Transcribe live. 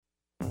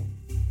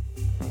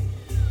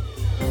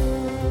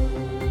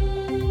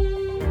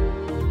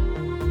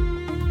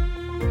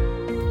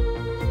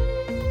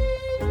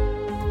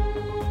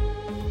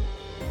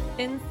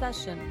In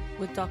Session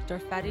with Dr.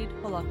 Farid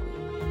Holakwi.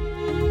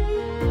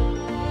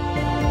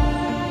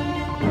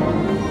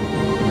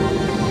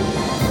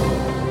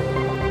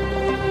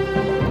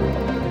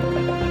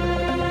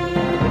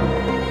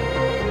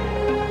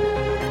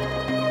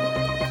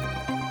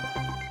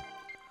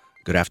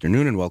 Good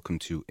afternoon and welcome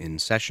to In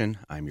Session.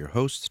 I'm your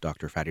host,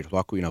 Dr. Farid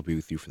Holakwi, and I'll be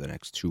with you for the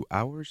next 2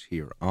 hours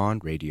here on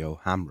Radio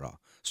Hamra.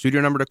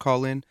 Studio number to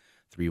call in,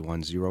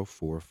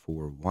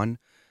 310-441-0555.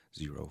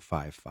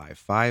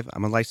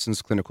 I'm a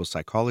licensed clinical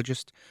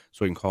psychologist,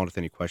 so you can call in with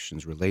any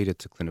questions related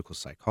to clinical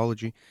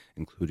psychology,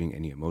 including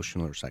any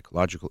emotional or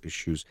psychological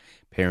issues,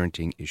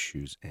 parenting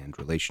issues, and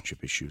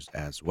relationship issues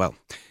as well.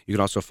 You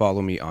can also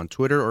follow me on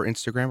Twitter or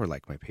Instagram or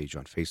like my page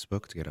on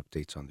Facebook to get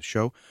updates on the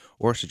show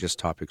or suggest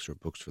topics or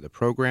books for the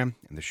program.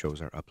 And the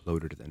shows are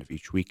uploaded at the end of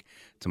each week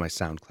to my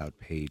SoundCloud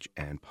page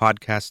and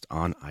podcast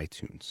on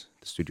iTunes.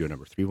 The studio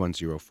number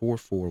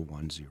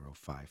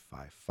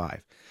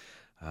 310-441-0555.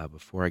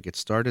 Before I get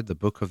started, the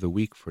book of the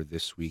week for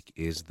this week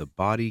is The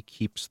Body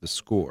Keeps the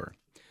Score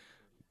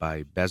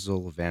by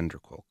Bessel van der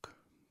Kolk.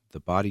 The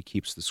Body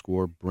Keeps the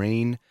Score,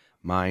 Brain,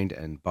 Mind,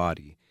 and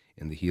Body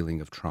in the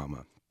Healing of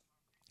Trauma.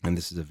 And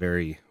this is a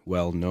very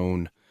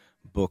well-known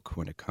book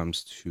when it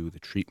comes to the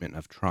treatment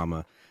of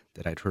trauma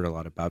that I'd heard a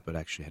lot about but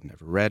actually had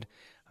never read,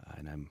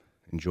 and I'm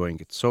enjoying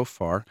it so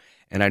far.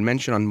 And I'd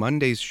mentioned on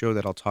Monday's show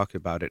that I'll talk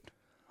about it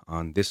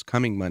on this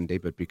coming Monday,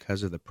 but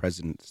because of the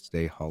President's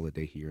Day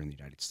holiday here in the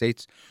United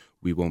States,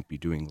 we won't be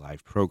doing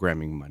live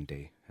programming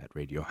Monday at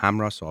Radio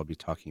Hamra, so I'll be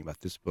talking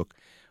about this book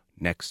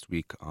next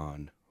week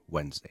on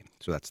Wednesday.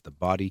 So that's The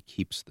Body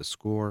Keeps the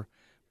Score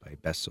by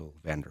Bessel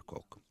van der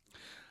Kolk.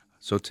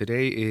 So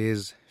today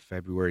is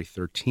February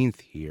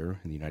 13th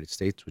here in the United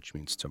States, which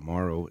means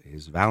tomorrow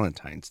is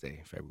Valentine's Day,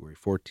 February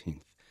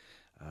 14th.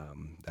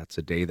 That's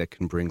a day that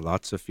can bring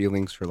lots of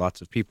feelings for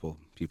lots of people.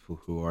 People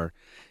who are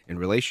in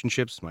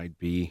relationships might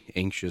be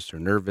anxious or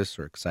nervous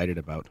or excited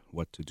about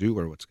what to do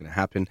or what's going to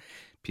happen.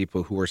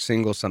 People who are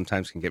single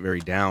sometimes can get very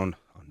down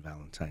on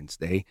Valentine's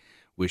Day,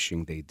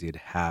 wishing they did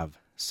have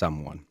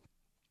someone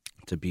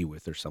to be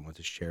with or someone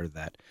to share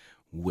that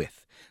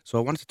with. So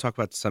I wanted to talk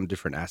about some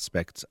different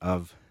aspects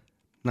of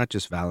not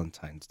just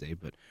Valentine's Day,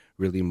 but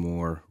really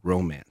more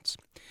romance.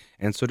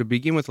 And so to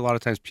begin with, a lot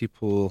of times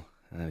people,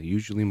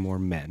 usually more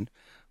men,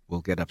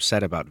 will get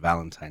upset about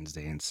Valentine's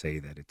Day and say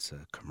that it's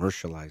a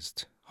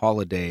commercialized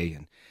holiday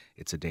and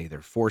it's a day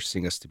they're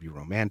forcing us to be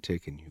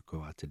romantic, and you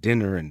go out to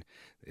dinner and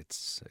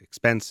it's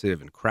expensive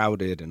and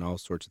crowded and all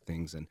sorts of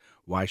things. And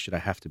why should I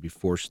have to be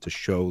forced to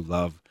show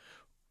love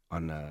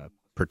on a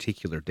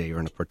particular day or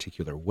in a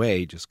particular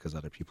way just because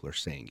other people are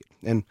saying it?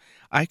 And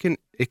I can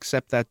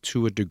accept that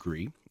to a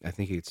degree. I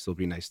think it'd still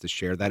be nice to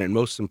share that. And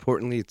most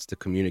importantly, it's to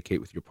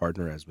communicate with your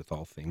partner, as with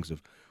all things,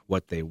 of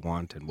what they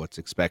want and what's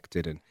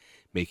expected and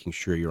making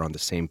sure you're on the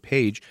same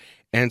page.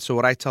 And so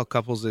what I tell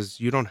couples is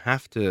you don't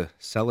have to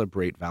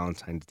celebrate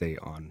Valentine's Day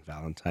on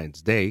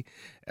Valentine's Day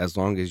as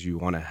long as you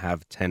want to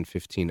have 10,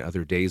 15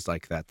 other days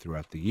like that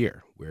throughout the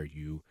year where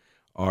you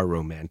are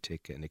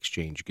romantic and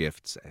exchange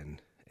gifts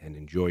and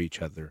enjoy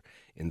each other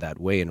in that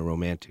way, in a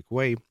romantic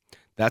way.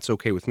 That's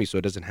okay with me. So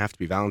it doesn't have to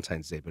be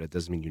Valentine's Day, but it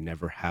doesn't mean you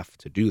never have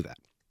to do that.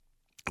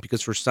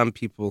 Because for some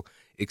people,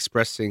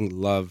 expressing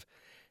love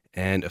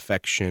and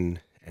affection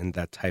and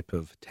that type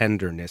of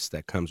tenderness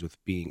that comes with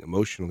being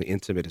emotionally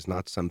intimate is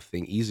not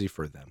something easy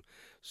for them.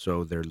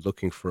 So they're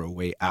looking for a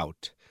way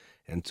out.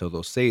 And so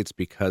they'll say it's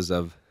because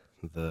of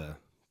the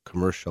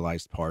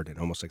commercialized part and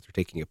almost like they're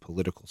taking a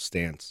political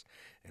stance.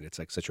 And it's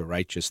like such a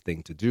righteous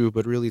thing to do,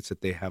 but really it's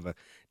that they have a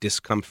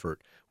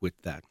discomfort with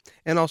that.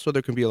 And also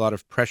there can be a lot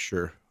of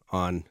pressure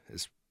on,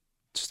 as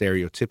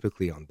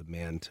stereotypically, on the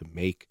man to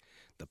make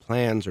the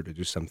plans or to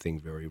do something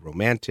very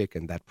romantic,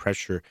 and that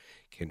pressure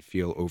can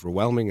feel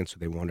overwhelming, and so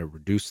they want to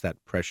reduce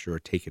that pressure or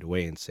take it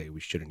away and say we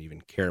shouldn't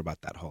even care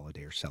about that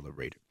holiday or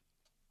celebrate it.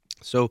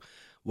 So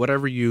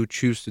whatever you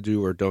choose to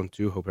do or don't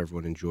do, hope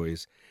everyone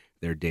enjoys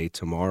their day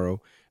tomorrow.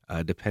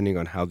 Depending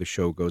on how the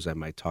show goes, I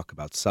might talk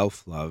about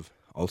self-love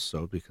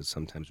also, because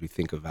sometimes we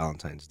think of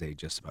Valentine's Day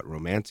just about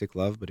romantic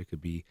love, but it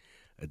could be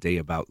a day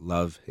about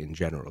love in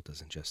general. It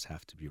doesn't just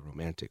have to be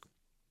romantic.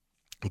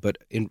 But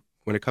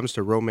when it comes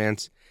to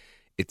romance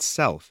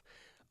itself,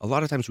 a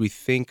lot of times we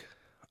think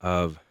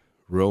of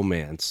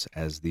romance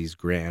as these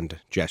grand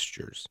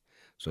gestures.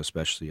 So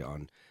especially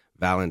on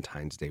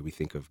Valentine's Day, we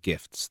think of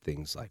gifts,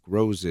 things like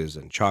roses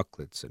and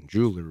chocolates and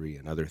jewelry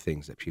and other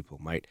things that people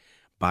might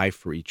buy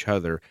for each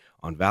other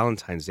on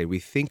Valentine's Day. We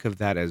think of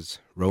that as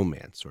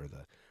romance, or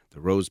the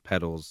rose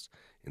petals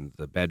in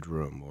the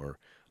bedroom, or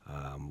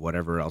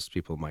whatever else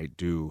people might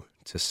do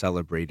to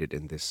celebrate it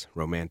in this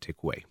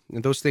romantic way.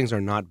 And those things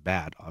are not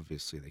bad.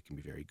 Obviously, they can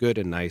be very good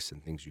and nice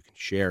and things you can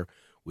share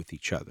with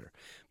each other.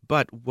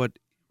 But what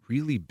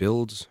really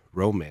builds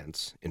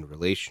romance in a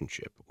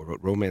relationship, or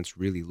what romance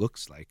really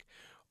looks like,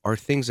 are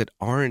things that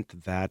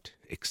aren't that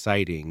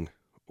exciting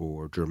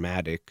or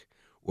dramatic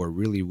or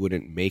really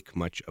wouldn't make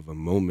much of a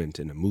moment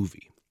in a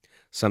movie.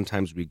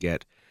 Sometimes we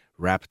get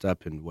wrapped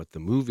up in what the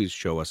movies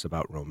show us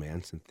about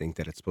romance and think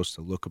that it's supposed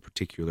to look a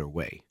particular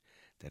way,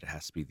 that it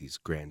has to be these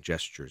grand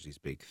gestures, these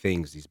big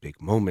things, these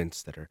big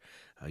moments that are,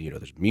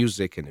 there's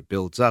music and it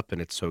builds up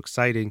and it's so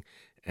exciting.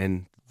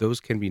 And those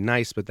can be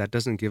nice, but that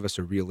doesn't give us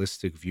a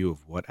realistic view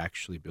of what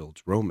actually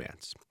builds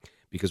romance.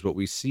 Because what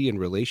we see in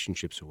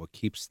relationships and what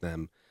keeps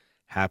them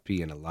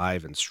happy and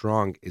alive and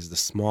strong is the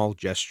small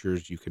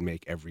gestures you can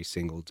make every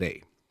single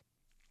day.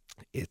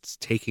 It's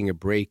taking a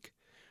break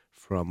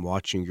from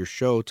watching your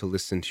show to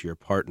listen to your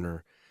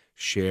partner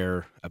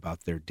share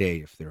about their day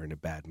if they're in a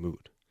bad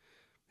mood.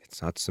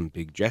 It's not some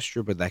big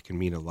gesture, but that can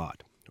mean a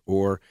lot.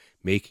 Or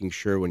making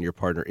sure when your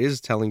partner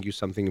is telling you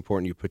something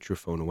important, you put your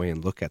phone away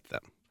and look at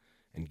them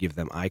and give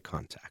them eye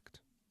contact.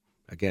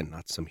 Again,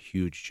 not some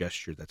huge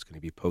gesture that's going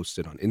to be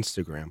posted on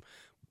Instagram,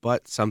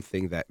 but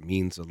something that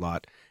means a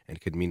lot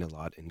and could mean a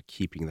lot in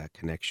keeping that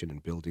connection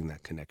and building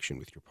that connection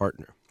with your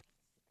partner.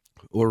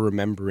 Or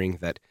remembering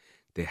that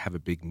they have a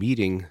big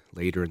meeting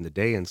later in the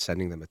day and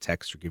sending them a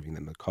text or giving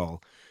them a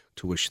call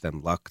to wish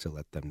them luck, to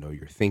let them know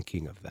you're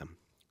thinking of them.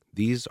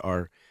 These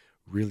are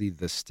really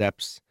the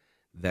steps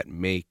that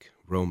make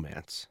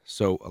romance.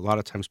 So a lot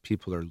of times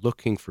people are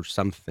looking for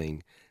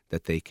something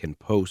that they can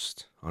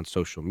post on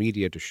social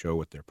media to show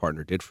what their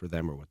partner did for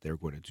them or what they're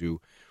going to do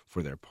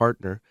for their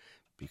partner,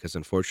 because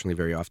unfortunately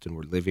very often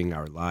we're living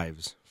our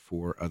lives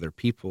for other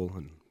people,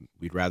 and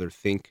we'd rather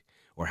think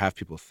or have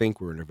people think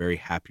we're in a very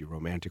happy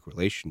romantic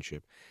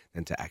relationship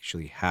than to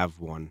actually have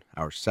one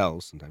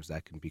ourselves. Sometimes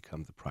that can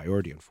become the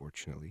priority,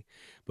 unfortunately.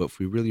 But if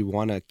we really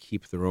want to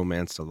keep the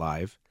romance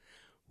alive,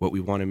 what we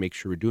want to make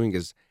sure we're doing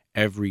is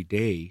every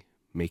day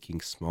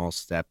making small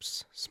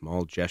steps,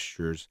 small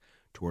gestures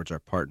towards our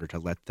partner to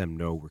let them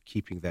know we're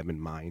keeping them in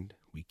mind,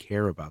 we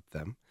care about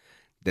them,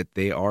 that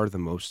they are the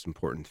most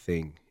important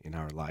thing in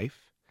our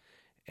life,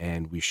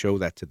 and we show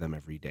that to them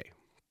every day.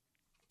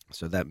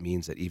 So that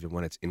means that even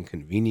when it's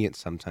inconvenient,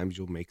 sometimes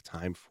you'll make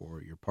time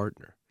for your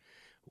partner.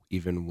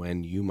 Even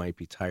when you might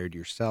be tired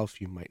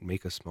yourself, you might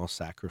make a small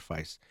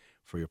sacrifice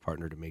for your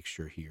partner to make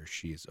sure he or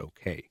she is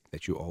okay,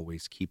 that you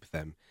always keep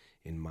them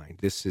in mind.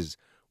 This is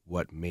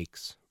what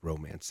makes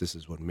romance. This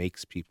is what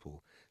makes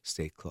people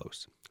stay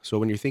close. So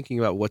when you're thinking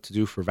about what to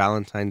do for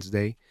Valentine's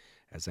Day,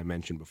 as I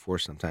mentioned before,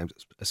 sometimes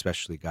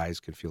especially guys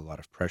can feel a lot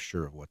of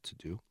pressure of what to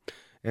do.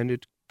 And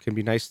it can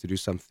be nice to do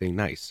something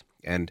nice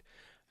and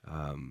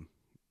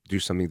do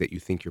something that you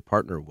think your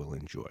partner will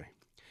enjoy.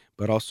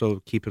 But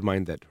also keep in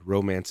mind that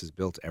romance is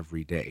built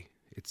every day.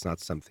 It's not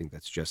something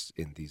that's just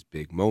in these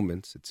big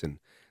moments. It's in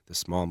the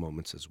small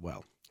moments as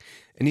well.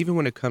 And even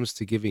when it comes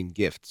to giving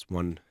gifts,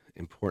 one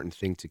important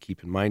thing to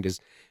keep in mind is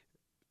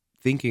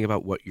thinking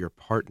about what your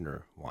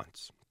partner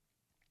wants.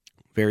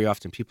 Very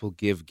often people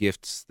give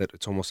gifts that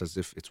it's almost as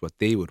if it's what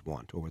they would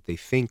want or what they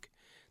think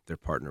their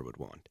partner would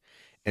want.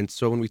 And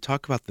so when we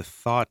talk about the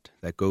thought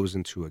that goes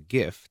into a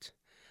gift,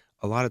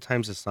 a lot of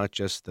times it's not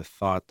just the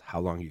thought, how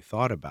long you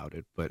thought about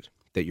it, but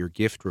that your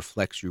gift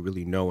reflects you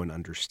really know and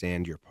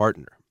understand your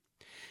partner.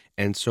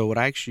 And so what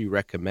I actually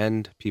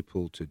recommend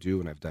people to do,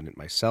 and I've done it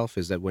myself,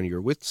 is that when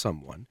you're with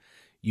someone,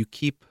 you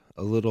keep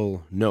a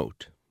little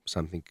note,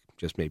 something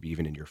just maybe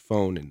even in your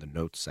phone in the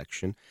notes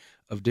section,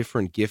 of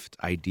different gift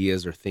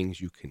ideas or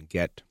things you can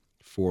get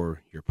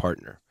for your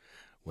partner.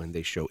 When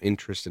they show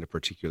interest in a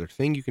particular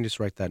thing, you can just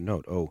write that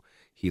note. Oh,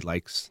 he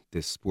likes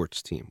this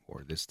sports team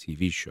or this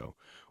TV show,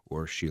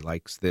 or she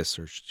likes this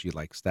or she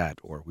likes that,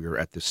 or we were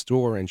at the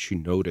store and she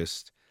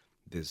noticed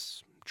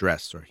this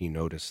dress or he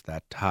noticed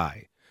that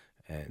tie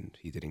and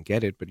he didn't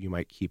get it, but you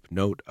might keep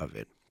note of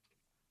it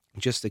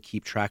just to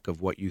keep track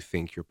of what you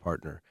think your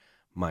partner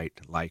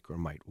might like or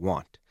might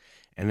want.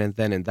 And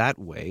then in that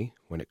way,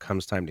 when it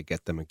comes time to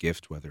get them a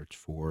gift, whether it's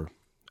for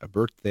a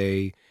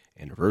birthday,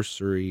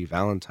 anniversary,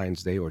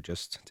 Valentine's Day, or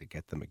just to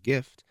get them a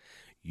gift,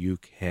 you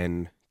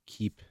can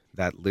keep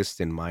that list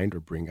in mind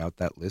or bring out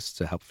that list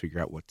to help figure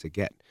out what to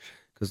get.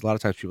 Because a lot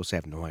of times people say, I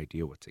have no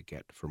idea what to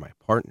get for my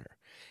partner.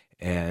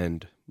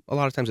 And a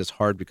lot of times it's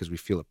hard because we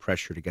feel a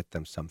pressure to get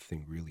them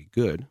something really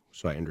good.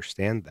 So I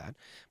understand that.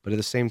 But at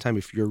the same time,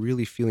 if you're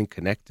really feeling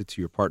connected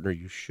to your partner,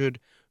 you should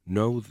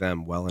know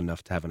them well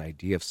enough to have an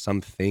idea of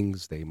some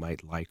things they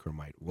might like or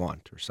might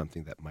want, or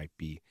something that might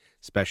be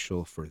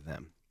special for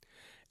them.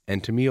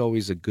 And to me,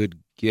 always a good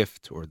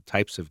gift or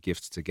types of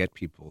gifts to get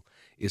people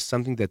is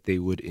something that they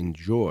would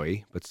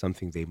enjoy, but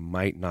something they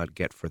might not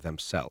get for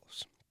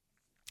themselves.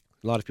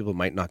 A lot of people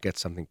might not get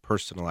something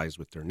personalized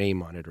with their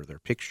name on it or their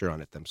picture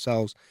on it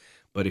themselves,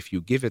 but if you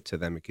give it to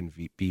them, it can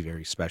be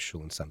very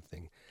special and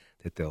something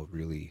that they'll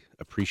really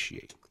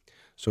appreciate.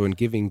 So in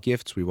giving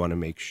gifts, we want to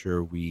make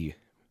sure we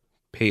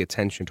pay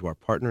attention to our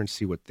partner and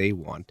see what they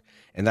want.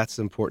 And that's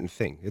the important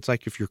thing. It's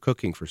like if you're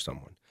cooking for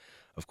someone.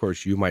 Of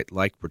course, you might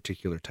like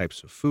particular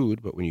types of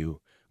food, but when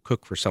you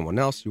cook for someone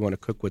else, you want to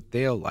cook what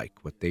they'll like,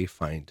 what they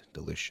find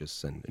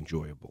delicious and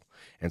enjoyable.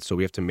 And so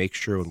we have to make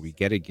sure when we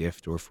get a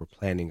gift, or if we're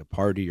planning a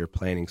party or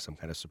planning some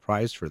kind of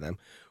surprise for them,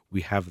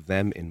 we have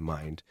them in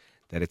mind,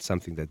 that it's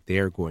something that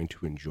they're going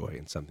to enjoy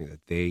and something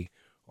that they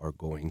are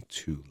going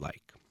to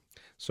like.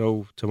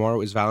 So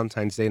tomorrow is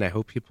Valentine's Day, and I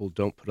hope people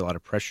don't put a lot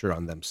of pressure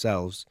on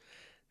themselves,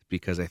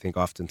 because I think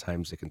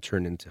oftentimes it can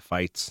turn into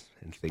fights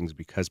and things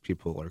because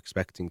people are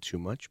expecting too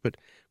much. But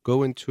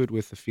go into it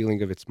with the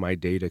feeling of it's my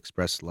day to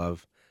express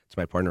love to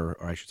my partner,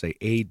 or I should say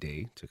a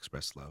day to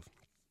express love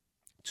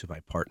to my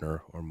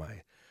partner or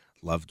my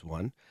loved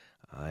one.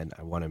 And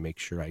I want to make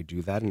sure I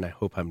do that. And I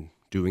hope I'm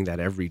doing that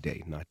every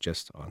day, not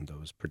just on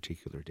those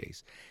particular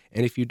days.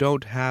 And if you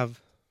don't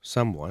have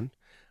someone,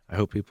 I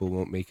hope people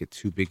won't make it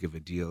too big of a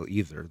deal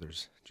either.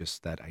 There's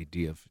just that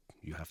idea of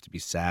you have to be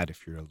sad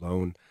if you're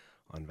alone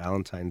on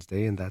Valentine's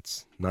Day, and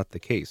that's not the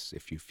case.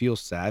 If you feel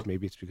sad,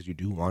 maybe it's because you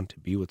do want to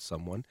be with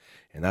someone,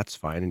 and that's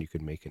fine, and you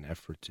can make an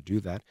effort to do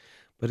that.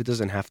 But it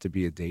doesn't have to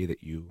be a day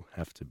that you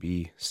have to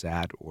be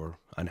sad or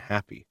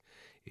unhappy.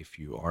 If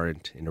you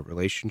aren't in a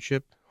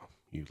relationship,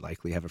 you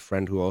likely have a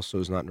friend who also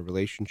is not in a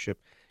relationship.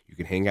 You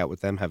can hang out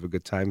with them, have a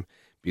good time,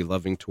 be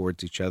loving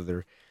towards each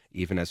other,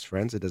 even as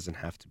friends. It doesn't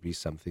have to be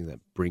something that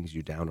brings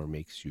you down or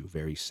makes you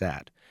very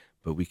sad.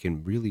 But we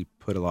can really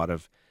put a lot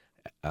of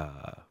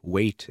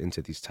weight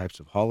into these types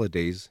of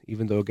holidays,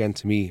 even though, again,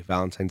 to me,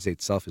 Valentine's Day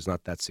itself is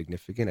not that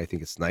significant. I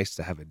think it's nice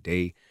to have a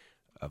day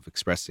of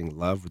expressing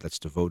love that's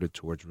devoted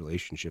towards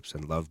relationships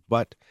and love,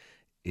 but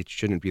it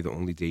shouldn't be the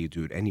only day you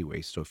do it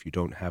anyway. So if you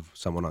don't have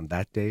someone on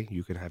that day,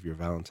 you can have your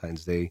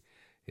Valentine's Day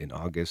in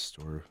August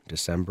or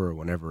December or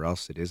whenever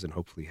else it is, and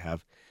hopefully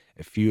have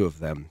a few of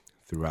them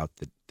throughout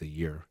the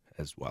year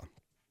as well.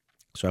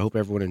 So I hope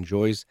everyone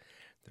enjoys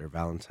their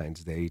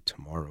Valentine's Day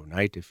tomorrow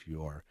night. If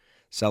you are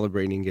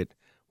celebrating it,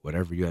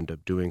 whatever you end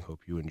up doing,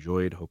 hope you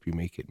enjoy it, hope you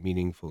make it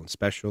meaningful and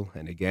special.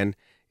 And again,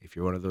 if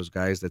you're one of those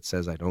guys that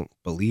says, I don't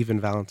believe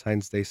in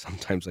Valentine's Day,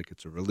 sometimes like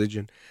it's a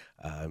religion,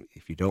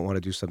 if you don't want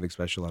to do something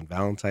special on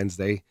Valentine's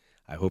Day,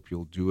 I hope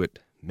you'll do it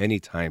many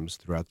times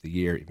throughout the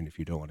year, even if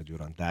you don't want to do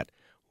it on that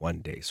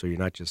one day. So you're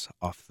not just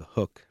off the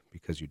hook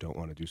because you don't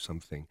want to do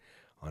something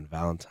on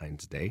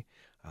Valentine's Day,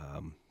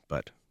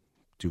 but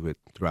do it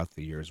throughout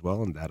the year as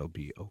well, and that'll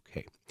be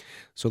okay.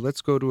 So let's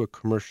go to a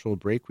commercial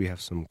break. We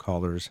have some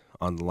callers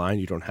on the line.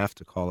 You don't have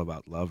to call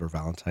about love or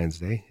Valentine's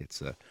Day.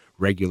 It's a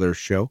regular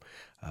show.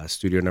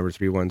 Studio number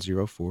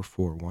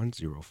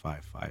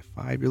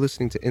 310-441-0555. You're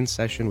listening to In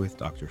Session with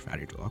Dr.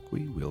 Farid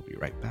Holakwi. We'll be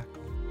right back.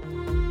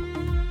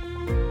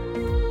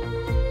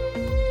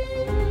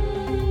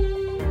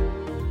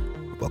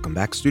 Welcome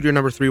back. Studio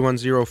number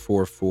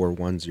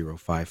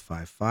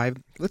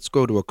 310-441-0555. Let's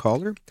go to a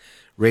caller.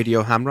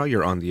 Radio Hamra,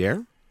 you're on the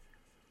air.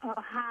 Oh,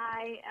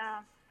 hi.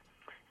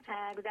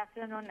 Good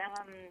afternoon.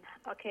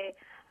 Okay.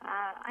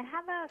 I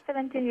have a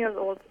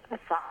 17-year-old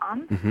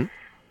son. Mm-hmm.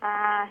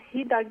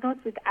 He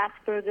diagnosed with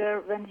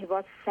Asperger when he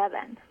was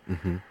 7.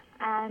 Mm-hmm.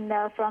 And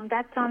from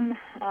that time,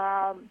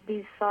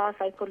 we saw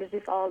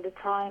psychologists all the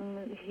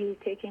time. He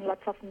taking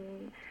lots of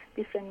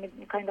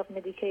different kind of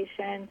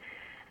medication.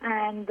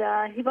 And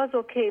he was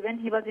okay. When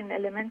he was in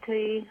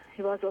elementary,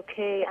 he was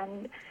okay.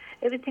 And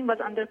everything was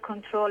under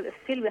control.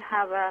 Still, we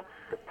have a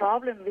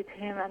problem with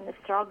him and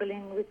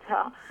struggling with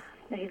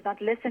he's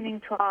not listening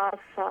to us,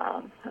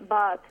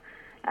 but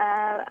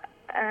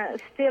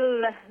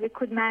still we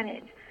could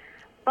manage.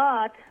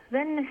 But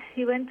when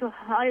he went to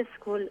high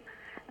school,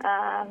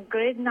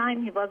 grade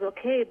 9, he was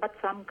okay, but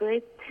from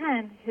grade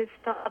 10, he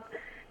stopped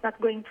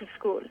not going to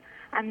school.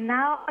 And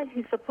now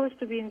he's supposed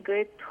to be in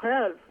grade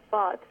 12,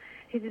 but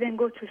he didn't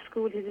go to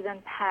school, he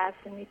didn't pass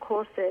any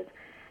courses,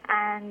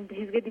 and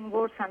he's getting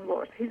worse and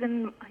worse. He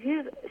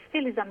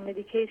still is on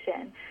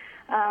medication,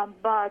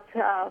 but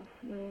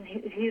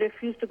he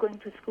refused to go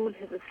into school.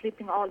 He was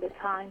sleeping all the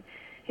time.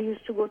 He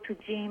used to go to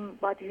gym,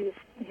 but he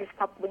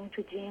stopped going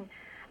to gym.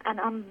 And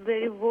I'm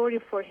very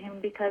worried for him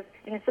because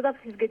instead of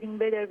he's getting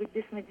better with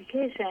this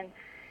medication,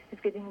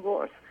 he's getting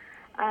worse.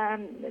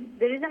 The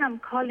reason I'm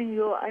calling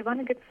you, I want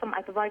to get some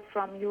advice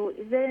from you.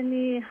 Is there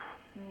any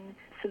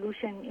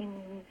solution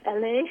in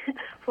LA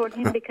for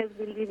him because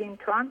we live in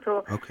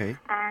Toronto? Okay.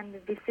 And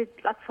visit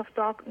lots of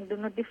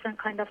different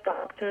kind of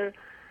doctor,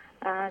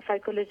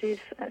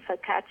 psychologists,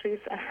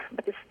 psychiatrists,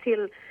 but it's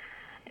still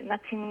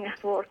nothing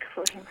work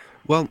for him.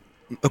 Well,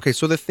 okay,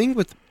 so the thing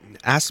with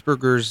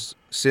Asperger's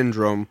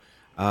syndrome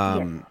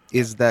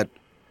is that,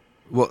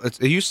 well,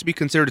 it used to be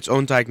considered its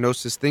own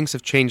diagnosis. Things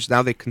have changed.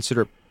 Now they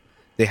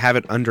have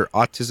it under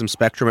autism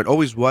spectrum. It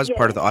always was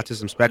part of the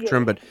autism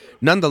spectrum, but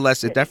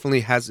nonetheless, it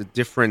definitely has a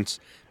difference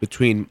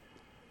between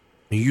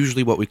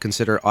usually what we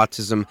consider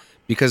autism,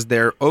 because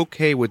they're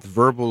okay with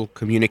verbal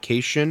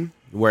communication,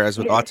 whereas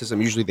with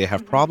autism, usually they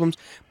have problems,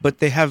 but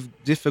they have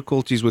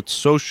difficulties with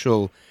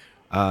social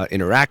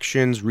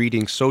interactions,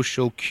 reading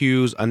social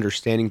cues,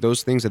 understanding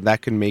those things, and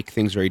that can make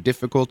things very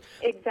difficult.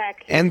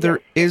 Exactly. And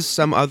there is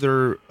some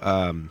other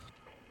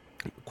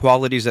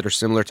qualities that are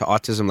similar to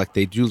autism, like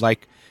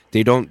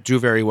they don't do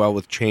very well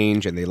with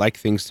change, and they like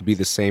things to be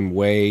the same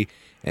way,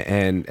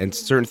 and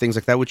certain things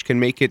like that, which can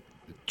make it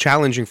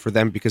challenging for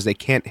them because they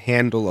can't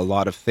handle a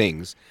lot of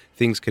things.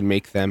 Things can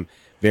make them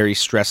very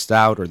stressed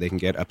out, or they can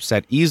get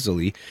upset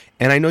easily.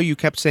 And I know you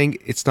kept saying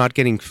it's not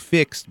getting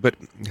fixed, but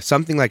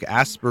something like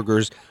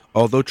Asperger's,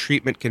 although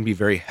treatment can be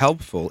very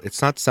helpful,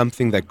 it's not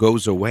something that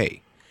goes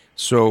away.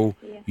 So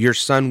your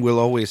son will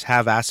always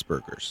have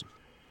Asperger's.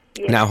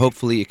 Now,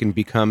 hopefully it can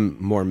become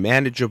more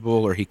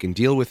manageable or he can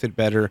deal with it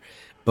better,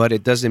 but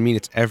it doesn't mean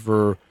it's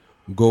ever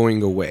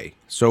going away.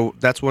 So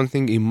that's one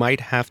thing you might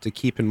have to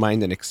keep in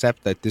mind and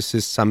accept, that this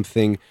is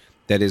something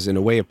that is in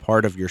a way a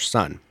part of your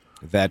son,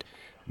 that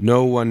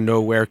no one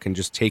nowhere can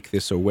just take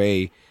this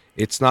away.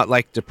 It's not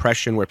like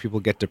depression where people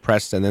get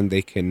depressed and then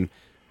they can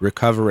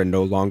recover and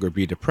no longer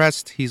be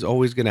depressed. He's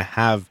always going to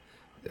have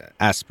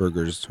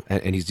Asperger's,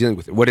 and he's dealing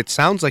with it. What it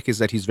sounds like is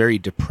that he's very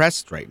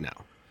depressed right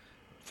now,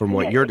 from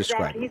what you're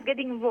describing. He's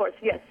getting worse,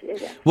 yes.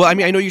 Well, I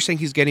mean, I know you're saying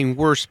he's getting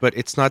worse, but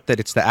it's not that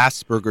it's the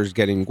Asperger's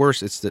getting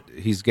worse. It's that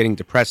he's getting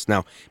depressed.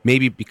 Now,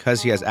 maybe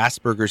because he has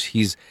Asperger's,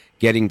 he's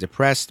getting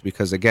depressed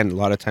because, again, a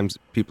lot of times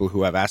people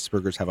who have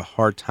Asperger's have a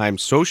hard time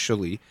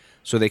socially,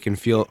 so they can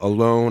feel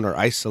alone or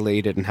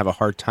isolated and have a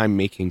hard time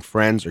making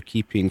friends or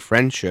keeping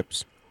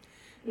friendships.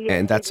 Yes,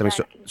 and that's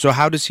exactly. so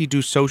how does he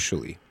do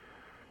socially?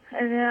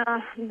 And,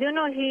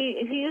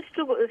 he used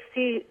to go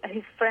see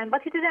his friend,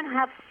 but he didn't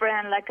have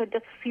friend, like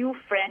just few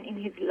friends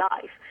in his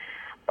life.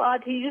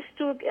 But he used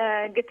to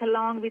get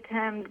along with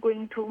him,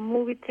 going to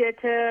movie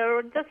theater,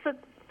 or just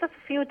a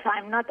few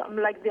times, not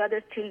like the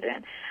other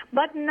children.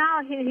 But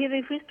now he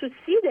refused to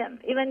see them.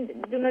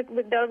 Even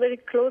they're very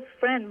close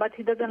friends, but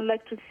he doesn't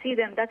like to see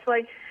them. That's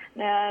why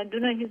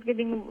he's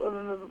getting.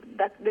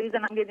 That's the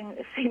reason I'm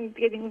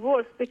getting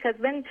worse, because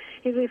when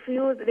he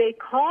refused, they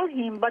call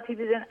him, but he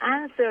didn't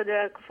answer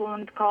their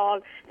phone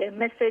call, their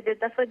messages.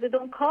 That's why they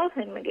don't call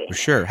him again.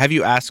 Sure. Have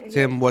you asked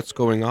him what's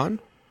going on?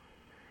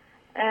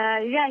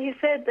 He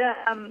said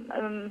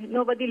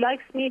nobody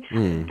likes me.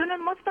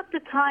 Most of the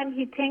time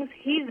he thinks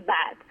he's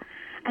bad.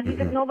 And he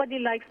said, nobody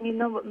likes me,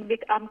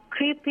 I'm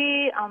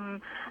creepy,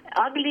 I'm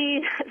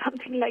ugly,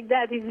 something like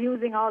that he's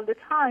using all the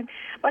time.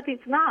 But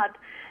it's not.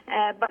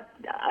 But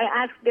I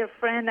asked their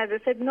friend, as I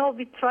said, no,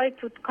 we tried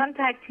to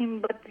contact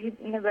him, but he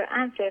never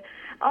answered.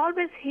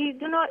 Always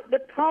the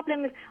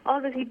problem is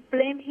always he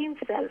blames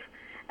himself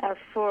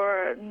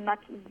for not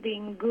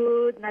being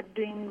good, not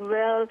doing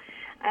well.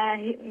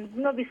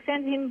 We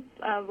send him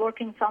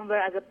working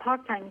somewhere as a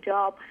part-time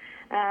job,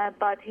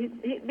 but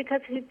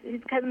because he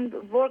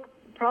can't work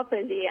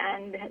properly,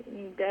 and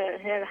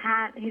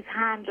his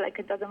hand like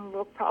it doesn't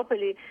work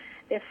properly,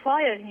 they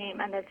fire him.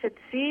 And I said,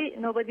 see,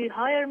 nobody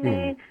hire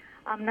me.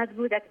 I'm not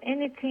good at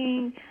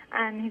anything,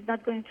 and he's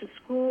not going to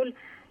school.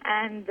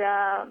 And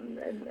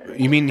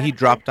you mean he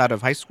dropped out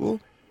of high school?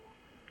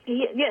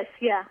 Yes,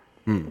 yeah,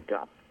 he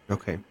dropped.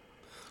 Okay.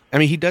 I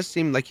mean, he does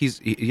seem like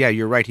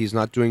you're right. He's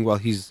not doing well.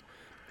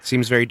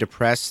 Seems very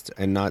depressed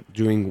and not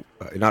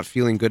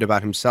feeling good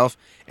about himself.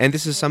 And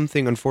this is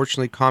something,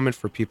 unfortunately, common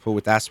for people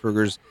with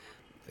Asperger's,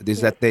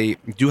 is that they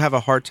do have a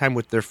hard time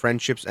with their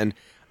friendships. And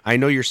I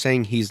know you're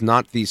saying he's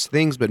not these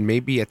things, but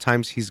maybe at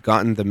times he's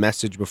gotten the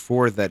message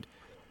before that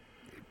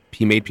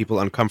he made people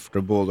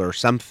uncomfortable or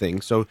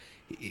something. So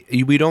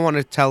we don't want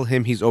to tell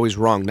him he's always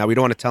wrong. Now, we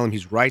don't want to tell him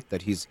he's right,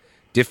 that he's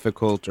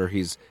difficult or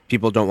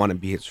people don't want to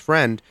be his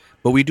friend,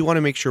 but we do want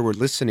to make sure we're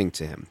listening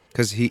to him,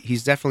 because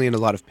he's definitely in a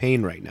lot of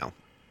pain right now.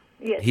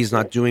 Yes, he's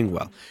not doing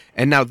well.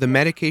 And now the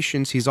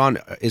medications he's on,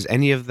 is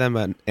any of them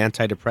an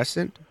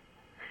antidepressant?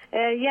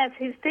 Yes,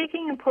 he's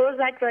taking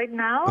Prozac right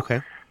now.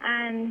 Okay.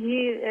 And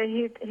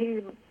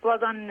he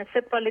was on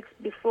Cipralex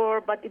before,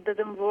 but it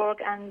doesn't work,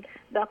 and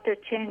doctor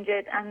changed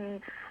it.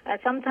 And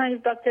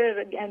sometimes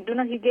doctor,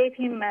 he gave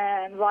him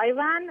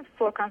Vyvanse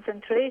for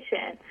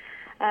concentration,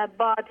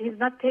 but he's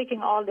not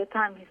taking all the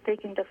time. He's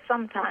taking just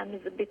sometimes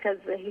because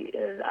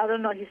I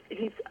don't know.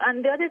 He's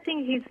and the other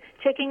thing, he's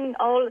checking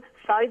all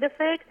side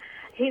effects.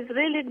 He's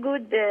really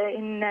good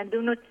in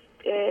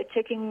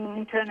checking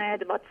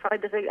internet about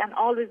side effects, and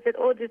always said,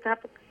 "Oh, this have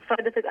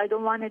side effect. I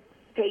don't want to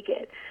take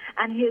it."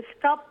 And he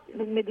stopped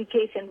the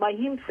medication by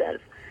himself.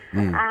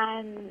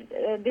 And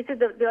this is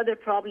the other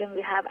problem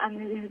we have.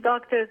 And his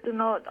doctors do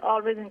not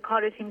always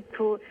encourage him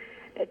to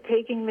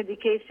taking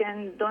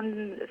medication.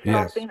 Don't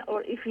stop it,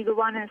 or if you don't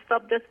want to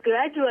stop, just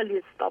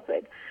gradually stop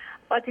it.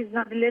 But he's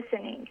not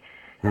listening.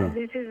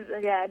 This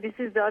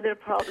is the other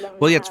problem.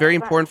 Well, it's very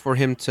important for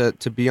him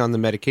to be on the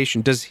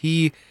medication. Does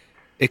he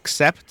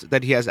accept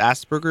that he has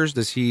Asperger's?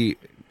 Does he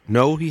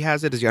know he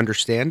has it? Does he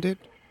understand it?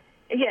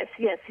 Yes,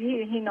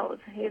 he knows.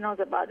 He knows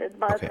about it.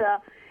 But okay.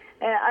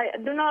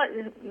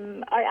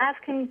 I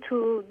asked him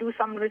to do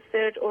some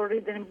research or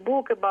read a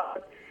book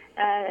about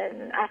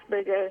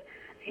Asperger.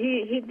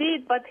 He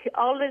did, but he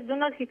always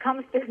he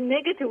comes this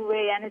negative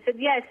way, and he said,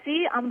 "Yeah,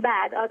 see, I'm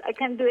bad. I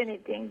can't do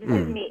anything. This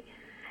is me."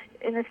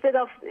 And instead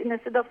of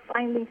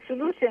finding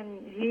solution,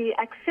 he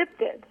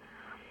accepted.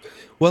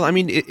 Well, I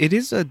mean, it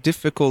is a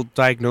difficult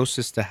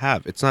diagnosis to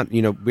have. It's not,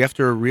 we have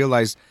to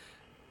realize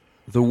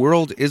the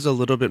world is a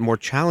little bit more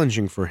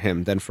challenging for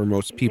him than for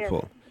most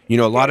people. Yes.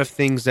 A lot of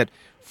things that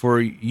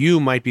for you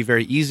might be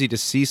very easy to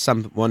see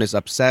someone is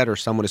upset or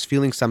someone is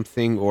feeling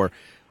something, or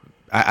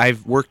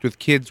I've worked with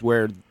kids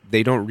where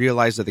they don't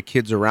realize that the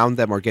kids around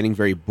them are getting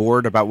very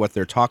bored about what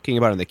they're talking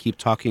about, and they keep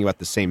talking about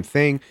the same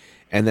thing,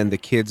 and then the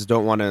kids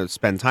don't want to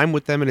spend time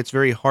with them, and it's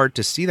very hard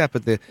to see that,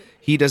 but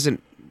he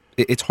doesn't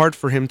it's hard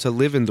for him to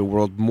live in the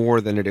world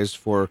more than it is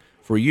for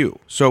you.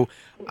 So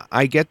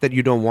I get that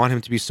you don't want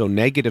him to be so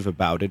negative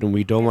about it, and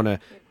we don't want to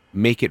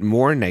make it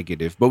more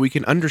negative, but we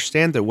can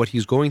understand that what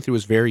he's going through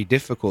is very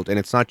difficult, and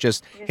it's not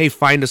just, hey,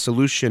 find a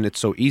solution, it's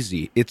so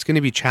easy. It's going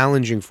to be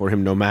challenging for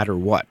him no matter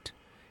what.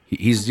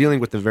 He's dealing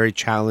with a very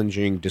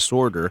challenging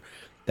disorder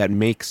that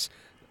makes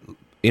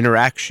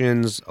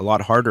interactions a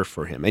lot harder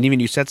for him. And even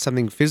you said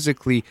something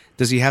physically,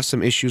 does he have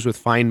some issues with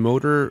fine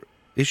motor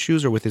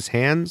issues or with his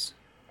hands?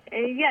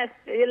 Yes,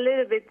 a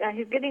little bit.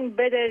 He's getting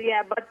better,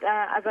 yeah. But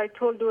as I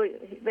told you,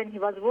 when he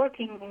was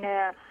working in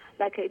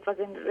like it was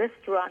in a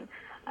restaurant,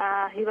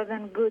 he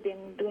wasn't good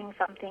in doing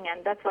something,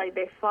 and that's why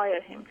they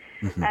fired him.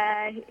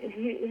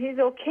 He's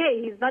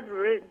okay. He's not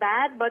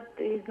bad, but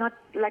he's not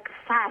like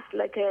fast,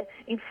 like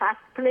in fast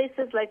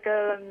places, like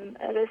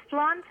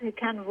restaurants. He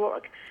can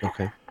work.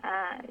 Okay.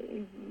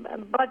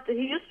 But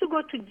he used to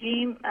go to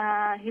gym.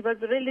 He was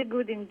really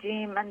good in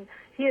gym, and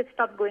he had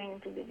stopped going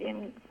to the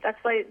gym. That's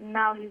why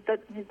now he's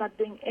not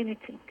doing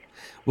anything.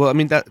 Well, I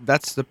mean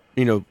that's the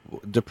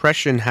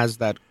depression has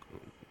that.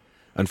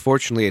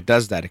 Unfortunately, it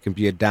does that. It can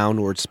be a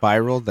downward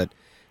spiral that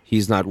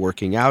he's not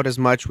working out as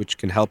much, which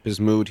can help his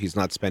mood. He's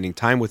not spending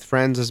time with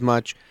friends as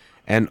much,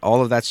 and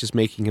all of that's just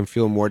making him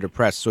feel more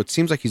depressed. So it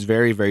seems like he's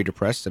very, very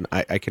depressed, and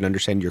I can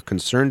understand you're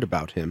concerned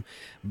about him.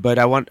 But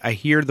I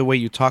hear the way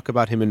you talk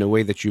about him in a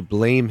way that you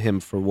blame him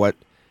for what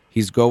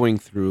he's going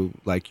through,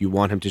 like you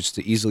want him to just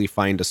to easily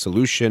find a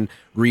solution,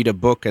 read a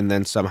book, and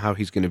then somehow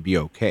he's going to be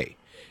okay.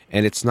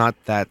 And it's not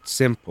that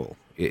simple.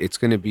 It's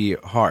going to be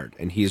hard,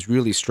 and he's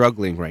really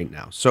struggling right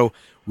now. So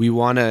we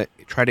want to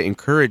try to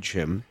encourage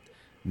him,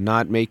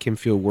 not make him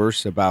feel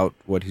worse about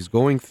what he's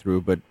going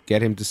through, but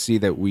get him to see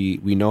that we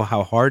know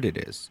how hard it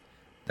is,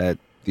 that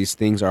these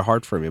things are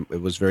hard for him.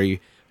 It was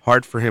very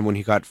hard for him when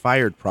he got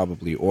fired,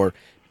 probably, or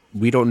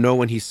we don't know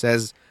when he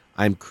says,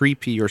 I'm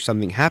creepy or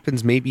something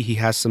happens, maybe he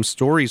has some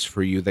stories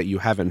for you that you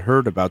haven't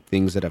heard about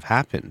things that have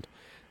happened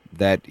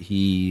that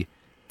he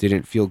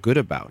didn't feel good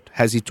about.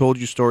 Has he told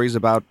you stories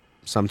about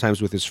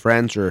sometimes with his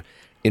friends or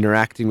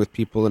interacting with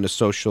people in a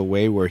social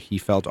way where he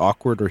felt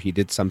awkward or he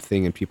did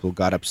something and people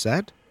got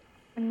upset?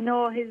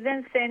 No, he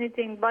didn't say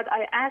anything, but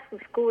I asked the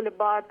school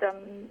about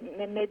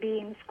maybe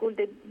in school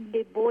they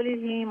bullied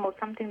him or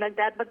something like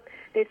that, but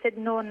they said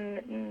no,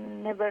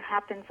 never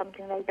happened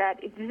something like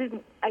that.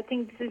 I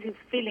think this is his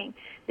feeling.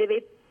 The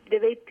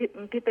way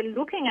people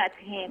looking at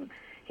him,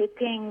 he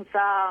thinks,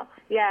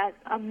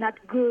 I'm not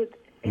good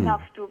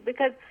enough to,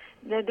 because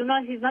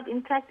he's not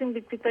interacting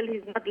with people,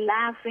 he's not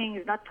laughing,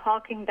 he's not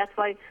talking. That's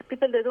why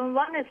people, they don't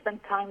want to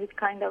spend time with this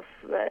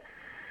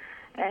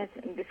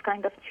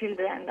kind of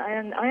children.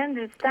 I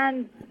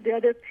understand the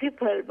other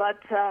people, but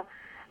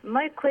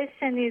my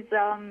question is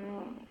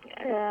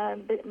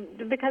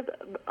because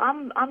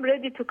I'm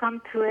ready to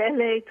come to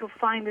LA to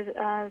find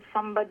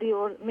somebody,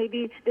 or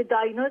maybe the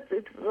diagnosis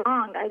is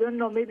wrong. I don't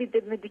know. Maybe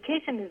the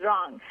medication is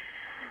wrong.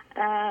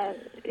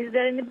 Is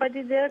there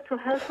anybody there to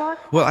help us?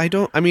 Well,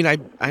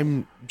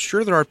 I'm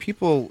sure there are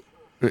people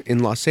in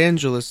Los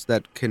Angeles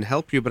that can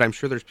help you, but I'm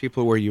sure there's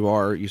people where you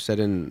are. You said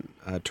in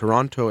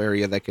Toronto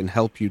area that can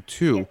help you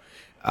too.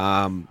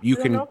 You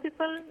can know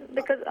people?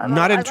 Because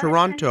not in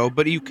Toronto,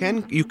 but you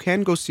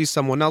can go see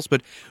someone else.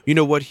 But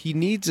what he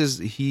needs is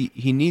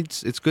he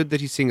needs. It's good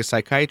that he's seeing a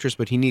psychiatrist,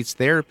 but he needs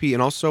therapy,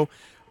 and also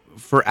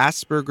for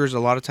Asperger's,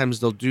 a lot of times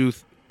they'll do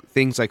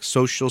things like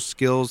social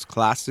skills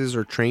classes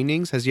or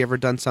trainings. Has he ever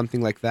done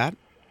something like that?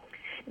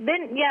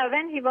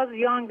 When he was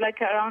young, like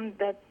around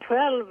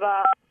 12,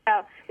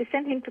 we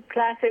sent him to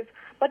classes.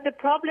 But the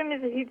problem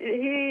is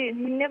he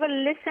never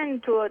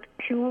listened to a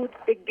cue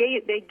they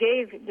gave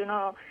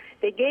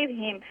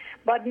him.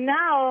 But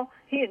now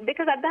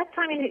because at that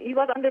time he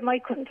was under my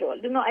control.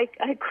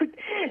 I could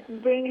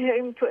bring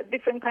him to a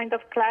different kind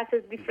of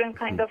classes, different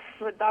kind of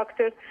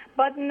doctors.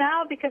 But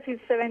now because he's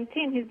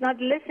 17, he's not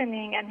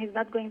listening and he's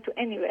not going to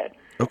anywhere.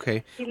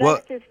 Okay. He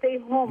likes to stay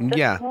home.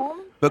 Yeah.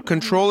 Home. But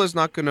control is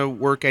not going to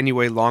work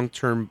anyway long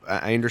term.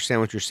 I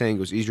understand what you're saying. It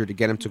was easier to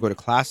get him to go to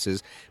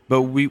classes,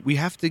 but we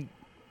have to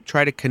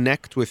try to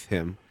connect with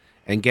him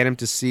and get him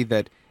to see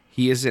that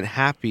he isn't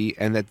happy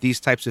and that these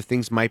types of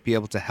things might be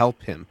able to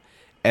help him,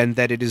 and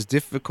that it is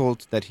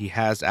difficult that he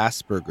has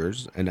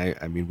Asperger's. And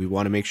I mean, we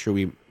want to make sure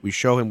we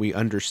show him we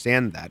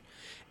understand that.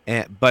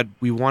 But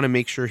we want to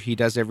make sure he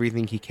does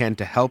everything he can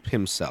to help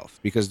himself,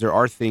 because there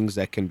are things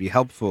that can be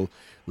helpful,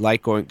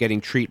 like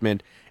getting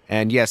treatment.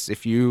 And yes,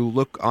 if you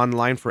look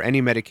online for any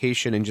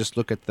medication and just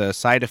look at the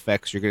side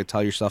effects, you're going to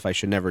tell yourself, I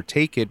should never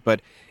take it, but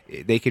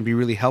they can be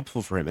really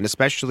helpful for him. And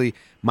especially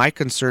my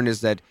concern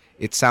is that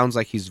it sounds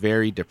like he's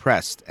very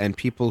depressed, and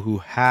people who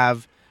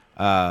have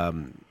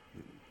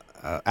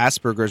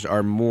Asperger's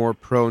are more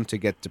prone to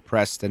get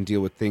depressed and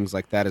deal with things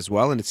like that as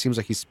well. And it seems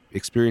like he's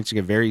experiencing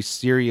a very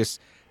serious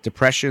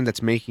depression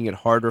that's making it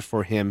harder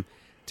for him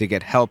to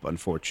get help,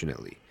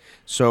 unfortunately.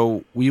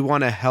 So we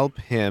want to help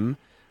him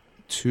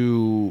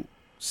to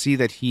see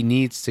that he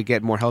needs to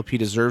get more help, he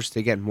deserves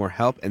to get more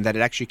help, and that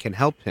it actually can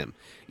help him.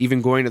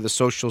 Even going to the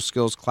social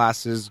skills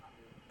classes,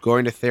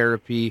 going to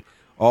therapy,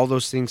 all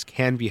those things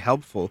can be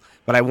helpful.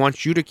 But I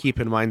want you to keep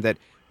in mind that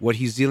what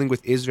he's dealing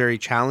with is very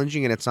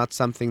challenging, and it's not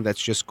something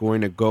that's just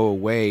going to go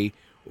away,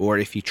 or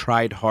if he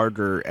tried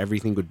harder,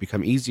 everything would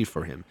become easy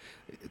for him.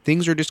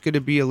 Things are just going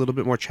to be a little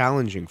bit more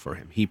challenging for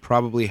him. He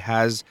probably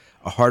has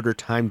a harder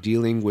time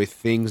dealing with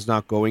things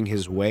not going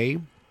his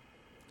way.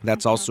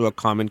 That's also a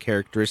common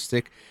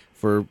characteristic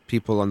for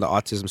people on the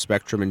autism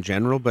spectrum in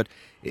general, but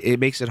it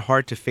makes it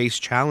hard to face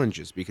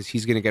challenges because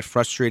he's going to get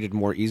frustrated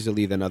more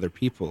easily than other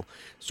people.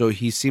 So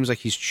he seems like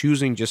he's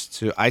choosing just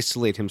to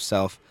isolate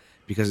himself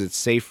because it's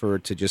safer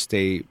to just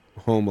stay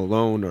home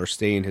alone or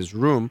stay in his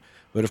room.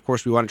 But of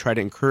course, we want to try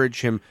to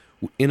encourage him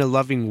in a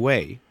loving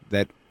way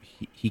that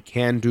he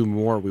can do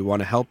more. We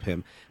want to help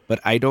him. But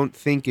I don't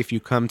think if you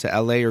come to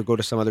LA or go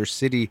to some other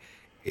city,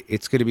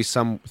 it's going to be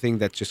something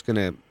that's just going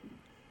to,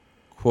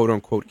 quote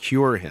unquote,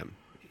 cure him.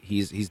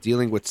 He's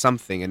dealing with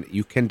something, and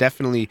you can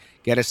definitely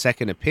get a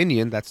second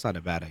opinion. That's not a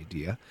bad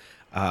idea.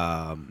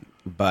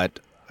 But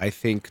I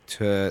think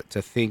to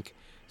think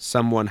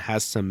someone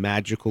has some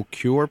magical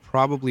cure,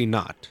 probably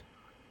not.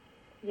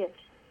 Yes,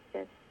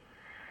 yes.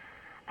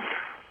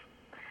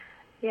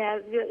 Yeah,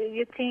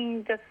 you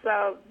think just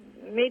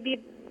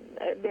maybe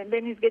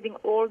when he's getting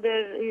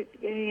older,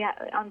 he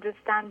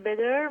understand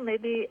better.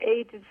 Maybe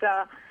age is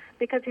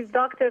because his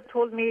doctor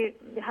told me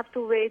you have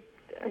to wait.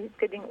 He's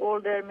getting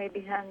older.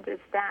 Maybe he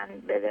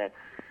understand better.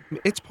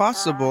 It's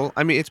possible.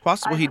 I mean, it's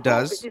possible he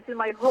does. This is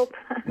my hope.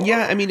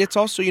 Yeah, I mean, it's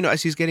also,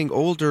 as he's getting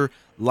older,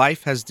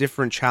 life has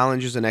different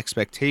challenges and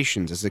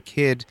expectations. As a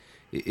kid,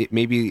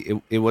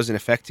 it wasn't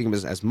affecting him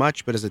as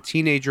much, but as a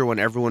teenager, when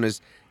everyone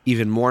is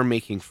even more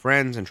making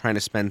friends and trying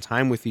to spend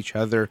time with each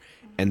other,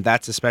 and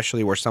that's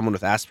especially where someone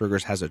with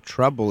Asperger's has a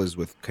trouble, is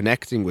with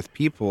connecting with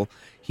people,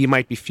 he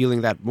might be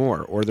feeling that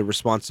more, or the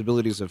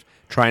responsibilities of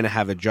trying to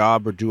have a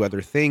job or do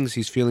other things,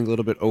 he's feeling a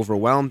little bit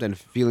overwhelmed and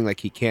feeling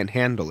like he can't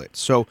handle it.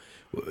 So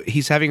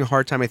he's having a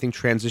hard time, I think,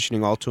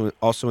 transitioning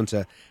also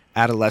into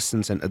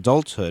adolescence and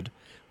adulthood,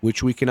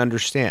 which we can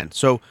understand.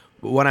 So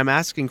what I'm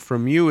asking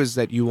from you is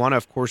that you want to,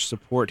 of course,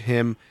 support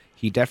him.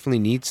 He definitely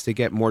needs to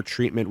get more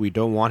treatment. We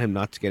don't want him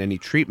not to get any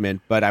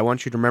treatment, but I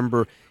want you to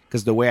remember,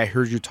 because the way I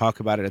heard you talk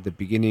about it at the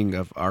beginning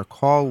of our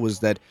call was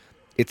that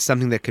it's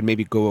something that could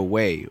maybe go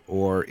away,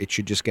 or it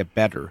should just get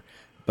better.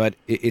 But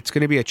it's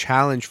going to be a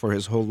challenge for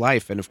his whole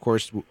life. And of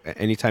course,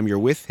 anytime you're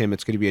with him,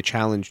 it's going to be a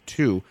challenge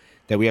too,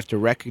 that we have to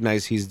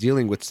recognize he's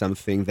dealing with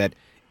something that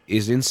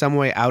is in some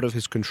way out of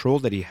his control,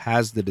 that he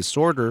has the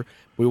disorder.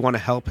 We want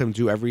to help him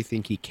do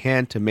everything he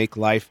can to make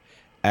life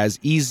as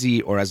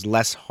easy or as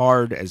less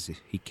hard as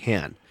he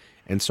can.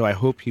 And so I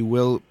hope he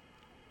will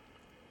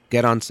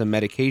get on some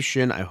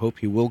medication. I hope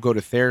he will go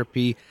to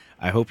therapy.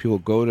 I hope he will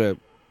go to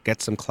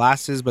get some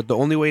classes. But the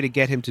only way to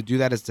get him to do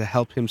that is to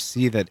help him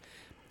see that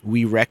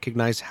we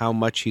recognize how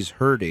much he's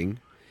hurting.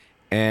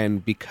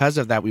 And because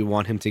of that, we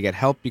want him to get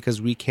help,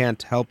 because we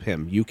can't help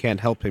him. You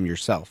can't help him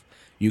yourself.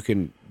 You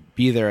can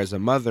be there as a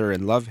mother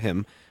and love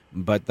him,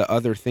 but the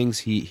other things,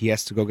 he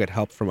has to go get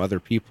help from other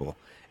people.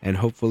 And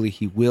hopefully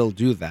he will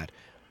do that.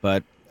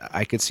 But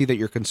I can see that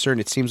you're concerned.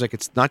 It seems like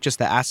it's not just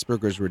the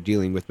Asperger's we're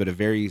dealing with, but a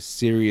very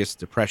serious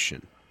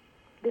depression.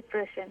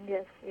 Depression,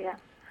 yes, yeah.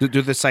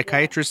 Do the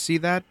psychiatrists see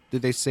that? Do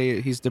they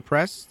say he's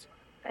depressed?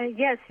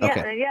 Yes,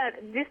 Okay. yeah.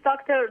 This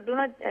doctor do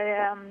not.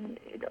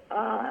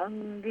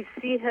 We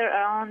see her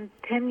around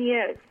 10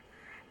 years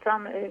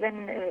from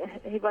when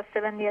he was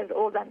 7 years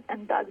old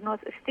and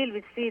diagnosed. Still,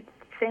 we see the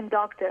same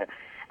doctor,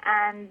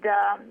 and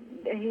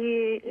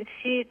she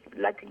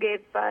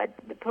gave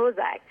the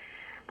Prozac,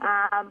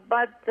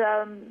 but.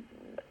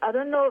 I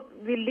don't know.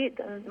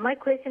 My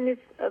question is,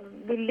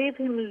 we leave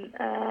him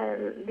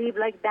live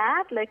like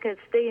that,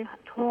 stay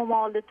at home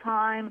all the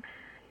time,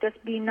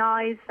 just be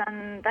nice,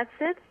 and that's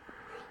it?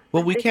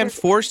 Well, we can't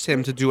force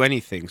him to do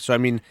anything. So, I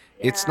mean,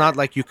 it's not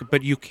like you could,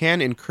 but you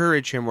can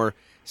encourage him or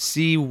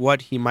see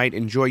what he might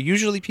enjoy.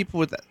 Usually people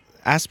with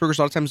Asperger's,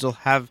 a lot of times they'll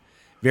have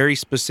very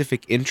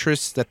specific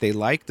interests that they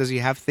like. Does he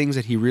have things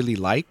that he really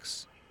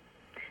likes?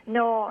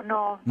 No.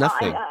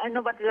 Nothing. I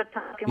know what you're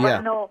talking Yeah.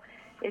 about. No.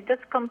 It's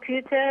just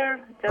computer.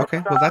 Just, Okay,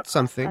 well, that's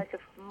something.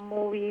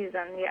 Movies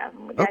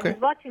and Okay.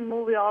 He's watching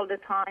movie all the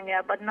time.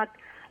 Yeah, but not.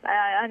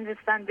 I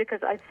understand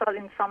because I saw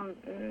in some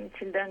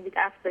children with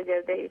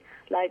Asperger they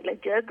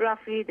like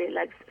geography, they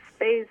like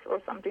space or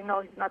something.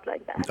 No, he's not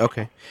like that.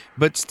 Okay,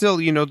 but still,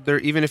 there,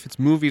 even if it's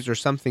movies or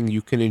something,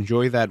 you can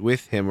enjoy that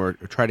with him or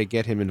try to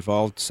get him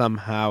involved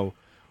somehow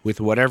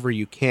with whatever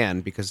you can,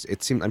 because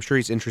I'm sure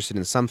he's interested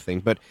in something.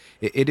 But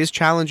it is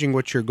challenging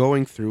what you're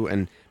going through,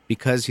 and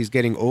because he's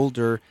getting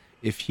older.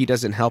 If he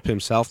doesn't help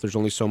himself, there's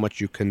only so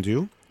much you can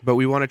do. But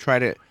we want to try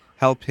to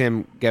help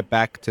him get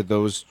back to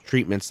those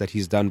treatments that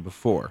he's done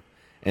before.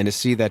 And to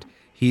see that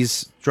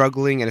he's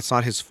struggling and it's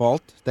not his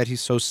fault that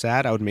he's so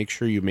sad, I would make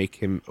sure you make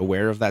him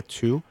aware of that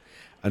too.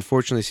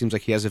 Unfortunately, it seems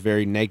like he has a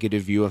very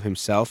negative view of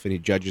himself, and he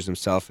judges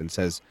himself and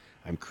says,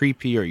 I'm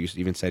creepy, or he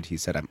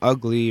said, I'm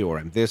ugly, or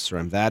I'm this, or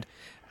I'm that.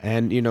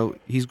 And,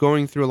 he's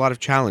going through a lot of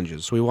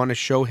challenges. So we want to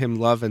show him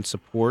love and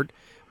support,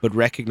 but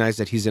recognize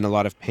that he's in a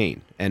lot of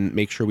pain and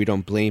make sure we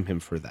don't blame him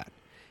for that.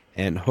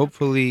 and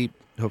hopefully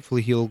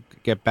he'll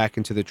get back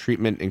into the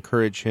treatment.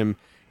 Encourage him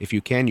if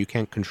you can. You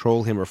can't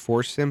control him or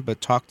force him,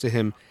 but talk to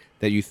him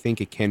that you think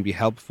it can be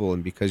helpful,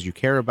 and because you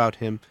care about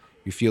him,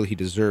 you feel he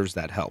deserves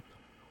that help.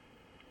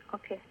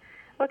 Okay.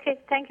 Okay.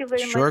 Thank you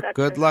very Sure. much,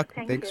 Doctor. Good luck.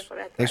 Thank Thanks. you for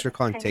that. Thanks for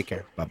calling. Thank Take you.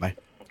 care. Bye bye.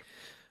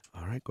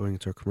 All right, going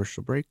into our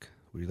commercial break.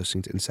 We're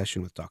listening to In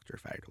Session with Dr.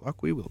 Farid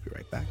Holakwi. We'll be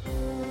right back.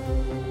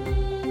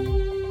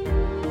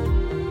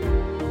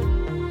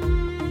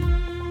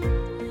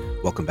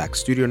 Welcome back.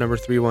 Studio number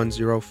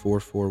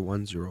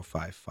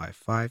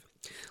 310-441-0555.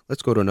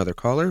 Let's go to another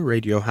caller.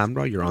 Radio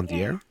Hamra, you're on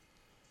the air.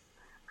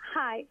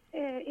 Hi,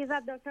 is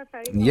that Dr.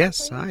 Farid?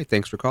 Yes, hi.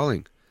 Thanks for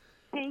calling.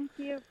 Thank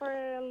you for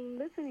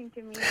listening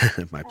to me.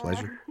 My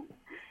pleasure.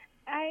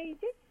 I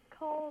just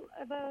called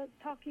about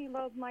talking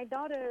about my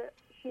daughter.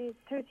 She's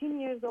 13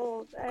 years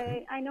old.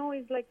 I know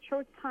it's like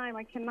short time.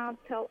 I cannot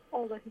tell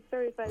all the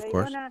history, but I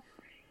want to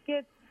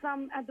get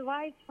some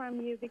advice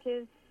from you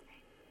because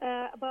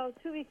about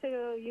 2 weeks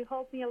ago, you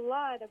helped me a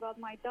lot about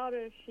my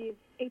daughter. She's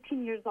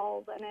 18 years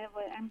old, and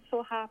I'm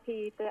so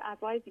happy the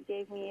advice you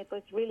gave me. It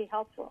was really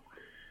helpful.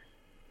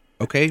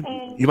 Okay.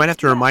 You might have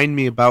to remind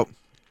me about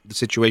the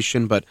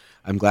situation, but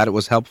I'm glad it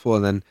was helpful,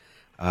 and then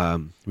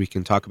we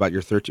can talk about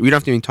your 13. We don't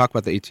have to even talk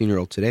about the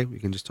 18-year-old today. We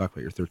can just talk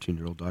about your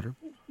 13-year-old daughter.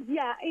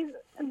 Yeah,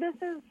 this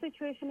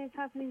situation is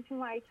happening to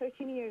my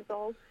 13 years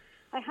old.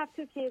 I have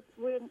two kids.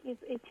 One is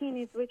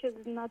 18, which is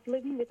not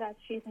living with us.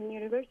 She's in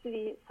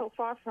university, so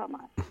far from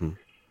us. Mm-hmm.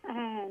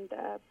 And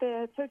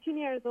the 13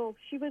 years old,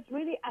 she was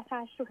really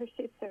attached to her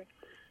sister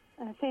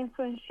since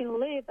when she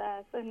lived with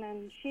us. And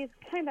then she's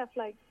kind of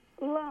like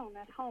alone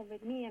at home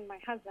with me and my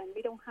husband.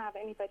 We don't have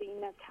anybody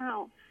in the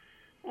town.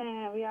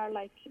 We are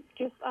like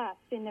just us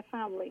in the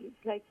family.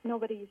 Like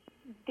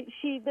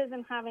she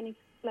doesn't have any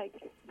like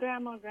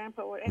grandma,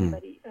 grandpa, or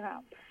anybody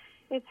around.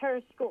 It's her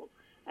school.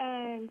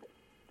 And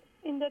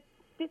in this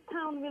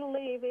town we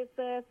live is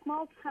a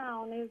small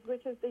town,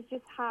 which is they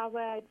just have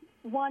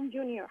one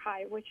junior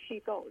high, which she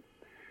goes.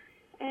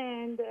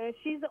 And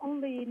she's the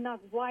only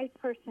not white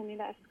person in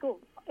that school.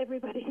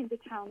 Everybody in the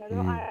town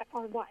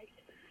are white.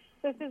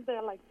 This is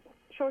the like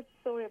short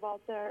story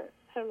about her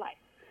life.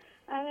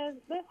 And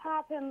this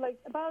happened like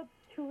about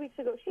 2 weeks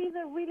ago. She's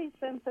a really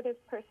sensitive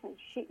person.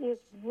 She is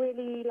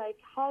really like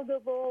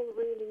huggable,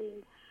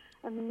 really,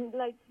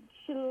 like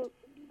she'll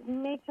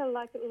make her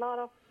like a lot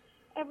of.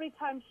 Every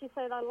time she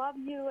said "I love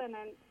you," and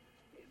then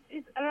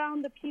it's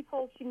around the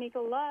people she make a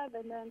love,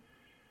 and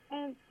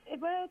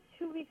about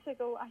 2 weeks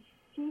ago I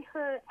see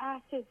her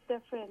act is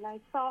different. I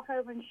saw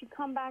her when she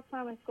come back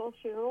from school.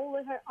 She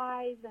rolled her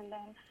eyes, and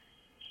then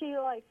she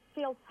like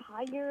feels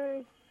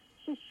tired.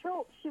 She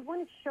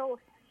wouldn't show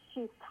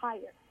she's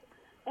tired,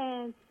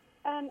 and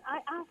I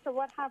asked her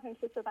what happened.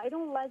 She said, "I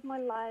don't like my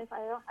life.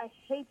 I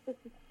hate this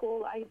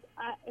school.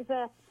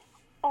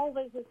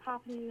 Always is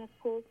happening in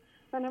school."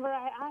 Whenever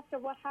I asked her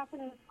what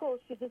happened in school,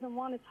 she doesn't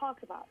want to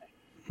talk about it.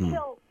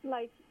 Still,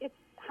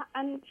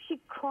 and she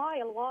cry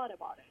a lot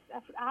about it.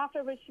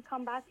 After when she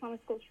come back from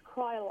school, she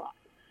cry a lot.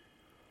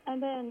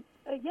 And then,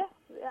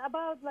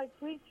 about like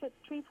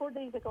 3-4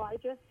 days ago, I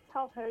just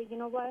tell her, you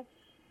know what,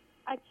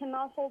 I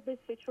cannot hold this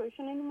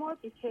situation anymore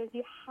because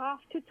you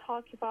have to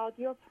talk about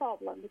your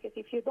problem. Because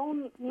if you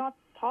don't not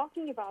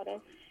talking about it,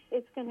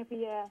 it's going to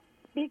be a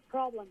big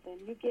problem. Then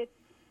you get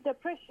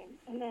depression,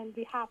 and then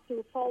we have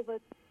to solve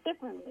it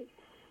differently.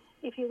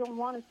 If you don't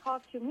want to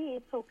talk to me,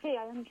 it's okay.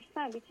 I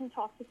understand. We can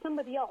talk to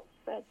somebody else,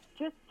 but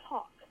just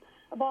talk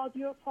about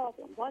your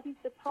problem. What is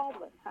the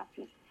problem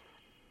happening?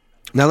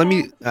 Now let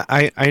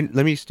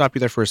me stop you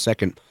there for a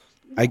second.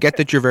 I get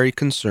that you're very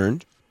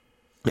concerned,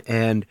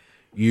 and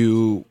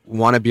you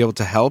want to be able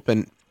to help.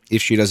 And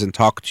if she doesn't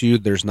talk to you,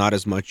 there's not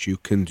as much you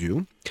can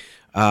do.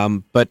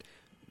 But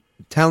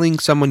telling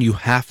someone you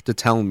have to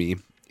tell me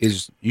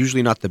is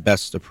usually not the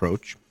best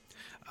approach.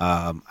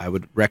 I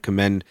would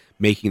recommend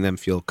making them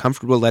feel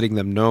comfortable, letting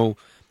them know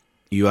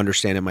you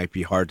understand it might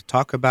be hard to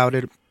talk about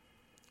it,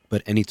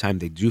 but anytime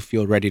they do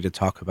feel ready to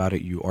talk about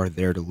it, you are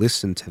there to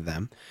listen to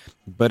them.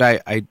 But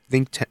I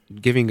think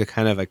giving a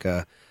kind of like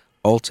a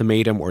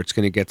ultimatum, or it's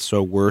going to get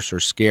so worse or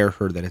scare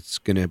her that it's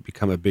going to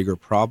become a bigger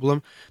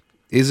problem,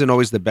 isn't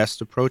always the best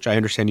approach. I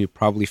understand you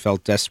probably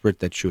felt desperate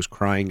that she was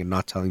crying and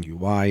not telling you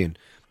why, and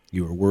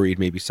you were worried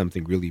maybe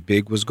something really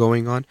big was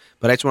going on.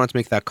 But I just wanted to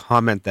make that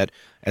comment that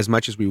as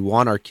much as we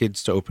want our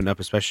kids to open up,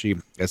 especially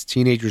as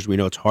teenagers, we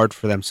know it's hard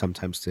for them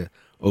sometimes to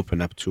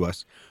open up to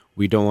us.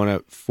 We don't want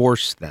to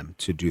force them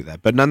to do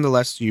that. But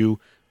nonetheless, you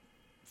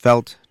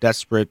felt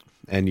desperate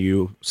and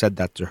you said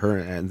that to her,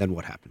 and then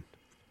what happened?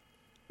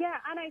 Yeah,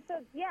 and I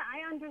said,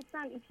 I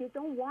understand. If you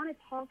don't want to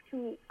talk to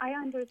me, I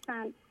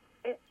understand.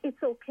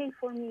 It's okay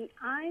for me.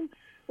 I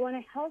want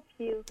to help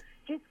you.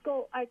 Just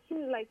go. I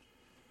can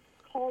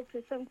call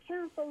to some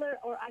counselor,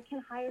 or I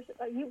can hire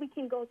you. We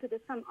can go to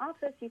some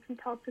office. You can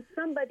talk to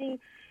somebody.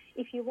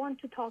 If you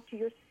want to talk to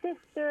your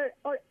sister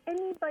or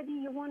anybody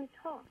you want to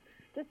talk,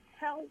 just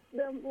tell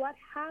them what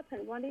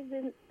happened. What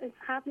is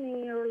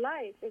happening in your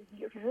life?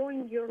 You're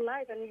ruining your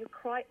life, and you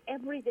cry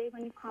every day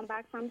when you come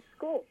back from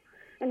school,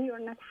 and you're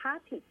not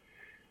happy.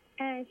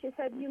 And she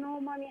said,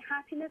 Mommy,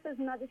 happiness is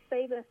not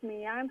stay with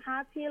me. I'm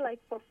happy like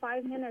for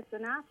 5 minutes,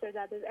 and after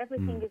that,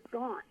 everything is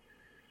gone.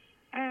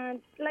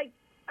 And like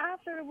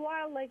after a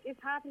while, like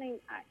it's happening,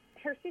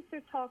 her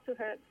sister talked to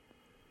her.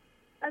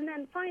 And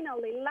then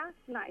finally,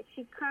 last night,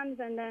 she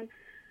comes and then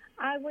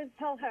I would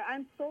tell her,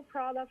 I'm so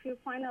proud of you.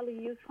 Finally,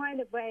 you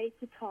find a way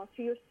to talk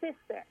to your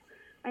sister.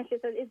 And she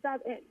said, is that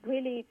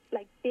really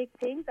like big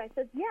things? I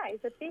said, yeah,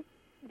 it's a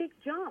big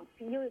jump.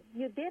 You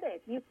did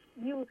it. You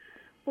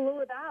blew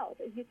it out.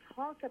 You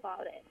talk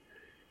about it.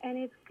 And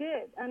it's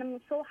good. And I'm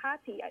so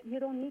happy. You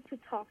don't need to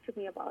talk to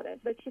me about it.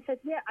 But she said,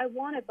 yeah, I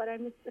want it, but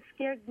I'm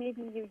scared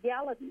maybe you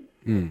yell at me.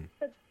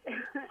 But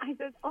I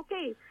said,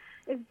 okay,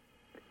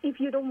 if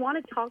you don't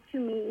want to talk to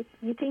me,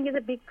 you think it's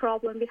a big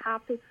problem, we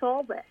have to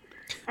solve it.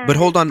 And but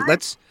hold on,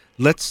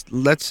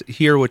 let's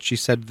hear what she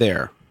said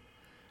there.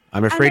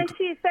 I'm afraid. And then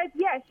she said,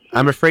 yes.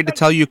 I'm afraid to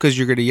tell you because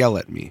you're going to yell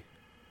at me.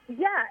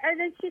 Yeah, and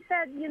then she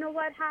said, you know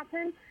what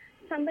happened?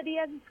 Somebody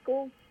at the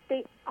school,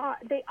 they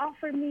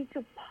offered me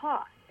to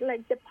pot,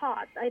 like the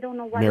pot. I don't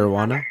know what.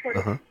 Marijuana?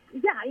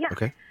 Yeah.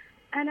 Okay.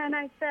 And then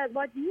I said,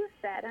 what you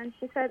said? And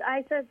she said,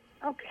 I said,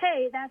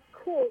 okay, that's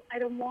cool. I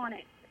don't want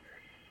it.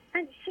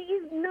 And she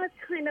is not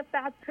kind of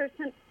bad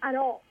person at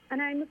all.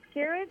 And I'm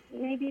scared,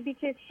 maybe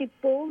because she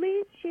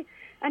bullied.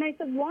 And I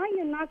said, why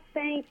you're not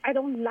saying I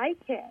don't like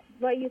it?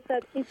 Why you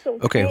said it's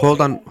okay. Okay, hold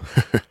on.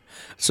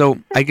 So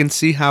I can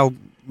see how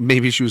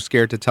maybe she was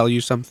scared to tell you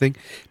something,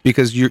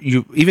 because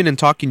you even in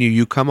talking to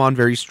you come on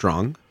very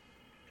strong.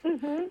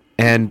 Mm-hmm.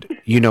 And,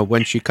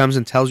 when she comes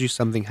and tells you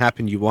something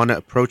happened, you want to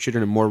approach it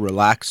in a more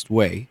relaxed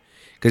way.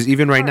 Because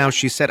even right now,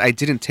 she said, I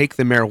didn't take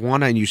the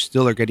marijuana, and you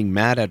still are getting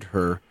mad at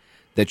her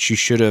that she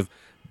should have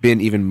been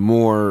even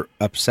more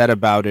upset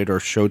about it or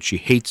showed she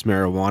hates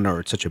marijuana or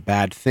it's such a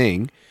bad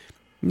thing.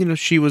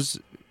 She was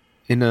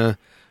in a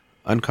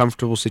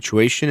uncomfortable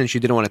situation and she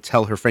didn't want to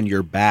tell her friend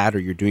you're bad or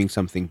you're doing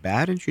something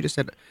bad. And she just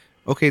said,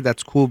 okay,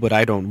 that's cool, but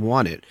I don't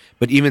want it.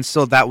 But even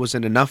still, that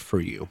wasn't enough for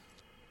you.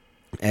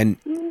 And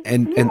no,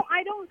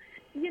 I don't.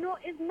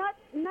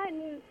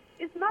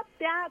 It's not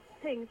that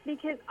thing,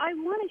 because I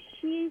want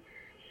she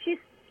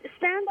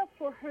stand up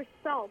for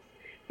herself,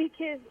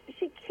 because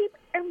she keeps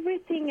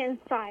everything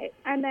inside,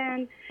 and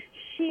then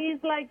she's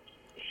like,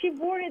 she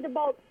worried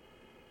about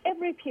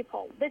every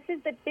people. This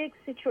is the big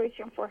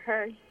situation for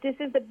her. This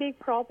is the big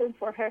problem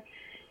for her.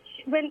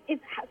 When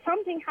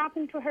something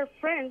happened to her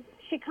friends,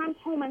 she comes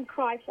home and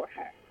cry for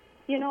her.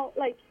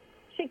 Like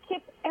she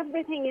keeps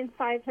everything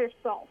inside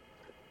herself.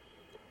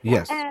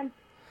 Yes. And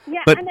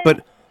yeah,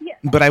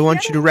 but I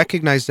want you to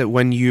recognize that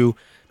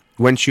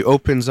when she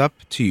opens up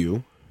to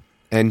you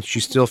and she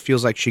still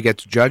feels like she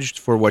gets judged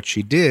for what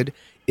she did,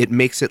 it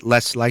makes it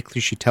less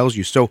likely she tells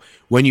you. So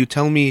when you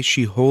tell me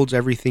she holds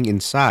everything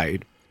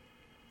inside,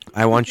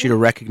 I want you to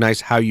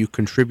recognize how you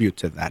contribute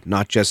to that,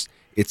 not just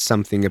it's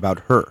something about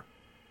her.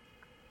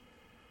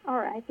 All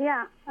right.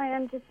 Yeah, I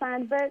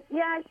understand. But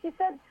yeah, she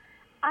said,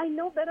 I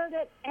know better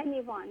than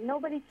anyone.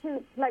 Nobody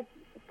can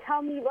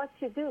tell me what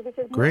to do,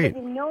 because nobody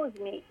knows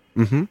me.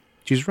 Mm-hmm.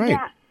 She's right.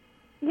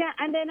 Yeah.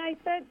 And then I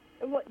said,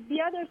 what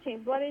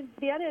is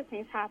the other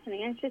things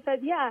happening? And she said,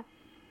 yeah,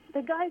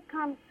 the guy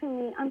comes to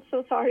me. I'm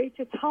so sorry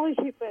to tell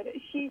you, but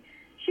she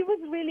was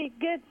really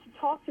good to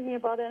talk to me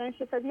about it. And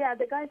she said, yeah,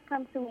 the guys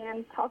come to me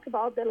and talk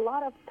about a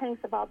lot of things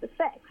about the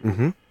sex.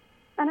 Mm-hmm.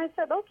 And I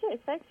said, okay,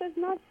 sex is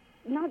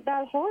not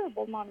that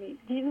horrible, Mommy.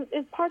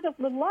 It's part of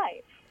the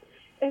life.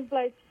 It's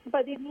like,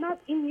 but it's not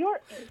in your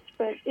age,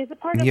 but it's a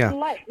part of the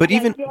life. But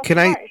even,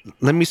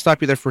 let me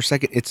stop you there for a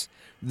second.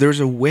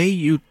 There's a way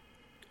you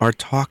are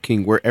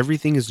talking where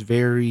everything is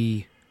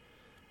very,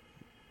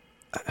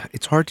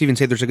 it's hard to even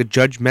say, there's like a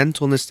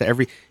judgmentalness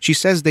to she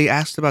says they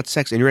asked about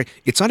sex, and you're right,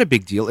 it's not a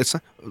big deal. It's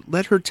not,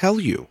 let her tell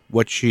you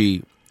what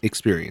she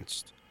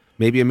experienced.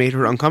 Maybe it made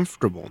her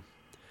uncomfortable.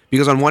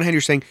 Because on one hand,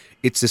 you're saying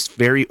it's this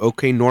very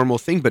okay, normal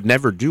thing, but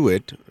never do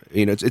it.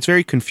 It's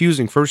very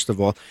confusing, first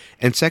of all.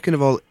 And second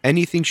of all,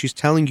 anything she's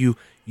telling you,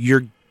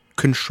 you're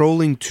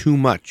controlling too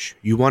much.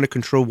 You want to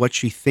control what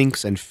she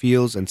thinks and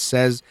feels and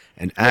says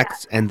and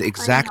acts, and the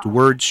exact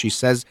words she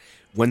says.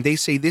 When they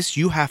say this,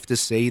 you have to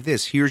say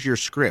this. Here's your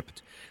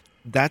script.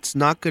 That's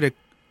not going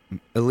to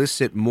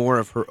elicit more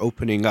of her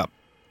opening up.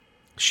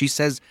 She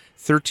says,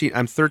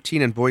 I'm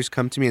 13 and boys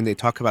come to me and they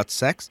talk about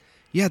sex.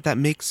 Yeah, that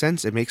makes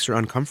sense. It makes her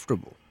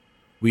uncomfortable.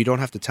 We don't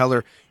have to tell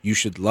her you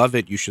should love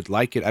it, you should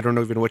like it. I don't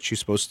know even what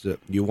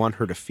you want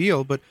her to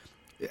feel, but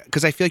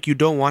because I feel like you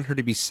don't want her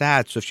to be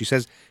sad. So if she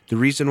says, the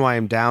reason why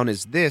I'm down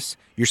is this,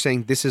 you're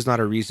saying this is not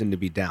a reason to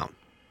be down.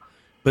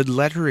 But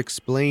let her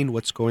explain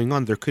what's going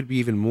on. There could be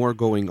even more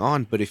going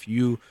on, but if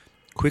you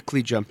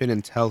quickly jump in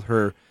and tell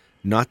her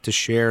not to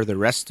share the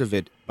rest of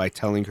it by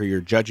telling her you're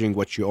judging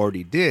what you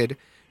already did,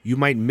 you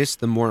might miss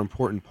the more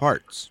important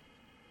parts.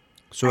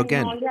 So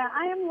again,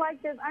 I am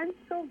like this. I'm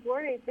so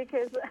worried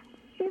because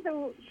she's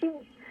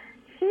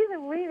a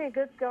really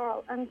good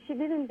girl, and she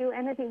didn't do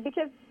anything.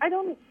 Because I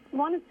don't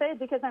want to say it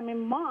because I'm a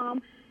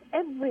mom.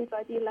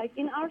 Everybody, like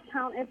in our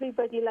town,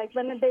 everybody, like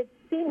when they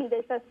see me,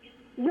 they say,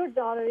 your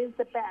daughter is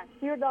the best.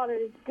 Your daughter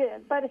is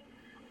good. But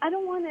I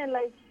don't want to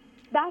like.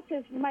 That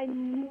is my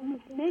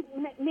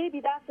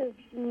maybe that is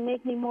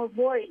make me more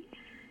worried.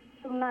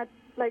 So not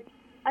like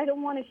I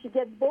don't want to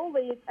get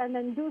bullied and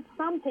then do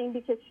something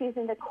because she's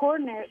in the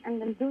corner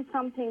and then do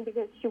something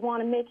because she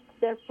want to make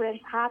their friends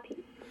happy.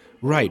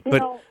 Right, You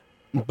know,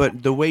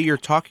 but the way you're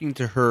talking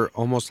to her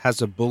almost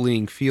has a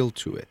bullying feel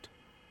to it.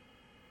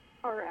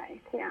 all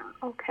right, yeah,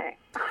 okay.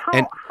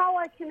 And- How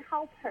I can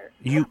help her?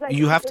 You 'Cause, like,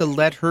 you have to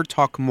let her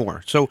talk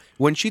more. So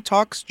when she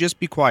talks, just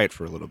be quiet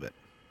for a little bit.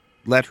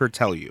 Let her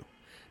tell you.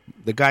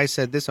 The guy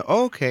said this.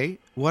 Oh, okay.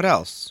 What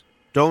else?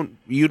 Don't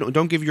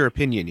give your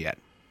opinion yet.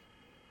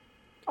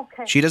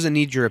 Okay. She doesn't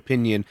need your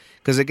opinion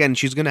because again,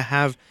 she's going to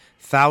have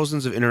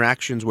thousands of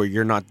interactions where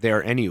you're not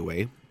there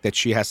anyway that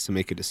she has to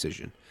make a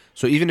decision.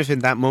 So even if in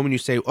that moment you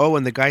say, "Oh,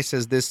 and the guy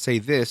says this, say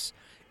this,"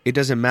 it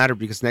doesn't matter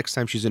because next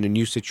time she's in a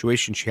new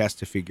situation, she has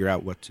to figure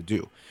out what to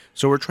do.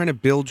 So we're trying to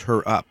build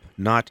her up,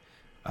 not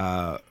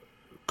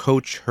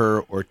coach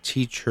her or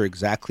teach her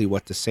exactly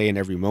what to say in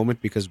every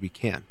moment because we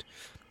can't.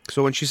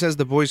 So when she says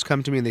the boys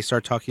come to me and they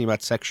start talking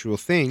about sexual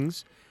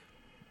things,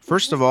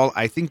 first of all,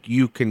 I think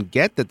you can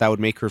get that would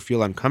make her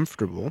feel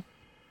uncomfortable.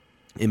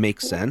 It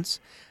makes sense.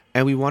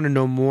 And we want to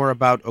know more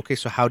about, okay,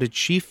 so how did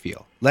she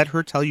feel? Let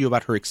her tell you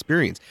about her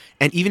experience.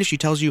 And even if she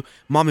tells you,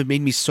 "Mom, it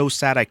made me so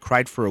sad I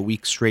cried for a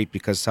week straight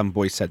because some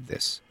boy said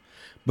this."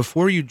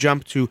 Before you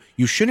jump to,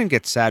 you shouldn't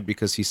get sad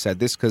because he said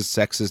this because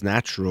sex is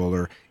natural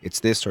or it's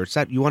this or it's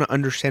that. You want to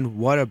understand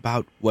what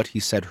about what he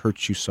said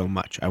hurts you so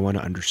much. I want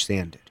to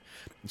understand it.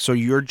 So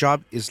your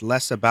job is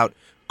less about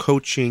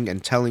coaching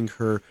and telling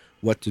her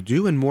what to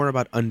do and more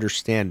about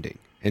understanding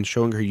and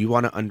showing her you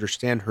want to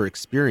understand her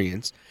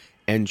experience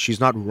and she's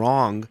not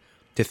wrong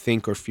to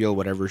think or feel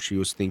whatever she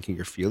was thinking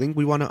or feeling.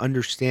 We want to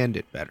understand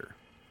it better.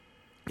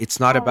 It's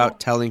not about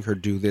telling her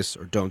do this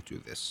or don't do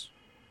this.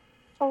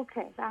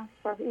 Okay, that's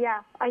perfect.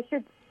 Yeah, I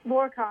should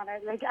work on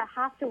it. Like, I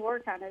have to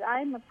work on it.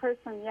 I'm a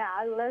person,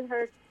 I let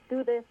her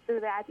do this, do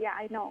that. Yeah,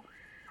 I know.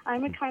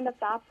 I'm a kind of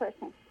that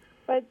person.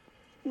 But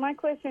my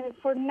question is,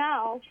 for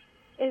now,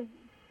 is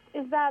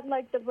that,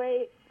 like, the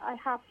way I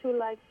have to,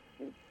 like,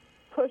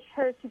 push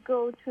her to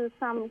go to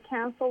some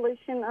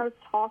cancellation or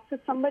talk to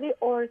somebody,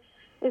 or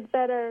is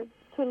better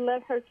to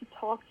let her to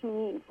talk to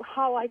me?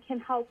 How I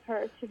can help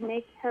her to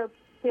make her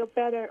feel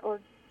better or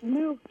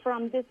move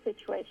from this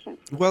situation?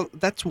 Well,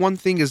 that's one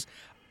thing is,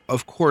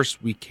 of course,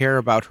 we care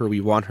about her.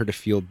 We want her to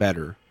feel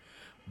better.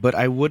 But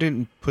I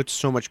wouldn't put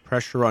so much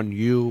pressure on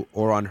you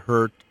or on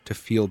her to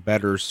feel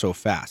better so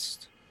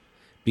fast.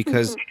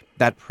 Because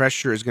that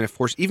pressure is going to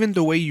force, even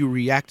the way you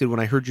reacted when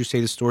I heard you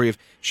say the story of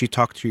she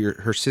talked to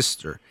her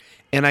sister.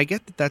 And I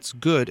get that that's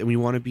good and we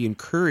want to be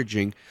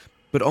encouraging,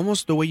 but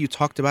almost the way you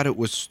talked about it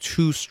was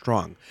too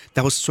strong.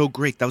 That was so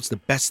great. That was the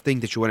best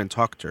thing that you went and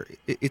talked to her.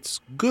 It's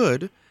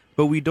good,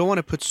 but we don't want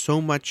to put so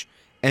much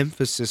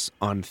emphasis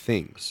on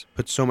things,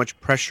 put so much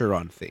pressure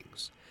on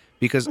things.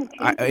 Because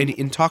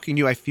in talking to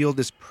you, I feel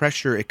this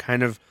pressure, it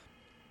kind of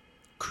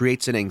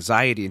creates an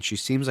anxiety, and she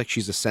seems like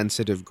she's a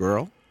sensitive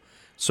girl.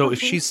 So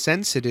if she's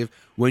sensitive,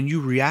 when you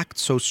react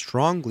so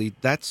strongly,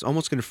 that's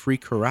almost going to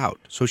freak her out.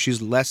 So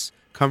she's less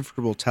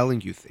comfortable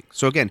telling you things.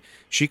 So again,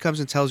 she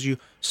comes and tells you,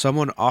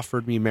 someone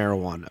offered me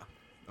marijuana.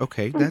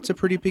 Okay, that's a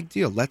pretty big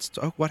deal. Let's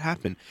talk what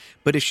happened.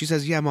 But if she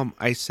says, yeah, Mom,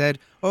 I said,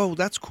 oh,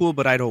 that's cool,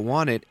 but I don't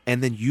want it.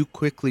 And then you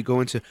quickly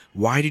go into,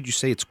 why did you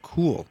say it's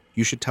cool?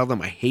 You should tell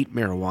them I hate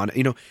marijuana.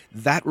 You know,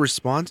 that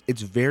response,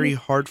 it's very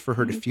hard for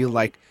her to feel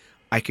like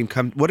I can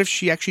come. What if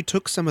she actually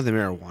took some of the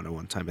marijuana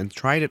one time and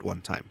tried it one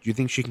time? Do you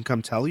think she can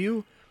come tell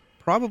you?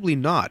 Probably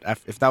not.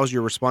 If that was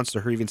your response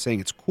to her even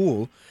saying it's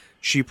cool,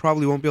 she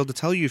probably won't be able to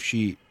tell you if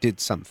she did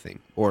something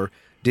or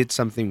did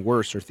something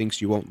worse or thinks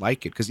you won't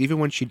like it. Because even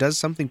when she does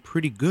something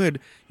pretty good,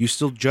 you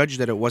still judge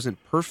that it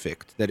wasn't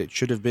perfect, that it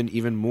should have been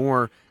even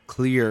more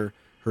clear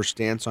her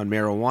stance on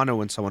marijuana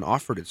when someone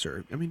offered it to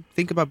her. I mean,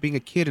 think about being a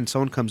kid and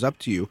someone comes up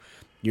to you.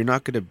 You're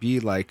not going to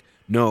be like,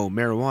 no,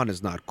 marijuana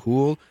is not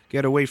cool.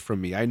 Get away from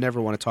me. I never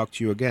want to talk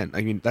to you again.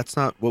 I mean, that's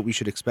not what we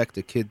should expect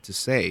a kid to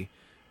say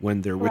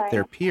when they're with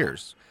their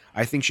peers.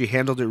 I think she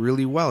handled it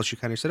really well. She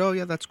kind of said, oh,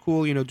 yeah, that's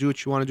cool. You know, do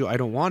what you want to do. I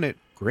don't want it.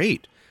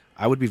 Great.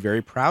 I would be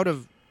very proud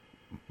of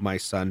my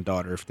son,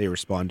 daughter, if they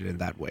responded in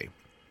that way.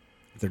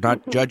 They're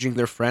not judging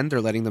their friend.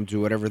 They're letting them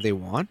do whatever they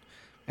want.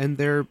 And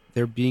they're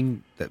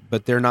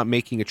not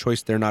making a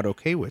choice they're not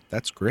okay with.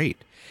 That's great.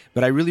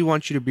 But I really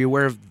want you to be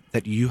aware of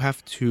that you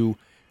have to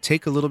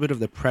take a little bit of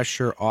the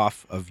pressure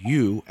off of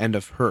you and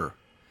of her.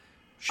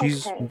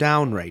 She's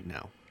down right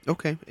now.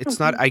 Okay. It's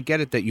not, I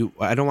get it that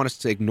I don't want us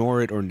to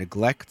ignore it or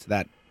neglect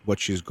that, what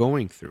she's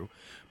going through,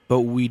 but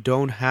we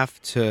don't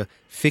have to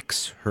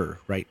fix her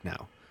right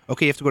now.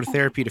 Okay, you have to go to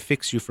therapy to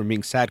fix you from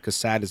being sad because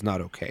sad is not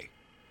okay.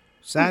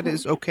 Sad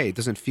is okay. It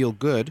doesn't feel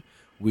good.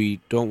 We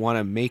don't want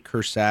to make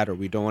her sad or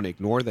we don't want to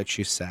ignore that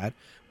she's sad,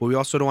 but we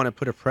also don't want to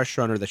put a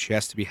pressure on her that she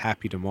has to be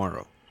happy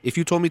tomorrow. If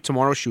you told me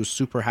tomorrow she was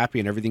super happy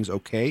and everything's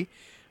okay,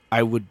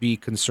 I would be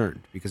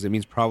concerned because it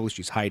means probably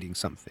she's hiding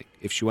something.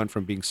 If she went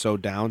from being so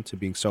down to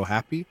being so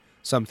happy,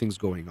 something's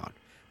going on.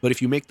 But if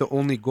you make the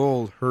only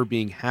goal her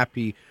being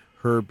happy,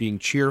 her being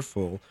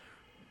cheerful,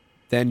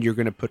 then you're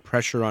going to put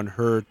pressure on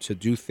her to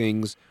do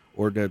things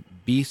or to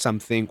be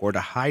something or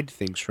to hide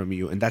things from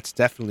you, and that's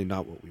definitely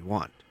not what we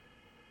want.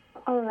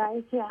 All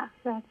right, yeah,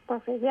 that's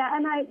perfect. Yeah,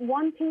 and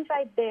one thing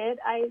I did,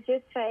 I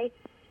just say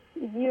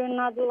you're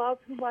not allowed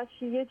to watch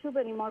YouTube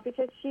anymore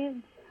because she's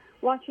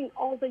watching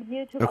all the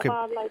YouTube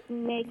about like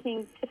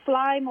making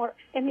slime or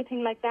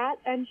anything like that,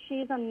 and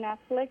she's on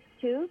Netflix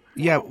too.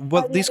 Yeah,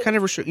 well, these kind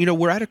of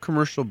we're at a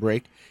commercial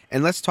break,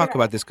 and let's talk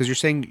about this because you're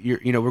saying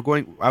we're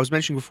going. I was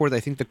mentioning before that I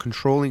think the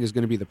controlling is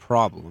going to be the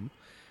problem,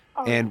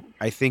 and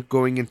I think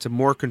going into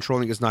more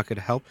controlling is not going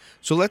to help.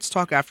 So let's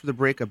talk after the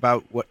break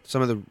about what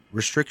some of the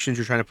restrictions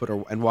you're trying to put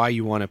and why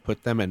you want to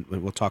put them, and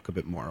we'll talk a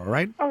bit more. All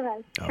right? All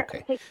right.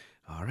 Okay. Sure.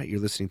 All right. You're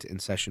listening to In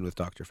Session with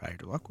Dr. Farid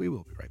Holakwi.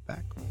 We'll be right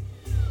back.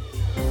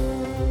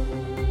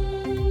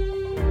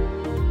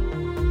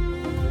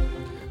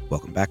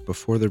 Welcome back.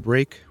 Before the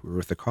break, we were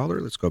with the caller.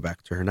 Let's go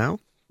back to her now.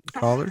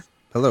 Caller,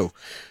 hello.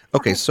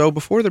 Okay, so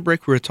before the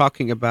break, we were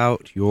talking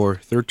about your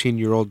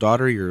 13-year-old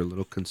daughter. You're a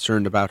little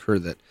concerned about her,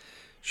 that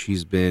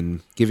she's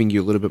been giving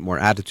you a little bit more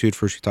attitude.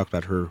 First, you talked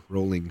about her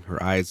rolling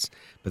her eyes,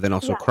 but then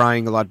also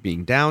crying a lot,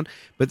 being down.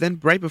 But then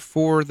right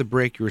before the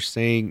break, you were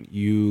saying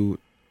you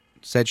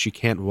said she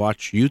can't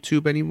watch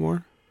YouTube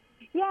anymore?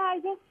 Yeah,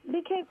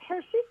 because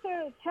her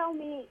sister tell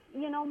me,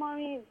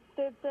 Mommy,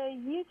 the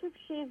YouTube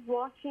she's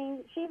watching,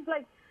 she's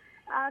like,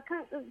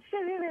 she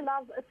really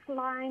loves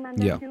slime and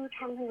then do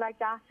something like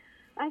that.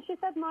 And she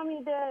said,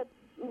 Mommy, the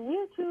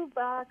YouTube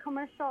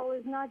commercial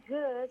is not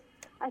good.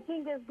 I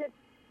think it's good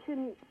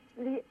to,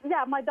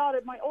 my daughter,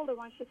 my older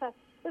one, she said,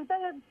 it's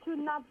better to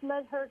not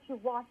let her to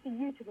watch the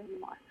YouTube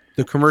anymore.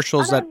 The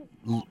commercials that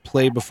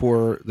play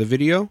before the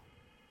video?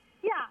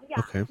 Yeah.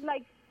 Okay.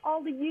 Like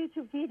all the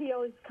YouTube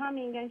videos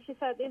coming, and she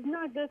said, it's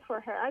not good for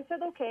her. I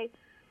said, okay.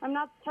 I'm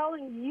not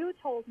telling you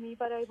told me,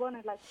 but I want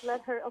to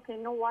let her,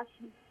 no watch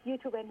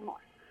YouTube anymore.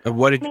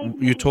 What did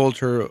you told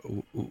her?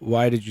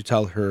 Why did you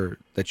tell her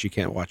that she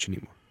can't watch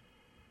anymore?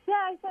 Yeah,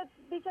 I said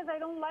because I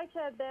don't like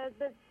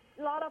it.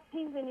 A lot of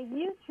things in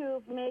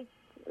YouTube make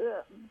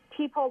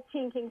people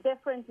thinking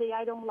differently.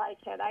 I don't like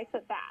it. I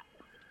said that.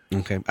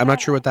 Okay. I'm not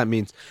sure what that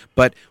means.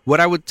 But what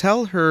I would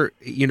tell her,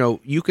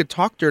 you could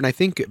talk to her, and I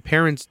think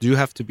parents do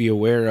have to be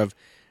aware of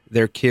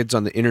their kids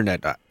on the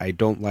internet. I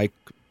don't like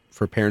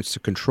for parents to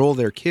control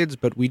their kids,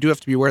 but we do have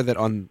to be aware that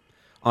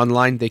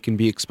online they can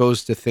be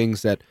exposed to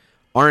things that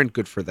aren't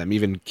good for them.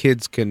 Even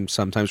kids can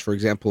sometimes, for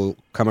example,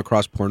 come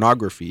across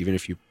pornography, even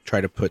if you try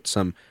to put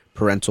some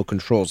parental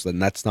controls, then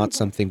that's not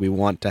something we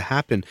want to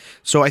happen.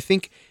 So I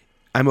think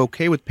I'm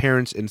okay with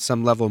parents in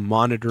some level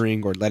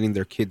monitoring or letting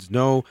their kids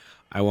know,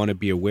 I want to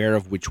be aware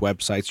of which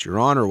websites you're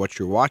on or what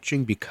you're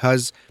watching,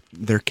 because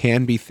there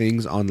can be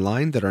things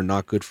online that are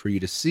not good for you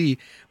to see.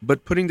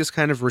 But putting this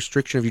kind of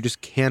restriction of you just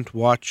can't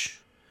watch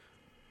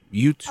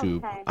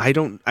YouTube, I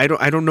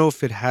don't know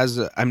if it has.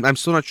 I'm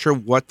still not sure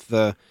what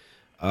the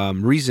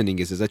reasoning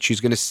is. Is that she's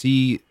going to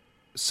see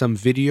some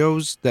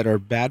videos that are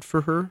bad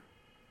for her?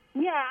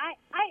 Yeah,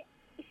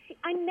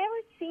 I never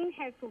seen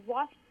her to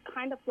watch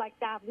kind of like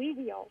that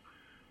video,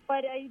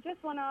 but I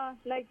just want to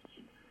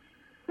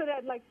so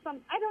that some,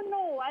 I don't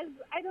know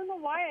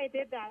why I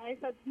did that. I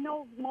said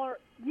no more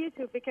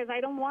YouTube because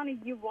I don't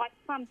want you watch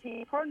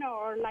something porno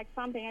or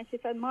something. And she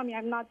said, Mommy,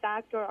 I'm not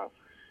that girl.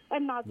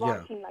 I'm not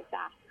watching like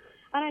that.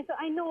 And I said,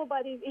 I know,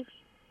 but if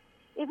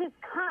it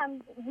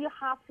comes, you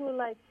have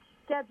to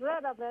get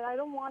rid of it. I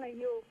don't want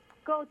you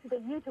go to the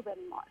YouTube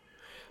anymore.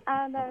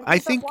 And I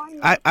think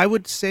I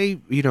would say,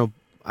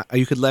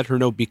 you could let her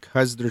know,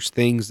 because there's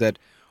things that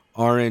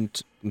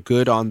aren't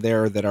good on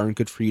there that aren't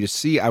good for you to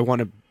see. I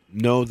want to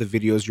know the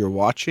videos you're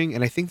watching,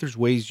 and I think there's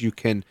ways you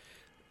can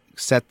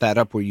set that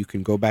up where you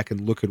can go back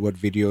and look at what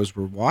videos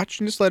were watched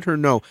and just let her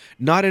know,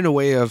 not in a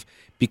way of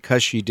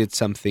because she did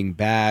something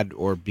bad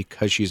or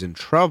because she's in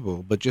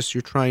trouble, but just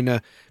you're trying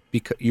to,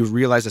 because you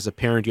realize as a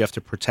parent you have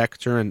to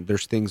protect her and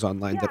there's things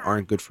online that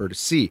aren't good for her to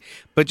see.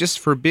 But just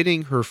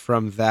forbidding her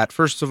from that,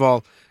 first of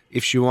all,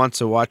 if she wants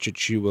to watch it,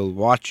 she will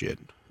watch it.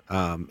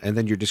 And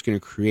then you're just going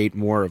to create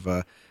more of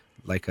a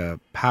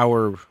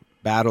power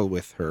battle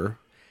with her.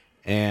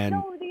 And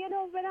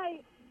when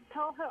I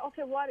tell her,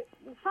 okay,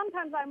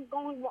 sometimes I'm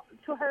going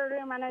to her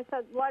room and I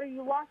said, what are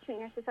you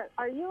watching? And she said,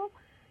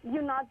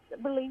 you not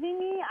believing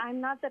me?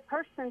 I'm not the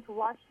person to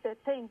watch the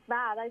things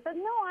bad. I said,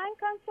 no, I'm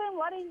concerned.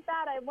 What is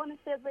that? I want to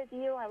sit with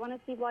you. I want to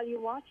see what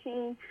you're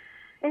watching.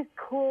 It's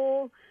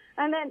cool.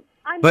 And then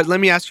But let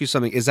me ask you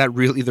something. Is that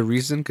really the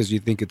reason? Because you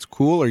think it's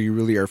cool, or you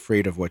really are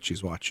afraid of what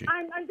she's watching?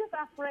 I'm just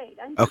afraid.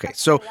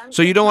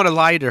 So you don't want to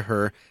lie to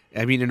her.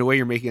 I mean, in a way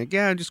you're making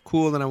I'm just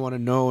cool and I want to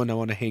know and I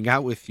want to hang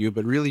out with you.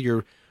 But really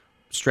you're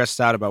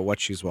stressed out about what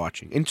she's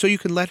watching. And so you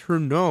can let her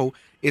know,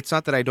 it's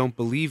not that I don't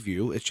believe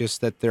you. It's just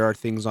that there are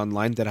things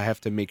online that I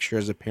have to make sure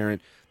as a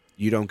parent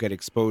you don't get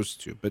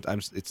exposed to. But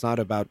it's not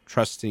about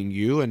trusting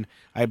you. And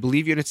I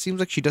believe you. And it seems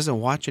like she doesn't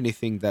watch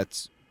anything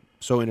that's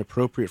so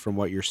inappropriate from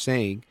what you're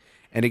saying.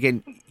 And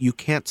again, you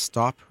can't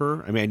stop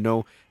her. I mean, I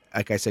know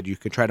like I said, you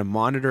could try to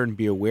monitor and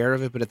be aware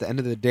of it, but at the end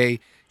of the day,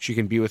 she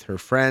can be with her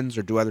friends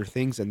or do other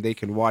things, and they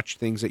can watch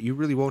things that you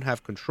really won't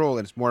have control.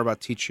 And it's more about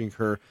teaching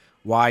her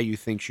why you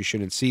think she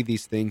shouldn't see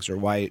these things or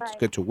why it's Right.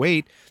 good to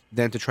wait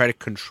than to try to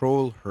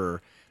control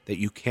her that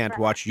you can't Right.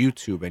 watch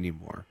YouTube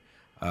anymore.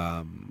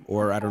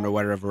 Or I don't know,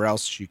 whatever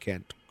else she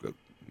can't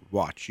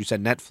watch. You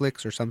said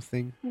Netflix or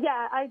something?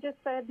 Yeah, I just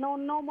said no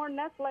more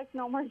Netflix,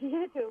 no more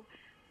YouTube.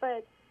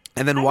 But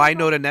And then I why don't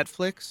no know. to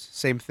Netflix?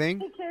 Same thing?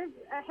 because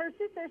her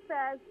sister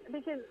says,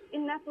 because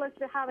in Netflix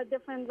they have a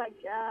different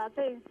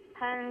things,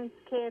 parents,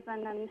 kids,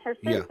 and then her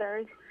Yeah.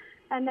 sisters.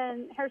 And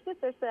then her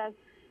sister says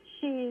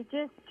she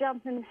just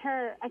jumped in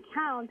her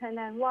account and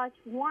then watched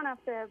one of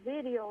the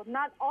video,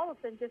 not all of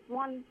them, just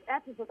one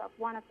episode of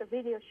one of the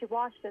videos. She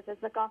watched it as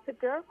a Gossip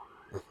Girl.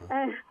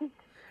 And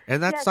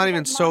And that's Yeah, not she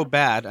even said, so "Mom."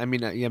 bad. I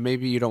mean, yeah,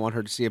 maybe you don't want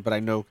her to see it, but I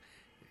know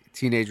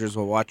teenagers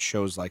will watch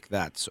shows like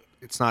that. So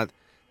it's not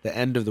the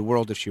end of the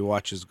world if she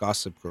watches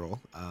Gossip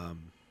Girl.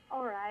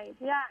 All right.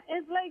 Yeah,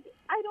 it's like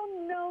I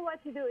don't know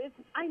what to do.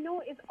 I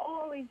know it's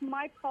always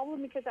my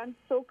problem because I'm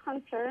so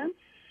concerned,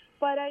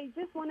 but I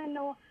just want to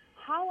know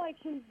how I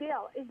can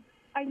deal.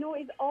 I know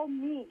it's all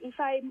me. If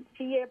I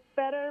be a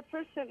better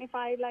person, if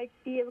I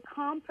be a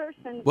calm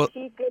person, Well-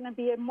 she's gonna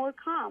be a more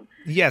calm.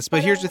 Yes, but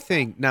But, here's the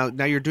thing.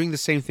 Now you're doing the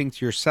same thing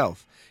to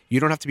yourself. You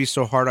don't have to be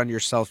so hard on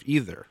yourself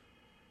either.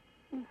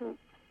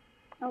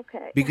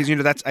 Okay. Because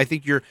that's I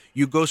think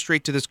you go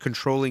straight to this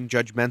controlling,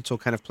 judgmental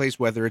kind of place,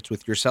 whether it's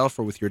with yourself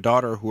or with your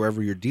daughter or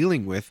whoever you're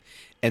dealing with,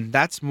 and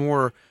that's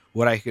more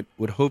what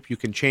would hope you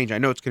can change. I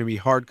know it's going to be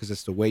hard because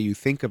it's the way you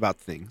think about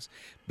things,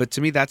 but to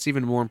me that's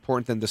even more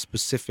important than the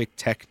specific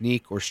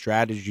technique or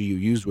strategy you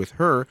use with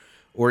her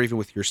or even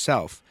with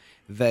yourself.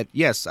 That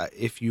yes,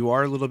 if you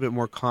are a little bit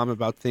more calm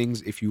about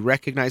things, if you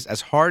recognize,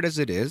 as hard as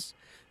it is,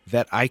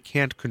 that I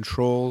can't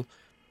control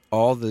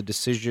all the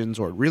decisions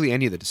or really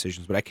any of the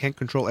decisions, but I can't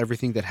control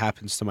everything that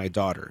happens to my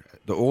daughter.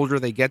 The older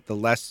they get, the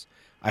less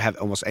I have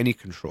almost any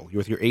control.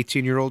 With your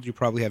 18-year-old, you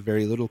probably have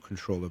very little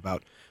control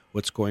about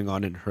what's going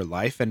on in her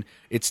life. And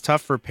it's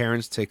tough for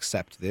parents to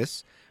accept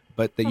this,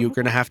 but that you're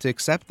going to have to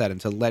accept that and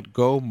to let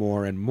go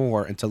more and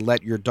more and to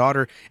let your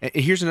daughter. And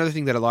here's another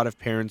thing that a lot of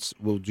parents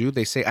will do.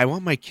 They say, I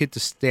want my kid to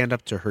stand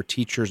up to her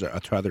teachers or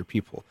to other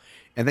people.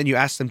 And then you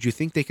ask them, do you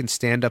think they can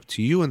stand up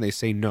to you? And they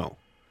say no.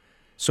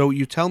 So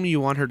you tell me you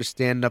want her to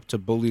stand up to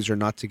bullies or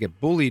not to get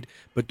bullied,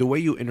 but the way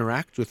you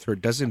interact with her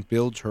doesn't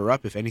build her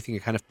up. If anything,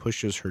 it kind of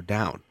pushes her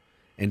down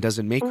and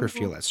doesn't make her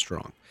feel as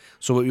strong.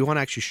 So what you want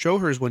to actually show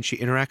her is when she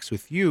interacts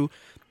with you,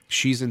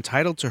 she's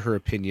entitled to her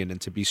opinion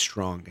and to be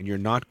strong, and you're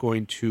not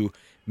going to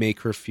make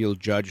her feel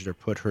judged or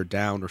put her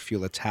down or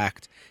feel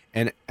attacked.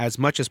 And as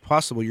much as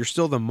possible, you're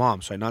still the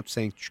mom, so I'm not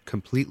saying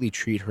completely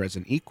treat her as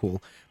an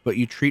equal, but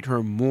you treat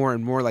her more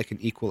and more like an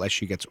equal as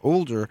she gets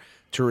older,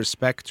 to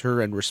respect her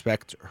and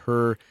respect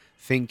her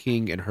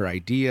thinking and her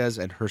ideas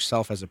and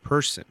herself as a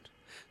person.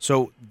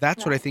 So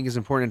that's what I think is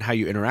important in how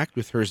you interact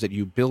with her, is that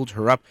you build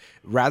her up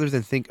rather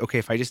than think, okay,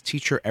 if I just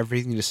teach her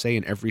everything to say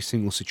in every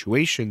single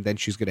situation, then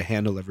she's going to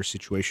handle every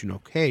situation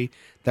okay.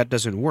 That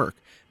doesn't work.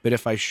 But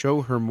if I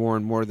show her more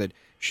and more that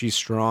she's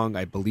strong,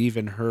 I believe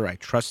in her, I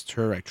trust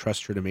her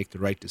to make the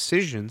right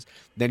decisions,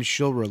 then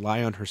she'll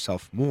rely on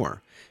herself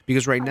more.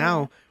 Because right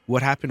now,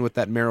 what happened with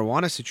that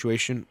marijuana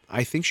situation,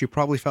 I think she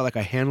probably felt like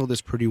I handled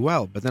this pretty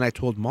well. But then I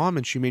told mom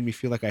and she made me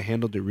feel like I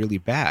handled it really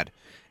bad.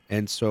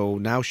 And so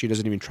now she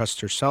doesn't even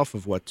trust herself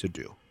of what to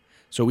do.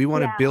 So we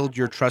want to build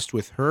your trust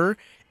with her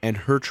and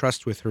her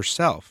trust with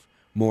herself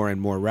more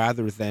and more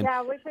rather than...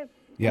 Yeah, which is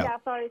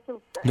sorry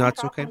to No, it's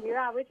interrupt okay. you.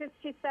 Yeah, which is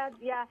she said,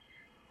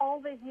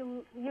 always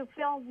you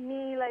feel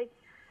me like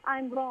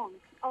I'm wrong.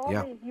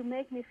 Always you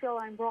make me feel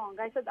I'm wrong.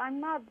 I said I'm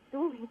not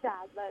doing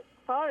that, but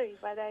sorry,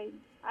 but I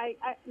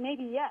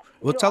maybe yes.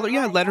 Well, you tell are her,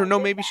 right. let her I know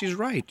did maybe that. she's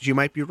right. She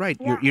might be right.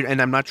 Yeah.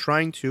 And I'm not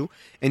trying to.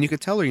 And you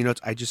could tell her,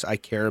 I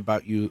care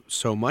about you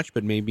so much,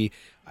 but maybe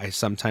I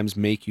sometimes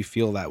make you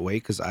feel that way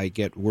because I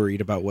get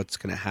worried about what's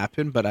going to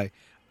happen. But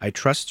I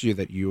trust you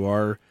that you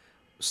are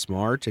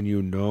smart and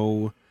you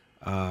know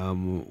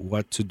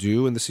what to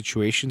do in the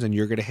situations and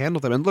you're going to handle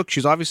them. And look,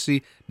 she's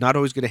obviously not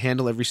always going to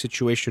handle every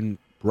situation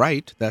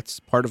right. That's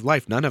part of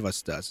life. None of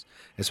us does,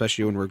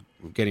 especially when we're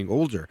getting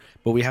older.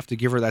 But we have to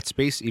give her that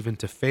space even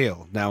to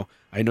fail. Now,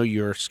 I know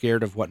you're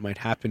scared of what might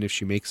happen if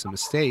she makes a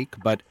mistake,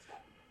 but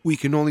we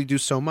can only do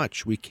so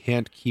much. We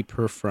can't keep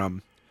her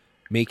from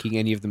making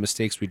any of the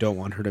mistakes we don't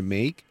want her to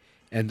make.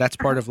 And that's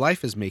part of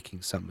life, is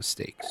making some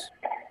mistakes.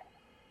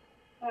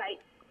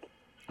 Right.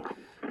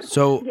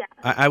 So Yeah.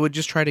 I would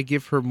just try to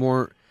give her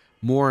more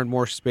and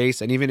more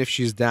space. And even if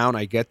she's down,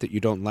 I get that you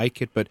don't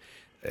like it, but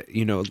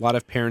a lot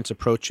of parents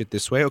approach it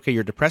this way. Okay,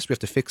 you're depressed. We have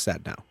to fix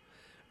that now.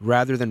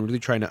 Rather than really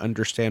trying to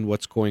understand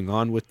what's going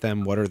on with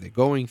them. What are they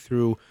going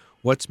through?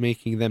 What's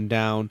making them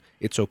down?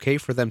 It's okay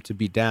for them to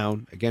be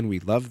down. Again, we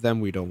love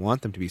them. We don't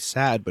want them to be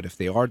sad, but if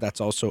they are,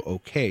 that's also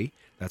okay.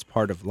 That's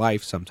part of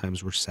life.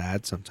 Sometimes we're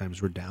sad,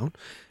 sometimes we're down.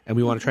 And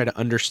we want to try to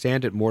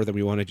understand it more than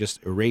we want to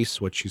just erase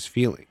what she's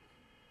feeling.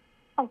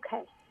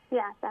 Okay.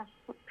 Yeah, that's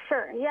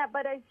sure. Yeah,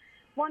 but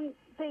one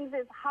thing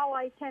is how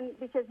I can,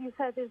 because you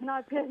said it's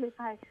not good if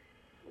I,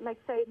 like,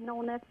 say,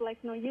 no Netflix,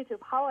 no YouTube,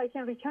 how I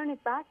can return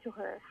it back to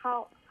her.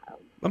 How,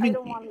 I mean,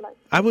 don't want, like...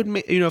 I would,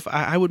 if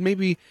I would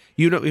maybe,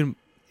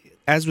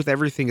 as with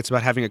everything, it's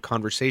about having a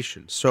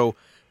conversation. So,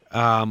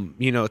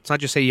 it's not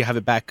just say you have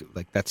it back,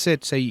 like that's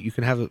it. Say you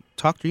can have a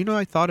talk to,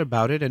 I thought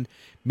about it and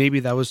maybe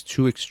that was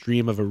too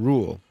extreme of a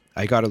rule.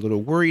 I got a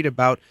little worried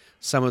about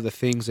some of the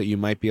things that you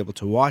might be able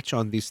to watch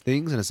on these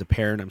things. And as a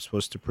parent, I'm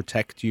supposed to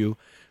protect you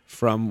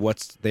from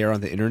what's there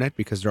on the internet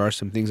because there are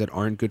some things that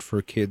aren't good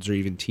for kids or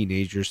even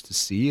teenagers to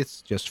see.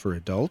 It's just for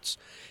adults.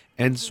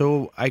 And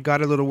so I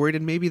got a little worried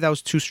and maybe that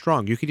was too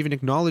strong. You could even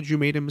acknowledge you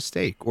made a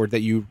mistake or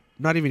that you,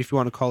 not even if you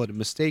want to call it a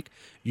mistake,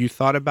 you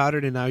thought about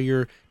it and now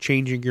you're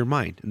changing your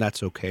mind and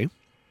that's okay.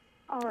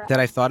 All right. That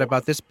I thought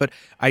about this, but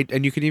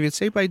and you can even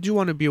say, but I do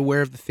want to be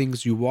aware of the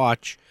things you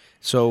watch.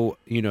 So,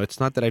 it's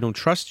not that I don't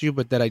trust you,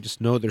 but that I just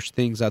know there's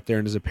things out there.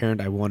 And as a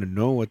parent, I want to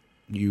know what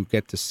you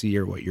get to see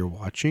or what you're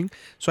watching.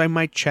 So I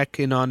might check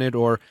in on it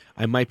or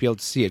I might be able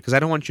to see it because I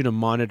don't want you to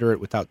monitor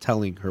it without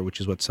telling her, which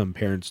is what some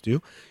parents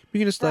do. You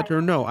can just let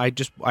her know.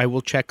 I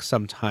will check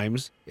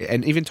sometimes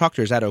and even talk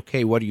to her. Is that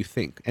okay? What do you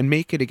think? And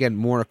make it, again,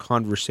 more a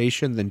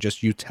conversation than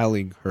just you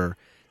telling her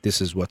this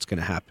is what's going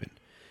to happen.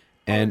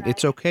 And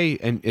it's okay.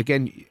 And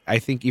again, I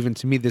think even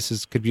to me,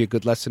 this could be a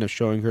good lesson of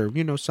showing her,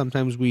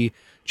 sometimes we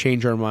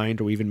change our mind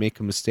or we even make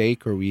a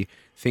mistake or we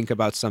think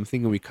about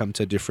something and we come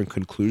to a different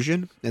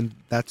conclusion. And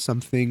that's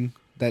something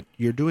that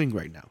you're doing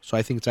right now. So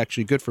I think it's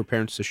actually good for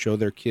parents to show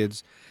their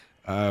kids,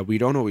 we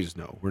don't always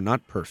know. We're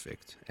not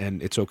perfect.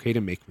 And it's okay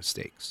to make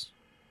mistakes.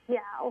 Yeah,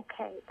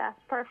 okay. That's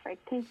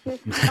perfect. Thank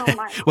you so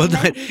much. Well,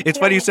 it's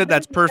funny you said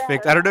that's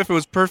perfect. I don't know if it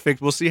was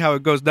perfect. We'll see how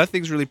it goes.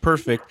 Nothing's really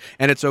perfect,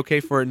 and it's okay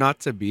for it not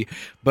to be.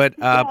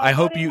 But I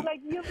hope you...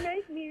 Like,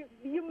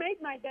 you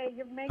made my day.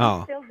 You made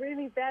me feel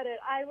really better.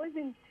 I was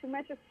in too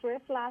much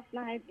stress last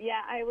night.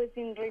 Yeah, I was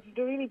in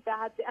really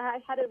bad... I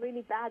had a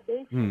really bad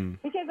day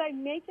because I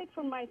make it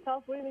for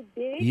myself really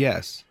big.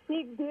 Yes.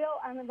 Big deal.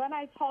 And when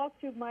I talk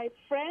to my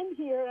friend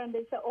here and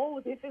they say, oh,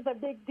 this is a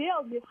big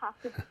deal. You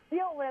have to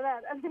deal with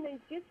it. And then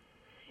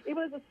it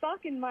was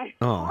stuck in my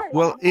heart.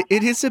 Well,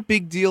 it is a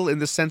big deal in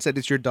the sense that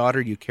it's your daughter.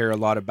 You care a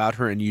lot about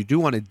her and you do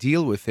want to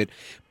deal with it.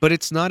 But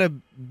it's not a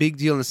big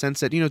deal in the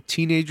sense that,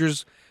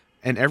 teenagers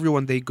and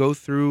everyone, they go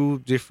through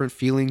different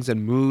feelings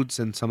and moods.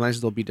 And sometimes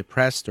they'll be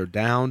depressed or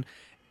down.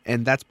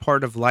 And that's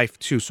part of life,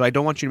 too. So I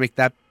don't want you to make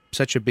that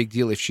such a big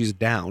deal if she's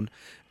down.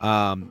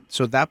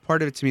 So that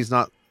part of it to me is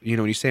not,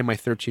 when you say my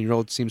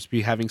 13-year-old seems to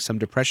be having some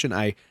depression,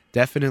 I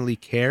definitely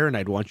care and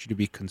I'd want you to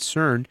be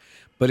concerned.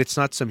 But it's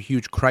not some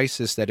huge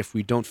crisis that if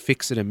we don't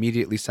fix it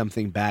immediately,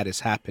 something bad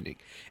is happening.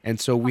 And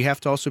so we have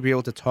to also be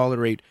able to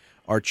tolerate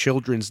our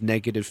children's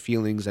negative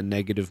feelings and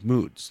negative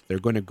moods. They're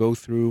going to go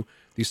through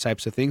these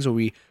types of things, and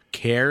we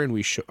care and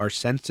we are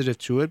sensitive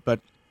to it,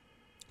 but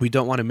we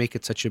don't want to make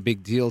it such a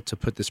big deal to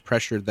put this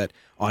pressure that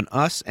on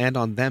us and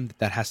on them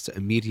that has to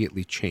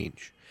immediately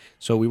change.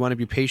 So we want to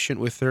be patient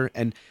with her.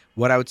 And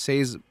what I would say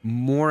is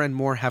more and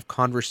more have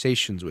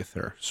conversations with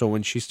her. So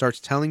when she starts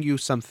telling you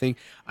something,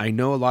 I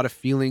know a lot of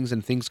feelings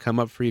and things come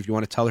up for you if you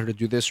want to tell her to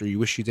do this or you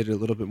wish you did it a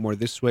little bit more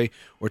this way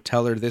or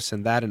tell her this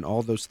and that and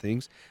all those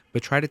things.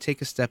 But try to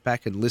take a step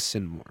back and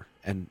listen more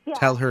and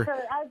tell her,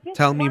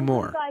 tell me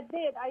more.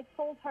 I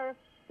told her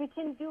we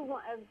can do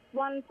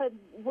once a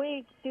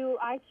week.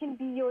 I can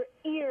be your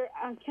ear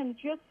and can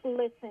just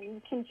listen.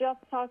 You can just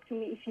talk to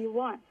me if you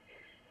want.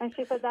 And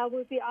she said, that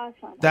would be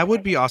awesome. That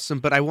would be awesome,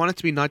 but I want it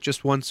to be not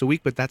just once a week,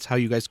 but that's how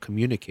you guys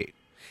communicate.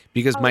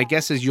 Because my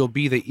guess is you'll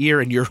be the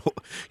ear and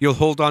you'll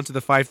hold on to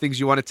the 5 things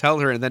you want to tell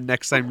her, and then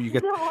next time you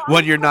get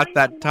when you're not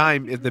that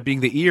time,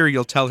 being the ear,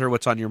 you'll tell her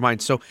what's on your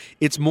mind. So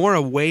it's more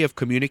a way of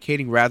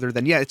communicating rather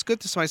than, it's good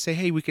to say,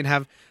 hey, we can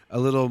have a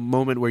little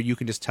moment where you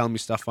can just tell me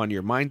stuff on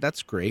your mind.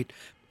 That's great.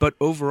 But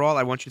overall,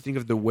 I want you to think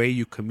of the way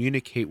you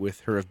communicate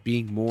with her of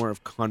being more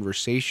of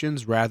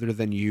conversations rather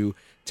than you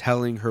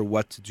telling her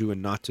what to do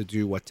and not to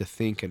do, what to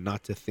think and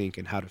not to think,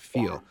 and how to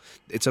feel.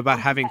 It's about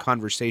having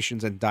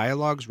conversations and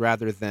dialogues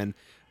rather than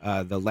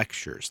the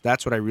lectures.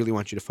 That's what I really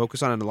want you to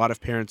focus on, and a lot of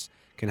parents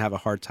can have a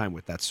hard time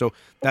with that. So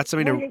that's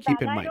something to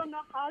keep in mind. I don't know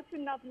how to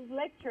not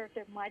lecture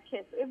to my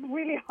kids. It's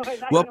really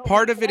hard. Well,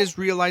 part of it is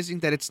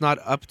realizing that it's not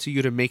up to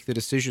you to make the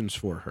decisions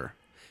for her.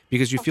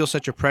 Because you feel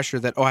such a pressure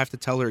that, I have to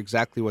tell her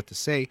exactly what to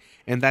say,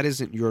 and that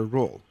isn't your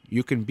role.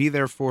 You can be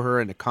there for her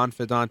and a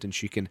confidant, and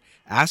she can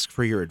ask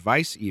for your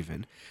advice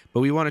even,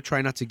 but we want to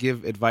try not to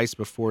give advice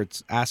before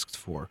it's asked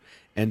for,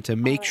 and to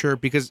make sure,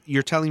 because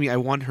you're telling me I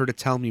want her to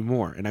tell me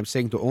more, and I'm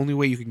saying the only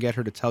way you can get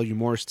her to tell you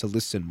more is to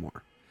listen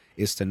more,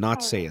 is to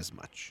not say as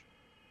much.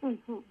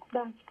 Mm-hmm.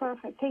 That's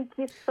perfect. Thank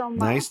you so much.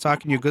 Nice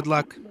talking to you. Good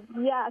luck.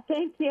 Yeah,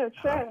 thank you.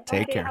 Sure.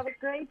 Take care. Have a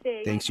great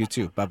day. Thanks, you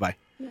too. Bye-bye.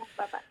 Yeah,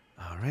 bye-bye.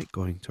 All right,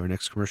 going to our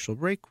next commercial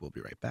break. We'll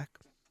be right back.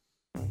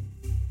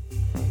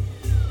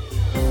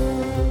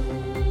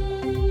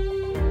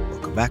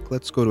 Welcome back.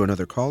 Let's go to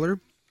another caller.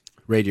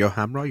 Radio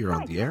Hamra, you're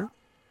on the air.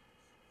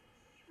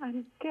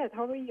 I'm good.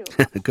 How are you?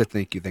 Good,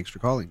 thank you. Thanks for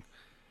calling.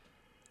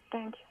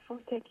 Thank you for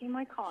taking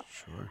my call.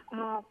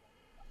 Sure.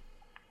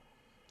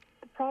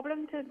 problem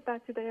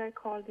that today I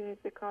called is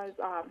because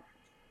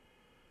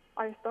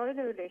I started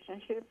a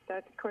relationship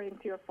that, according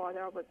to your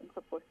father, I wasn't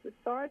supposed to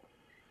start.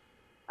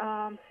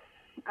 I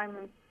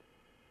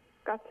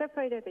got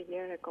separated a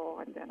year ago,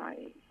 and then I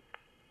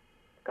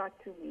got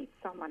to meet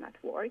someone at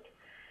work.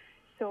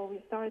 So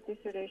we started this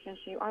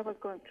relationship. I was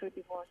going through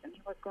divorce, and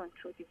he was going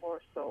through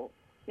divorce. So,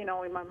 in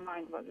my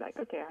mind was like,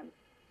 okay,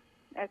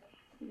 it's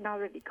not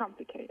really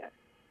complicated.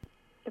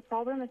 The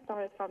problem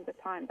started from the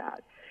time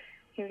that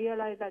he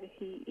realized that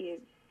he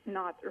is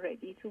not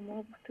ready to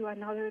move to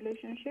another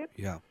relationship.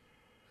 Yeah.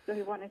 So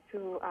he wanted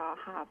to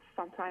have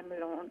some time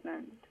alone,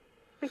 and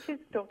which is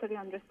totally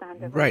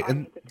understandable. Right,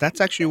 and that's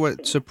actually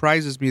what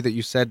surprises me, that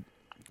you said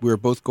we were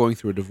both going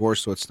through a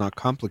divorce, so it's not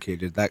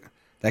complicated. That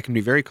can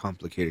be very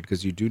complicated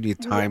because you do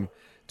need time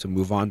to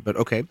move on. But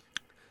okay,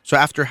 so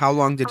after how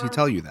long did he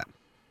tell you that?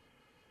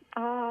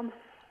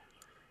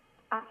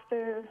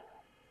 After,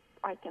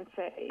 I can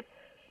say,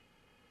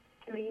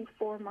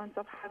 3-4 months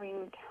of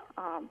having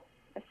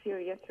a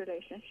serious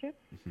relationship.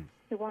 Mm-hmm.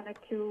 He wanted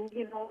to,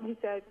 he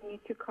said we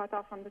need to cut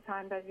off on the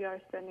time that we are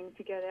spending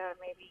together.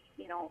 Maybe,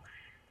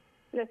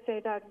 let's say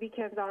that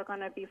weekends are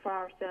going to be for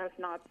ourselves,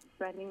 not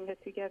spending it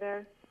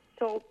together.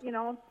 So,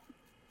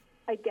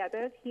 I get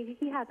it.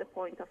 He had a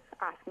point of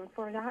asking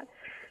for that.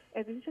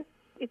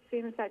 It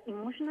seems that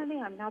emotionally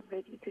I'm not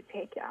ready to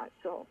take that.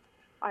 So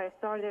I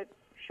started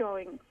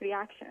showing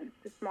reactions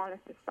to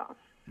smallest stuff.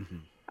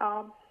 Mm-hmm.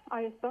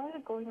 I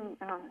started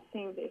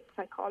seeing this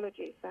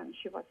psychologist, and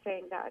she was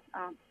saying that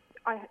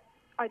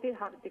I did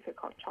have a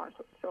difficult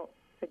childhood, so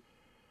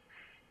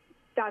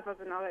that was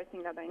another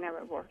thing that I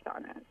never worked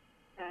on it.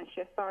 And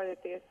she started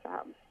this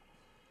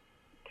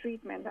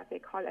treatment that they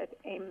call it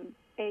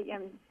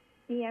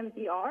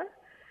EMDR,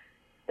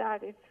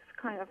 that it's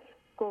kind of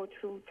go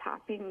through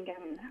tapping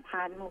and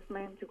hand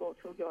movement to go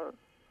through your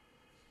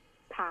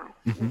past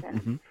and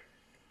then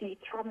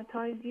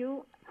de-traumatize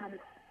you. And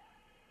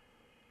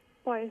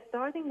by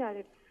starting that,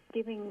 it's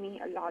giving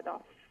me a lot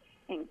of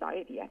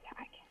anxiety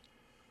attack.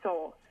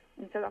 So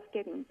instead of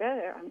getting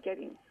better, I'm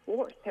getting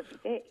worse every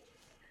day.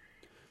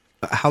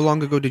 How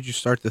long ago did you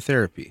start the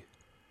therapy?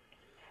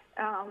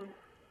 I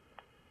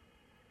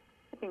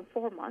think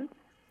 4 months.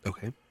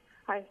 Okay.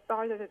 I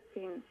started it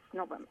since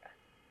November.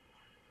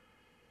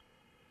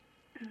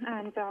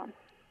 And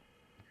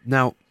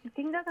now,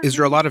 is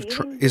there a lot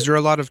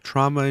of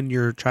trauma in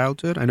your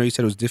childhood? I know you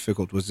said it was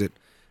difficult. Was it?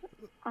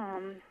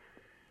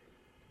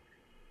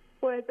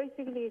 Well,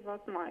 basically, it was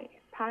my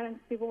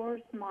parents'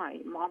 divorce, my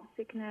mom's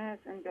sickness,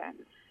 and then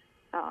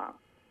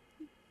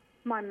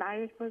my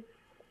marriage was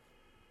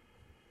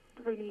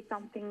really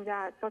something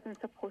that wasn't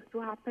supposed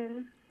to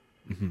happen.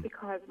 Mm-hmm.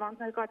 Because once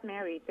I got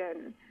married,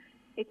 then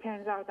it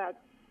turns out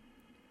that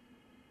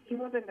he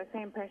wasn't the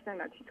same person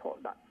that he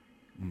told us.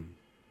 Mm.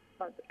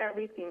 But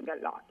everything a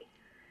lot.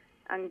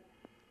 And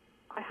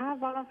I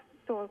have one of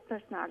those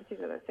personalities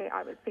that I say,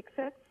 I will fix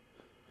it.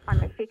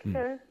 I'm a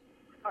fixer.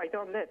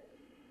 So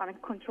I'm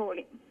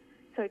controlling.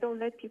 So I don't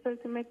let people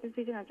to make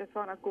decisions. I just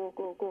want to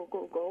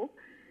go.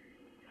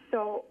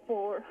 So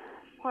for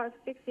 5-6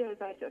 years,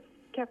 I just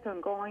kept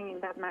on going in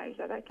that marriage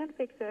that I can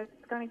fix it.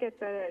 It's going to get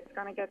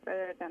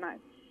better. Then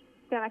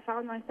I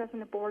found myself in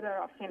the border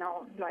of,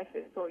 life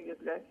is so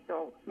useless,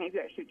 so maybe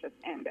I should just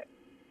end it.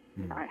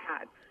 Mm. I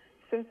had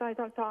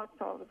suicidal thoughts,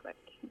 so I was like,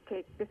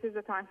 okay, this is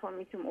the time for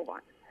me to move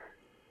on.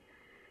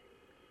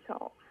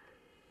 So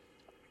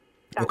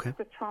that's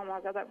the trauma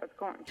that I was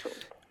going through.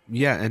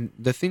 Yeah, and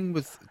the thing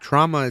with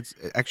trauma, it's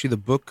actually the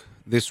book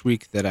this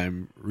week that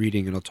I'm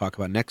reading and I'll talk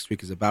about next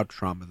week is about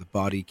trauma. The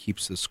Body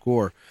Keeps the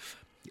Score.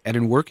 And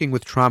in working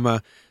with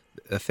trauma,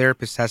 a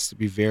therapist has to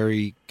be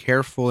very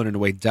careful and in a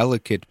way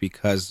delicate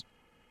because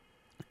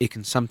it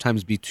can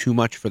sometimes be too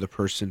much for the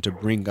person to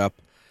bring up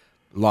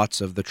lots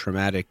of the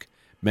traumatic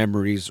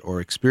memories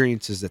or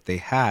experiences that they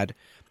had.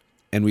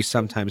 And we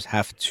sometimes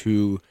have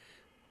to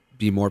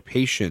be more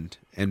patient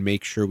and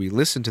make sure we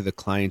listen to the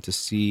client to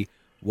see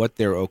what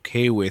they're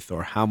okay with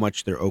or how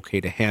much they're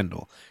okay to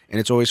handle. And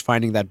it's always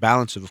finding that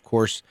balance of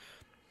course,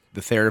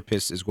 the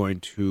therapist is going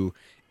to,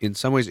 in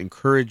some ways,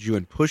 encourage you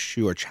and push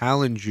you or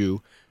challenge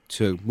you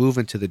to move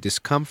into the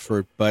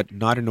discomfort, but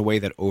not in a way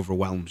that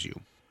overwhelms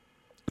you.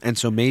 And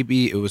so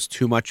maybe it was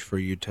too much for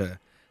you to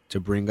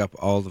bring up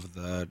all of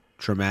the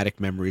traumatic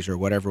memories or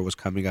whatever was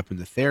coming up in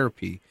the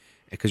therapy,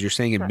 because you're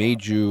saying it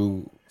made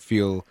you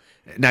feel,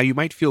 now you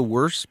might feel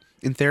worse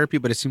in therapy,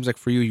 but it seems like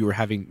for you,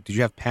 did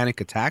you have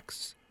panic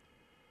attacks?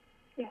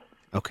 Yes.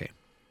 Okay.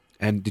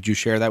 And did you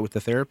share that with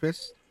the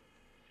therapist?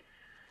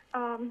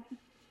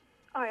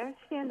 I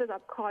actually ended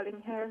up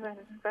calling her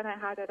when I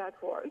had it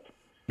at work.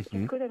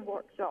 Mm-hmm. It couldn't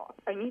work, so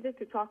I needed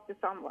to talk to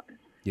someone.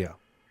 Yeah.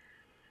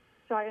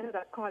 So I ended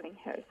up calling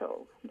her.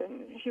 So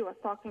then she was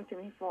talking to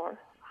me for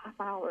half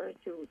an hour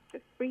to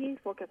just breathe,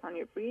 focus on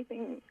your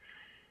breathing.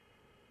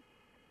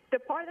 The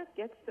part that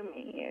gets to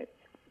me is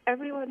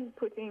everyone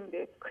putting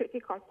this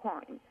critical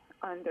point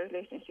on the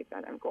relationship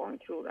that I'm going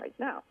through right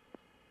now,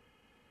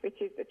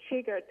 which is the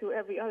trigger to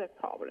every other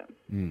problem.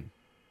 Mm.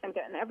 And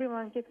then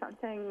everyone keeps on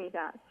telling me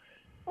that,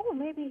 oh,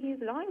 maybe he's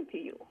lying to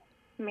you.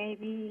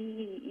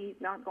 maybe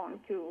he's not going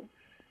to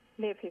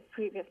leave his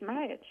previous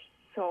marriage.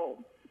 So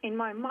in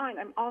my mind,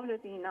 I'm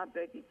already not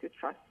ready to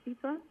trust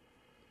people.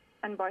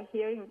 And by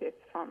hearing this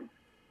from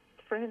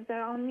friends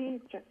around me,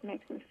 it just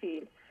makes me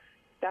feel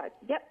that,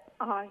 yep,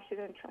 I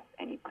shouldn't trust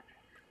anyone.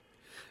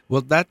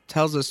 Well, that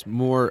tells us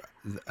more.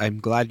 I'm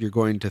glad you're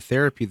going to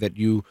therapy, that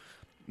you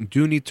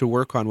do need to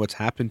work on what's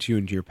happened to you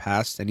in your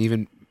past. And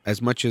even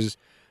as much as,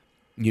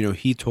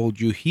 he told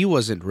you he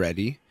wasn't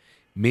ready,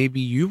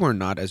 maybe you were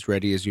not as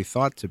ready as you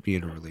thought to be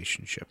in a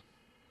relationship.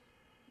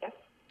 Yes.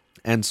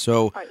 And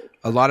so I-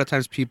 a lot of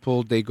times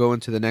people, they go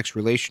into the next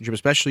relationship,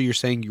 especially you're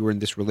saying you were in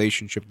this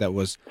relationship that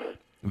was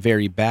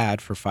very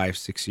bad for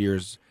 5-6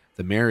 years,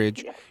 the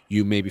marriage. Yes.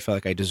 You maybe felt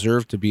like, I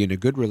deserve to be in a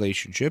good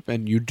relationship,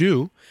 and you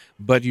do,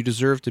 but you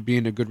deserve to be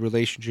in a good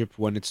relationship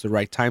when it's the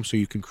right time so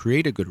you can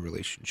create a good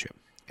relationship.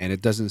 And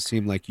it doesn't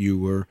seem like you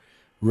were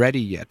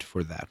ready yet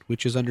for that,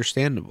 which is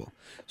understandable.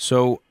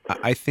 So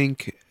I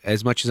think,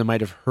 as much as it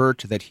might have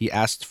hurt that he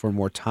asked for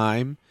more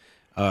time,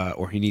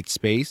 or he needs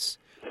space,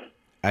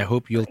 I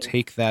hope you'll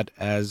take that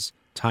as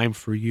time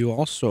for you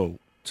also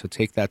to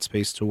take that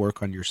space to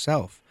work on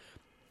yourself,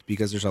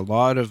 because there's a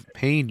lot of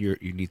pain you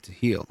need to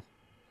heal.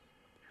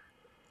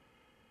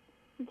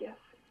 Yes.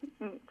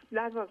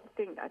 That was the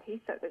thing that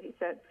he said. That he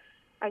said,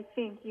 I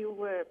think you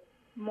were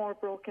more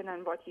broken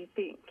than what you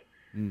think.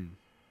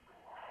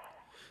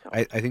 So,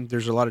 I think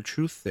there's a lot of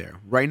truth there.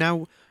 Right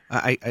now,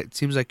 it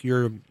seems like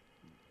you're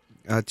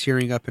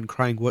tearing up and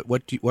crying.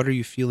 What are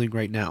you feeling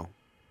right now?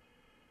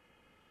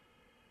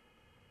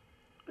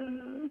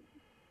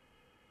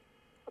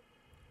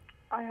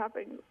 I have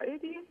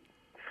anxiety.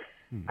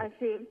 I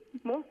feel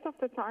most of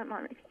the time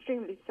I'm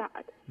extremely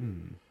sad.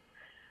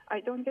 I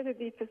don't get a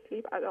deep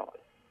sleep at all.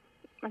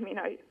 I mean,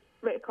 I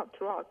wake up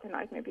throughout the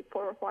night maybe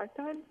 4 or 5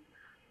 times.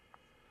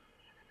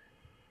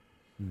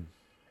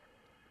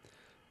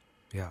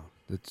 Yeah,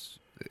 it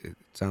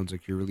sounds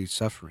like you're really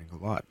suffering a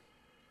lot.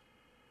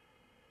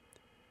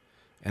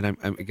 And I'm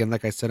again,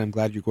 like I said, I'm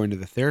glad you're going to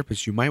the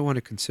therapist. You might want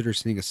to consider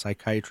seeing a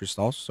psychiatrist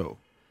also.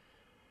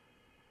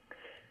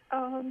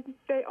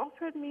 They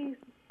offered me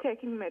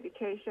taking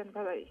medication,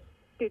 but I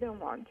didn't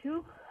want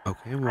to.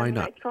 Okay, why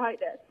not?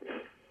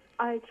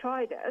 I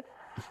tried it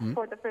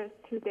for the first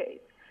 2 days.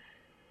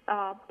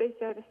 They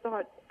said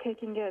start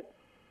taking it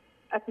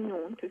at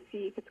noon to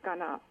see if it's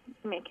gonna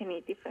make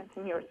any difference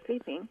in your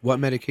sleeping. What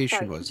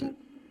medication was it?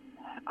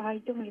 I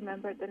don't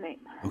remember the name.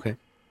 Okay.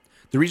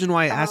 The reason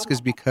why I ask is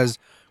because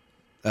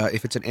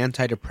if it's an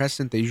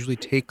antidepressant, they usually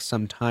take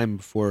some time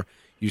before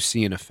you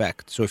see an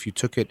effect. So if you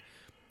took it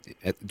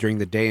during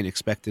the day and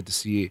expected to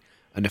see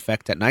an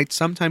effect at night,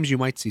 sometimes you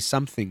might see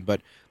something,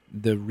 but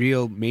the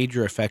real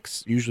major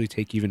effects usually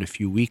take even a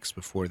few weeks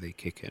before they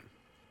kick in.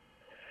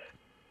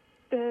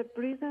 The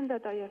reason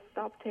that I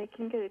stopped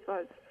taking it, it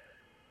was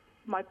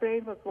my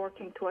brain was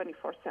working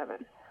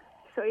 24/7.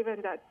 So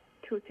even that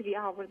 2-3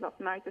 hours of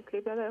night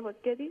sleep that I was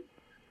getting,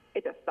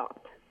 it just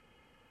stopped.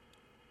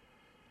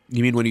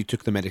 You mean when you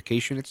took the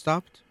medication, it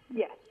stopped?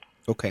 Yes.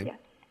 Okay. Yes.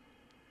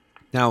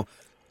 Now,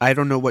 I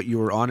don't know what you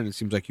were on, and it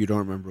seems like you don't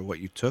remember what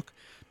you took.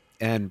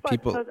 And But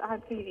people... it was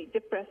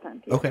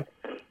antidepressant. Yes. Okay.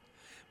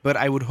 But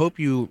I would hope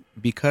you,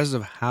 because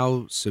of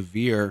how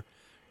severe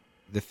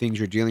the things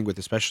you're dealing with,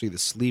 especially the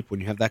sleep, when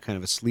you have that kind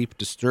of a sleep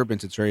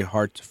disturbance, it's very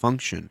hard to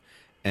function.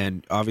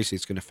 And obviously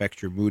it's going to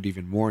affect your mood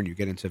even more, and you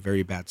get into a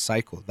very bad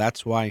cycle.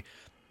 That's why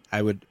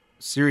I would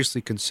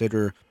seriously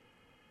consider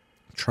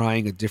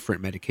trying a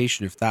different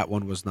medication if that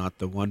one was not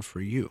the one for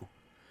you.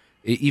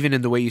 Even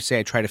in the way you say,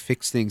 I try to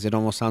fix things, it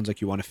almost sounds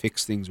like you want to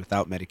fix things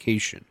without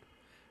medication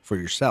for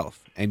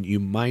yourself. And you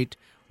might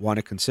want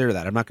to consider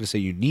that. I'm not going to say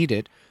you need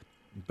it,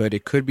 but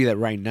it could be that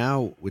right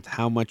now, with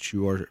how much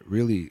you are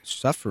really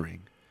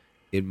suffering,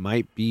 it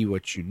might be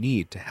what you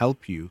need to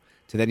help you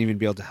to then even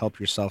be able to help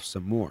yourself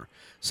some more.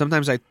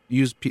 Sometimes I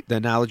use the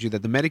analogy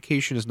that the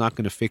medication is not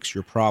going to fix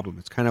your problem.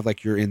 It's kind of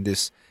like you're in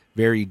this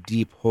very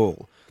deep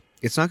hole.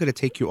 It's not going to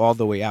take you all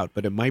the way out,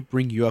 but it might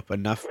bring you up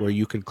enough where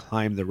you can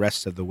climb the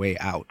rest of the way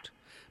out.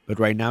 But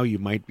right now you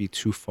might be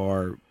too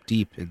far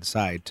deep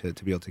inside to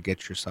be able to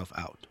get yourself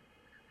out.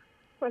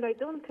 Well, I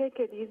don't take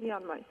it easy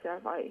on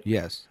myself.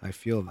 Yes, I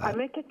feel that. I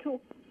make it to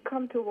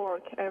come to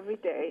work every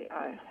day.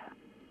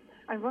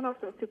 I'm one of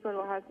those people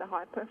who has the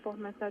high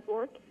performance at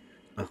work.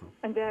 Uh-huh.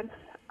 And then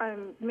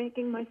I'm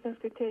making myself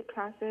to take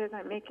classes.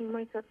 I'm making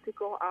myself to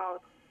go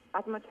out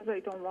as much as I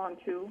don't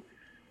want to.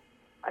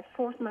 I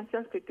force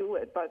myself to do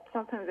it, but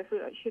sometimes I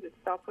feel I should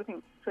stop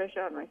putting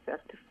pressure on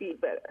myself to feel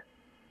better.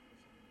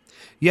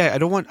 Yeah,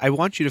 I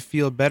want you to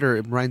feel better.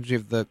 It reminds me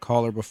of the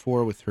caller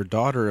before with her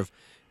daughter.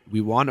 We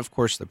want, of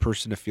course, the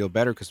person to feel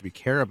better because we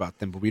care about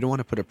them, but we don't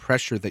want to put a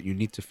pressure that you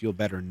need to feel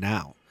better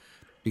now,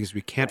 because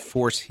we can't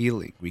force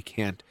healing. We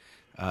can't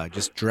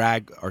just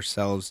drag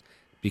ourselves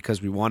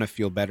because we want to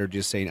feel better,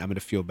 just saying, I'm going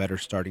to feel better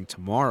starting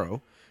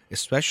tomorrow,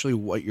 especially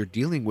what you're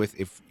dealing with.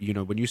 If,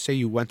 when you say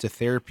you went to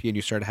therapy and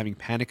you started having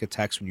panic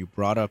attacks when you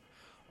brought up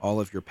all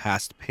of your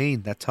past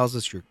pain, that tells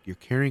us you're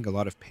carrying a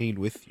lot of pain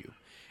with you.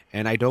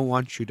 And I don't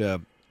want you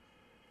to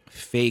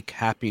fake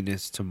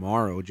happiness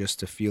tomorrow just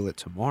to feel it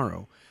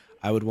tomorrow.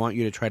 I would want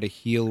you to try to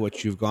heal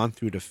what you've gone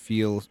through to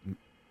feel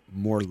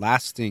more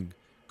lasting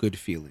good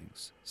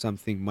feelings,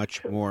 something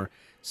much more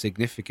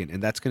significant,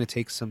 and that's going to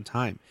take some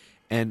time.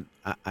 And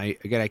I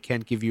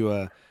can't give you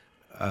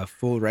a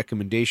full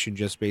recommendation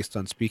just based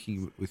on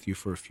speaking with you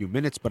for a few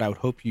minutes, but I would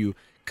hope you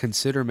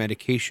consider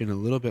medication a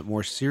little bit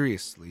more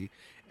seriously.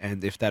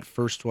 And if that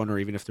first one, or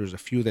even if there's a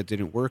few that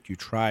didn't work, you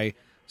try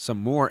some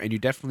more, and you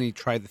definitely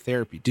try the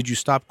therapy. Did you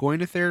stop going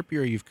to therapy,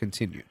 or you've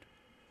continued?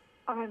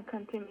 I'm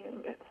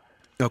continuing it.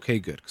 Okay,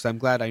 good. Because I'm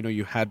glad. I know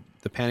you had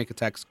the panic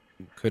attacks.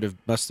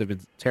 Must have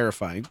been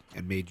terrifying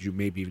and made you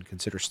maybe even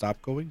consider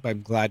stop going. But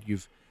I'm glad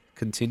you've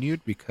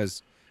continued,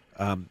 because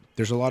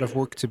there's a lot of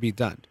work to be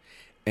done.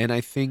 And I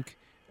think,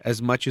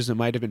 as much as it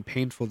might have been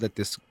painful that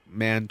this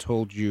man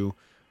told you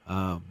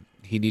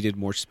he needed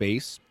more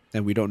space,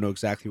 and we don't know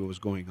exactly what was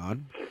going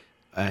on,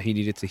 he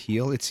needed to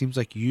heal. It seems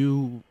like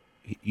you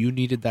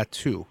needed that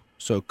too.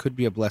 So it could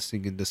be a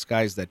blessing in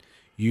disguise that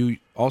you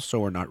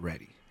also are not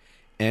ready.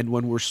 And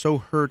when we're so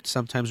hurt,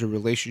 sometimes a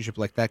relationship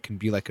like that can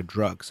be like a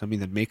drug, something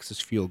that makes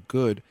us feel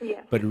good,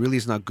 Yes. but it really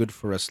is not good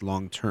for us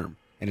long term.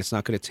 And it's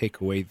not going to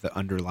take away the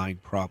underlying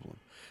problem.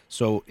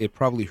 So it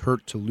probably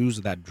hurt to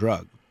lose that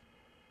drug,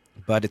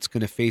 but it's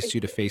going to force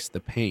you to face the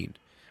pain.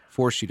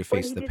 Well, Face he the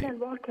didn't pain.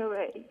 walk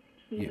away.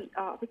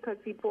 Because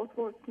we both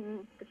worked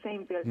in the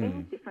same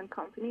building, different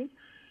companies.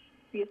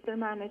 We still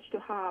managed to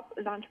have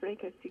lunch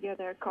breaks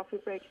together, coffee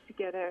breaks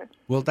together.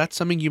 Well, that's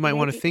something you might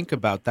want to Maybe- think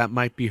about. That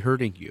might be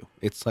hurting you.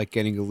 It's like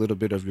getting a little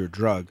bit of your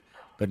drug,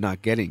 but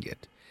not getting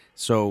it.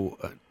 So,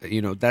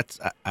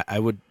 I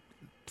would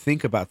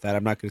think about that.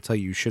 I'm not going to tell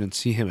you shouldn't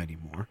see him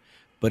anymore,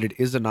 but it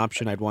is an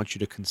option I'd want you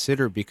to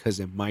consider, because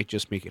it might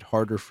just make it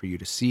harder for you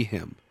to see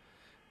him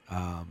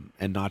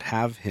and not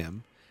have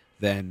him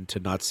than to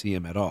not see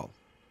him at all.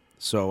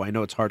 So I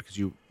know it's hard because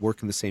you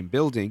work in the same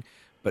building,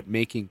 but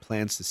making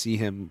plans to see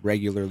him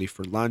regularly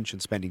for lunch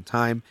and spending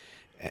time.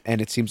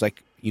 And it seems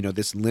like,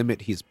 this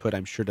limit he's put,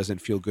 I'm sure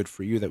doesn't feel good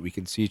for you, that we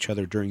can see each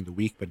other during the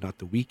week, but not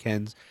the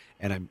weekends.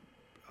 And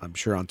I'm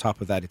sure on top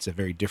of that, it's a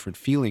very different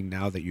feeling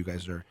now that you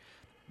guys are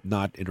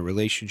not in a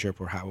relationship,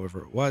 or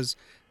however it was.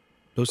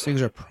 Those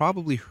things are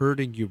probably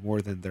hurting you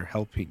more than they're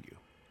helping you.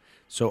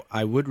 So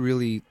I would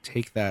really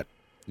take that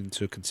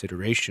into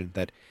consideration,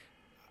 that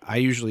I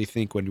usually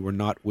think when we're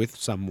not with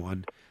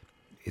someone,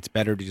 it's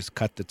better to just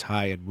cut the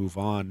tie and move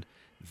on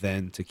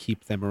than to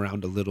keep them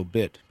around a little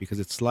bit, because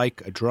it's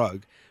like a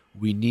drug.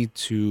 We need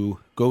to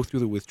go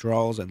through the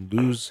withdrawals and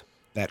lose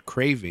that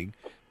craving,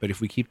 but if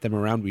we keep them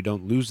around, we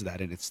don't lose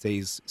that, and it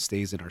stays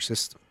in our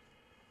system.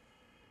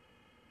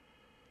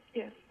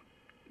 Yes,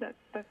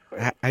 that's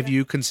correct. Have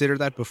you considered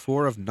that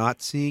before, of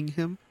not seeing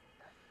him?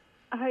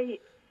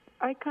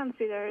 I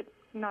considered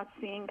not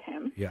seeing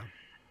him. Yeah.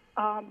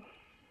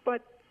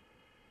 But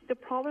the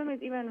problem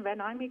is, even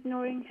when I'm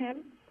ignoring him,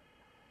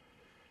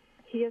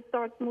 he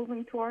starts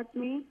moving towards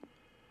me,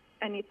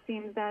 and it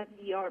seems that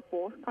we are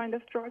both kind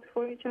of drugs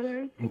for each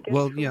other. To get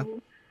Well,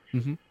 through.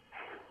 yeah.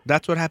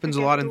 That's what happens a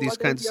get lot in through these what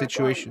kinds of we are going.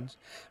 situations.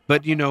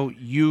 But,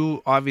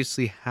 you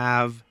obviously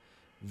have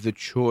the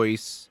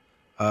choice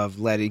of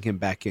letting him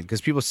back in,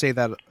 because people say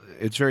that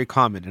it's very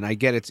common, and I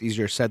get it's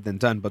easier said than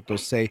done, but they'll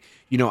say,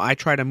 I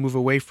try to move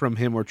away from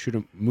him or try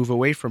to move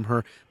away from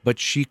her, but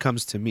she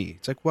comes to me.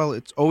 It's like, well,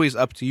 it's always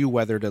up to you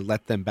whether to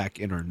let them back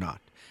in or not.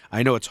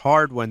 I know it's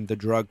hard when the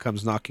drug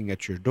comes knocking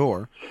at your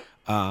door,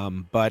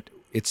 but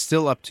it's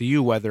still up to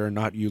you whether or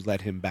not you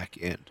let him back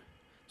in.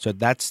 So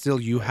that's still,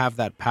 you have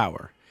that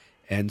power.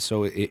 And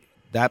so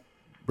that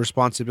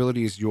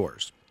responsibility is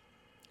yours.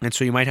 And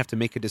so you might have to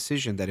make a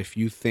decision that if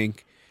you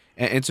think,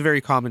 and it's a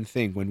very common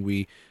thing, when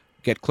we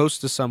get close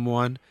to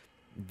someone,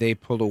 they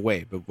pull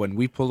away. But when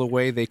we pull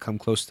away, they come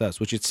close to us,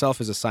 which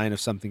itself is a sign of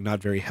something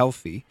not very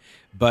healthy.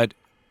 But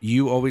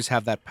you always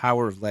have that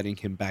power of letting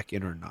him back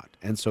in or not.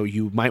 And so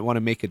you might want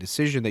to make a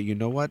decision that,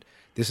 what,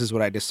 this is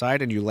what I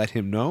decide, and you let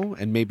him know,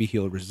 and maybe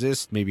he'll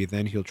resist. Maybe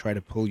then he'll try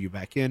to pull you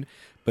back in.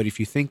 But if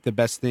you think the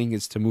best thing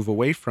is to move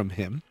away from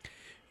him,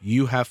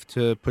 you have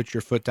to put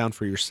your foot down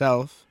for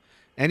yourself,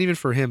 and even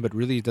for him, but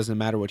really it doesn't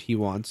matter what he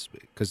wants,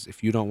 because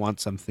if you don't want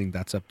something,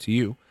 that's up to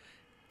you,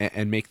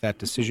 and make that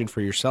decision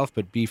for yourself,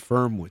 but be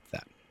firm with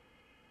that.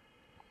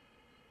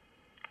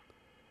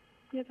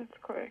 Yeah, that's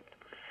correct.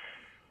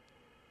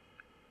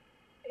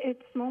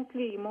 It's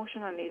mostly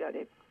emotionally that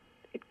it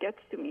gets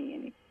to me,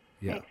 and it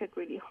makes it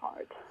really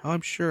hard. Oh,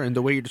 I'm sure. And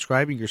the way you're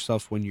describing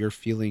yourself when you're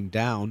feeling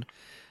down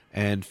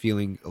and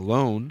feeling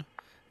alone,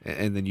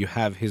 and then you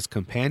have his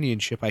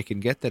companionship, I can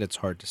get that it's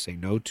hard to say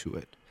no to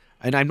it.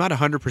 And I'm not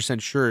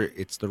 100% sure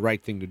it's the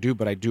right thing to do,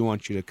 but I do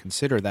want you to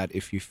consider that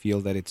if you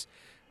feel that it's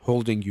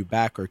holding you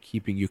back or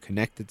keeping you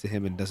connected to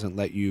him and doesn't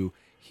let you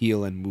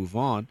heal and move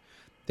on,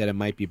 that it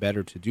might be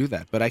better to do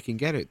that. But I can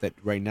get it that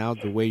right now,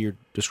 the way you're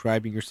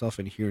describing yourself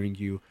and hearing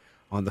you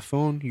on the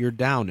phone, you're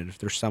down. And if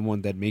there's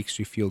someone that makes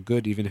you feel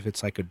good, even if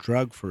it's like a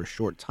drug for a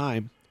short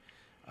time,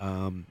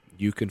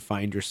 you can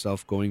find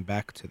yourself going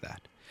back to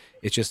that.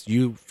 It's just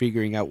you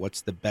figuring out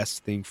what's the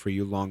best thing for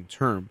you long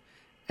term,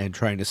 and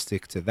trying to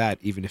stick to that,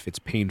 even if it's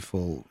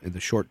painful in the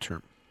short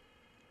term.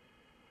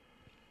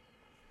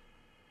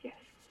 Yes.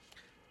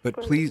 But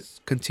please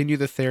continue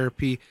the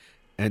therapy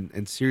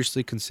and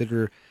seriously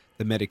consider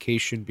the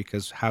medication,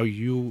 because how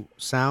you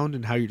sound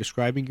and how you're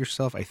describing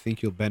yourself, I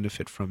think you'll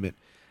benefit from it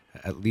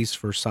at least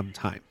for some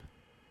time.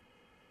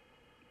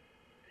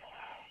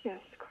 Yes,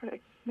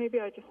 correct. Maybe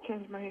I just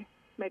change my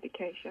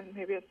medication.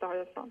 Maybe I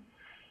started from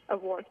a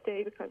work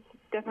day, because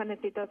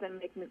definitely doesn't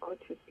make me go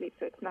to sleep,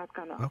 so it's not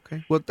gonna.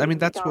 Okay. Well, I mean,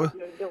 that's what,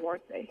 the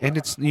work day. and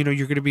it's, you're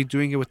going to be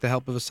doing it with the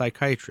help of a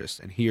psychiatrist,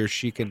 and he or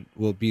she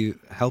will be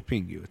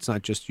helping you. It's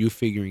not just you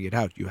figuring it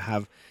out. You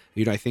have,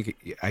 I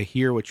think I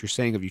hear what you're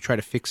saying of you try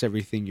to fix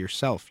everything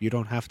yourself. You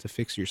don't have to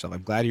fix yourself.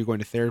 I'm glad you're going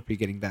to therapy,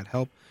 getting that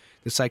help.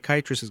 The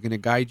psychiatrist is going to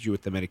guide you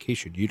with the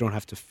medication. You don't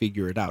have to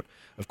figure it out.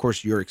 Of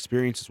course, your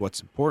experience is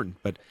what's important,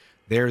 but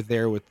they're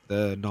there with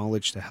the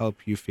knowledge to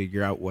help you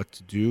figure out what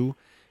to do,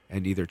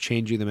 and either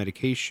changing the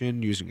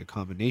medication, using a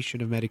combination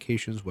of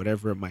medications,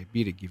 whatever it might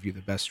be, to give you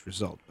the best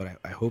result. But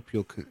I hope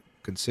you'll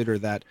consider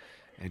that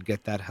and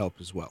get that help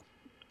as well.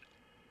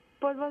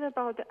 But what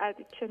about the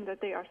addiction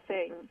that they are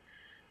saying?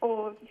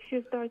 Oh, if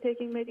you start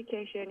taking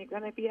medication, you're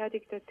going to be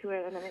addicted to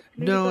it. And then it's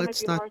really No, gonna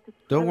it's be not. hard to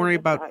Don't worry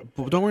decide.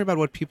 about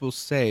what people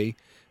say,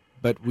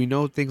 but we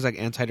know things like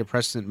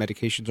antidepressant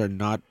medications are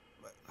not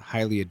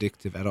highly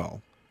addictive at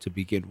all to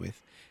begin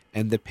with.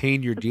 And the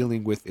pain you're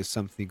dealing with is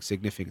something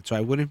significant. So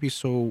I wouldn't be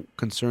so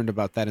concerned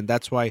about that. And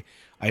that's why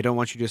I don't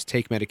want you to just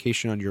take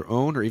medication on your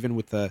own, or even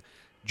with a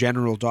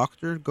general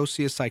doctor. Go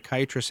see a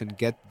psychiatrist and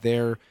get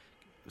their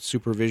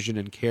supervision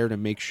and care to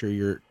make sure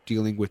you're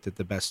dealing with it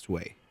the best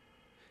way.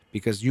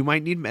 Because you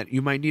might need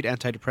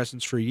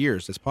antidepressants for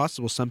years. It's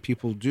possible some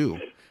people do,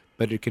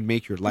 but it can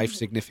make your life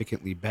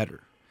significantly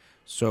better.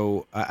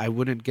 So I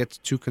wouldn't get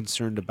too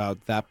concerned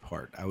about that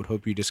part. I would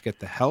hope you just get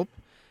the help,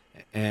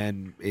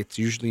 and it's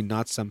usually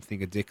not something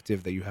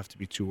addictive that you have to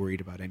be too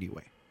worried about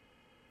anyway.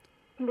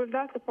 Well,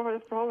 that's the part of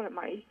the problem.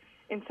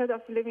 Instead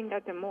of living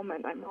at the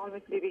moment, I'm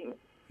always living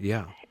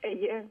a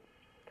year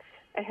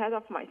ahead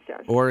of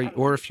myself.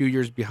 Or a few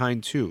years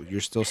behind too. You're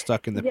still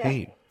stuck in the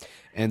pain.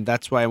 And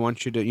that's why I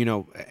want you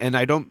to, and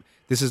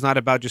this is not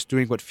about just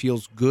doing what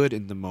feels good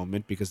in the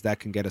moment, because that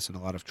can get us in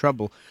a lot of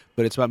trouble,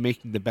 but it's about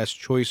making the best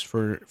choice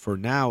for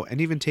now, and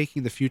even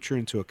taking the future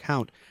into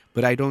account.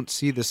 But I don't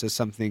see this as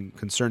something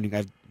concerning.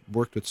 I've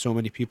worked with so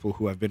many people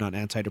who have been on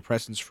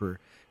antidepressants for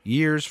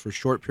years, for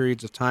short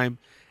periods of time,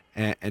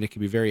 and it can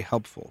be very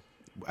helpful.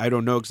 I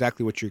don't know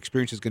exactly what your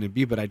experience is going to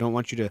be, but I don't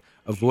want you to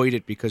avoid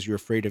it because you're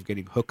afraid of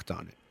getting hooked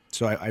on it.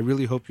 So I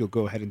really hope you'll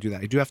go ahead and do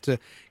that. I do have to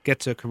get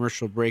to a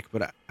commercial break,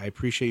 but I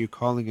appreciate you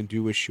calling and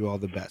do wish you all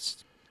the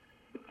best.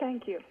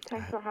 Thank you.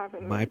 Thanks for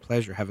having me. My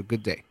pleasure. Have a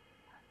good day.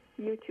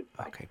 You too.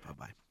 Bye. Okay,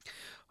 bye-bye.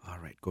 All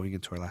right, going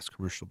into our last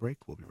commercial break.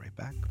 We'll be right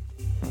back.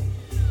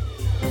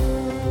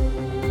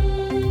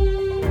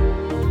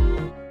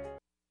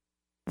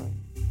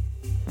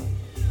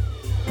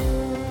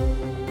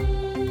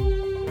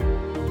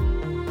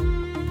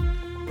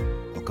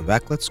 Welcome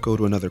back. Let's go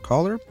to another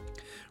caller.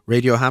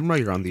 Radio Hamra,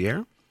 you're on the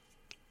air.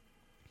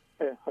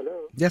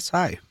 Hello. Yes,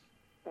 hi.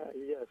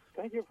 Yes,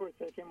 thank you for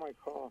taking my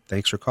call.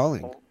 Thanks for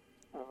calling. All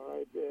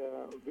right.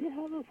 We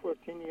have a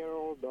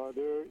 14-year-old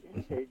daughter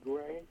in 8th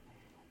grade,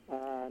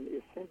 and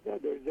it seems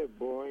that there's a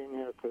boy in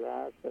her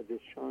class that is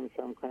showing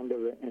some kind of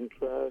an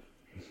interest.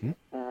 Mm-hmm.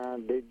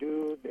 And they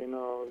do, they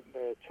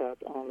chat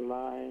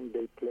online,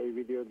 they play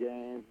video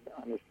games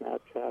on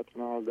Snapchat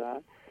and all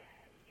that.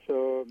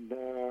 So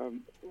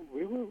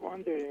we were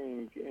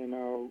wondering,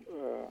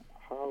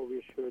 how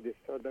we should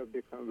start up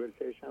the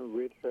conversation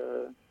with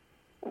her.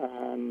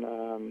 And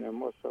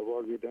most of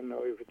all, we don't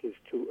know if it is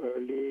too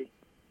early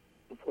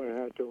for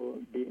her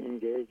to be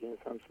engaged in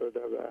some sort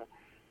of a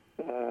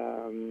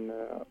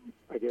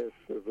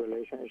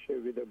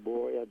relationship with a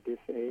boy at this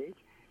age.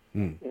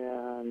 Mm.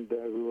 And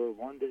we were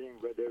wondering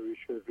whether we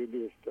should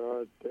really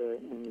start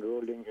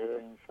enrolling her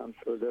in some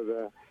sort of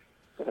a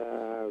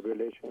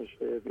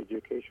relationship,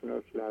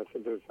 educational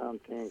classes or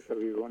something. So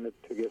we wanted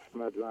to get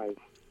some advice.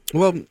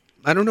 Well,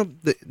 I don't know,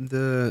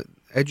 the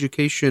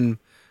education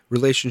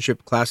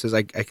relationship classes,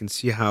 I can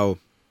see how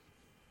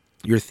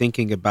you're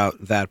thinking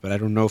about that, but I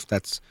don't know if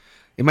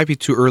it might be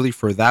too early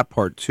for that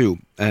part too.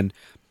 And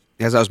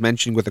as I was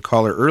mentioning with the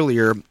caller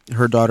earlier,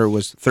 her daughter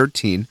was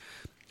 13.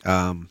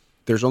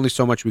 There's only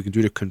so much we can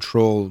do to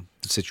control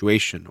the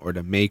situation or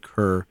to make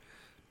her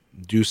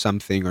do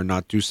something or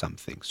not do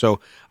something. So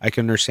I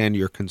can understand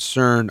your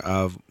concern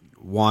of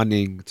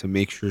wanting to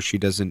make sure she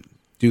doesn't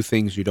do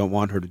things you don't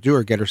want her to do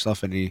or get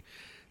herself in any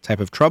type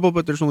of trouble,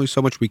 but there's only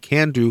so much we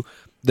can do.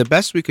 The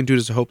best we can do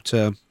is hope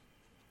to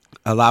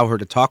allow her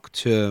to talk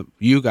to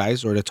you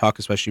guys, or to talk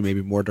especially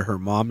maybe more to her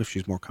mom if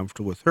she's more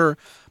comfortable with her,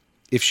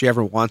 if she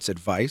ever wants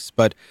advice.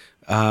 But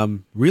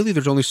really,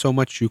 there's only so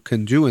much you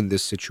can do in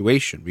this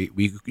situation.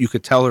 You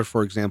could tell her,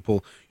 for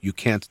example, you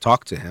can't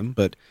talk to him,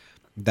 but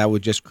that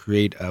would just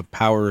create a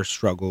power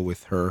struggle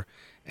with her,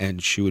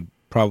 and she would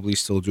probably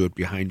still do it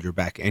behind your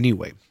back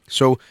anyway.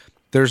 So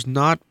there's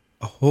not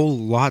a whole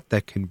lot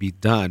that can be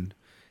done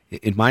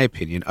in my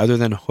opinion, other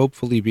than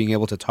hopefully being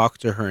able to talk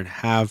to her and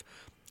have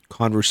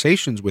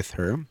conversations with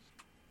her.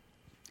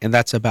 And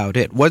that's about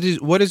it. What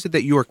is it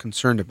that you are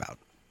concerned about?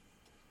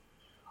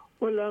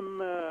 Well,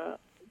 I'm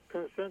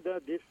concerned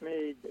that this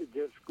may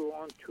just go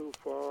on too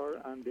far,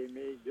 and they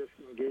may just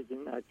engage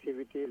in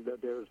activities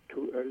that are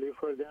too early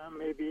for them,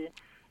 maybe.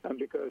 And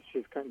because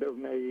she's kind of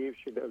naive,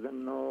 she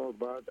doesn't know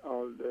about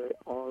all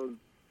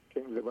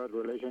things about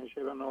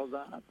relationship and all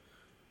that.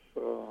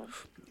 So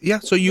Yeah,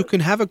 so you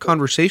can have a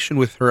conversation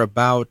with her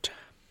about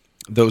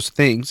those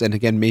things, and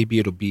again, maybe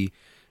it'll be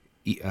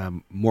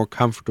more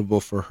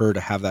comfortable for her to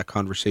have that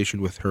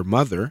conversation with her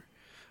mother,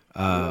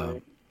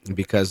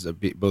 because of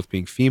both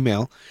being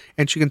female,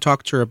 and she can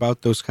talk to her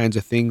about those kinds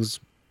of things.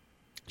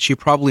 She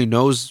probably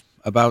knows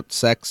about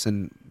sex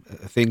and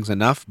things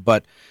enough,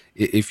 but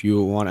if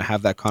you want to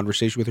have that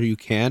conversation with her, you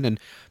can. And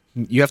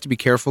you have to be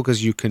careful,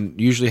 because you can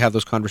usually have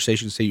those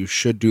conversations, say you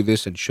should do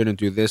this and shouldn't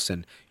do this,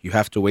 and you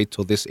have to wait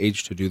till this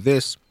age to do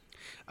this.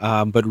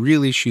 But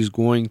really, she's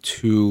going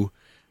to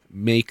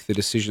make the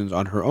decisions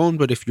on her own.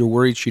 But if you're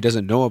worried she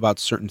doesn't know about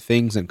certain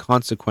things and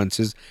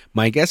consequences,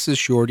 my guess is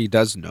she already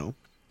does know.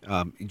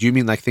 Do you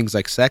mean like things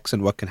like sex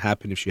and what can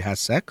happen if she has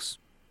sex?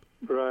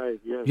 right,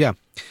 yes. Yeah,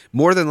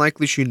 more than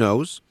likely she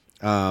knows.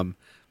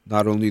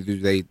 Not only do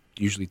they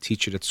usually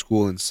teach it at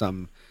school in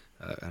some,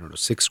 I don't know,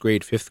 6th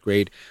grade, 5th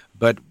grade,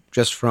 but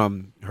just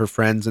from her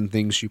friends and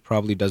things, she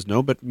probably does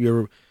know. But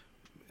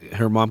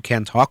her mom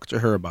can talk to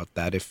her about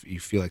that if you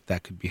feel like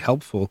that could be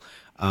helpful.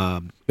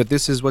 But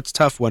this is what's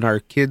tough when our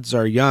kids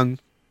are young.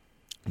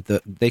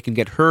 They can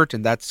get hurt,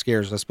 and that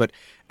scares us. But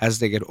as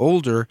they get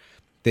older,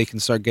 they can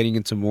start getting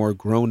into more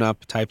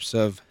grown-up types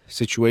of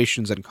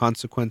situations and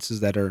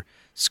consequences that are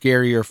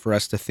scarier for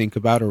us to think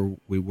about, or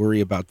we worry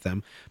about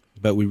them.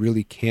 But we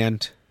really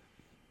can't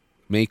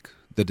make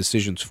the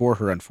decisions for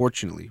her,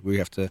 unfortunately. We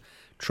have to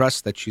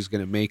trust that she's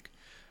going to make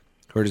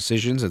her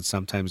decisions and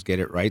sometimes get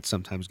it right,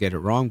 sometimes get it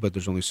wrong, but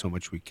there's only so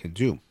much we can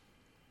do.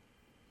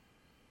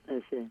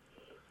 I see.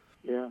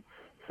 Yeah.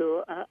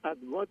 So at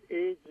what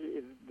age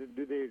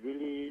do they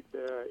really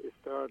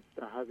start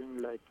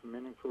having like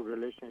meaningful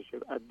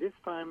relationship? At this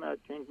time, I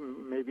think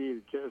maybe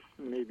it's just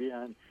maybe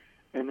an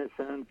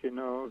innocent,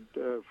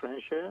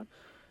 friendship,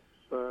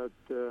 but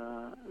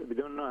we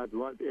don't know at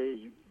what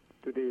age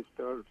do they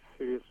start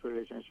serious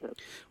relationship.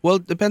 Well,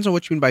 it depends on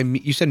what you mean by,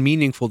 you said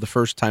meaningful the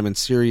first time and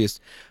serious,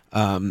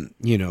 to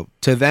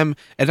them.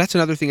 And that's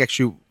another thing,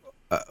 actually.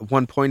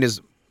 One point is,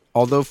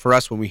 although for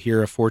us, when we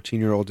hear a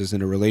 14-year-old is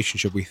in a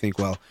relationship, we think,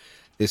 well,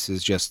 this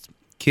is just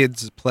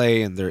kids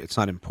play and it's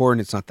not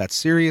important, it's not that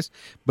serious.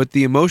 But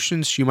the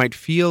emotions she might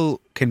feel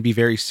can be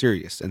very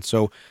serious. And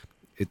so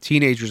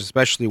teenagers,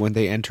 especially when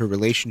they enter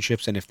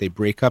relationships, and if they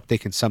break up, they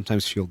can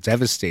sometimes feel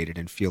devastated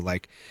and feel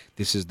like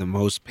this is the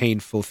most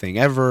painful thing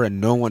ever, and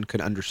no one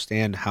could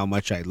understand how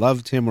much I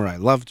loved him or I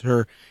loved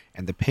her,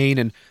 and the pain.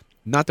 And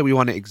not that we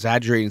want to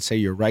exaggerate and say,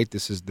 you're right,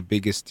 this is the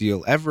biggest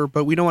deal ever,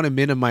 but we don't want to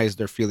minimize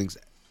their feelings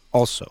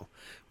also.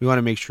 We want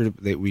to make sure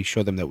that we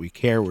show them that we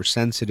care, we're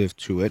sensitive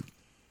to it.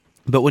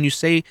 But when you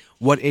say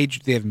what age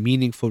do they have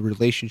meaningful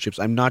relationships,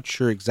 I'm not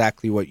sure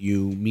exactly what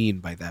you mean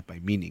by that, by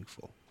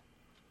meaningful.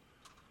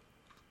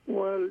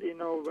 Well,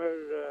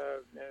 where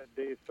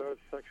they start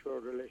sexual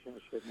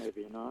relationship,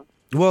 maybe, no?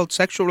 Well,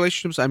 sexual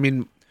relationships, I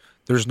mean,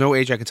 there's no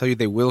age I can tell you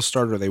they will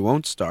start or they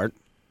won't start.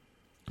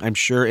 I'm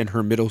sure in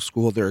her middle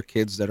school there are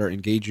kids that are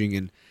engaging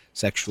in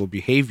sexual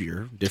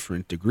behavior,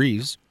 different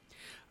degrees.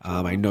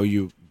 I know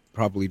you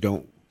probably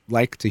don't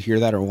like to hear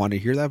that or want to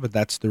hear that, but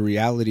that's the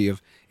reality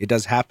of it.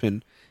 Does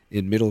happen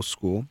in middle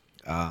school,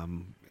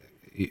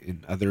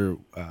 in other,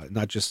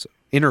 not just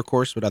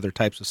intercourse, but other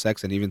types of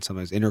sex, and even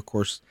sometimes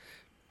intercourse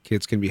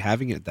kids can be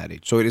having at that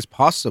age. So it is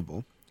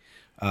possible.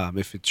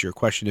 If it's your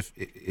question,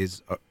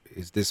 is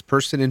this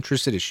person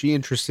interested? Is she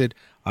interested?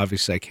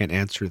 Obviously, I can't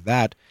answer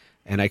that,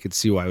 and I could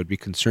see why it would be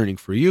concerning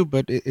for you,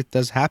 but it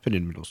does happen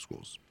in middle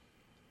schools.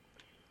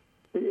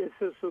 Yeah,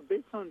 so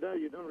based on that,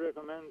 you don't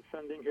recommend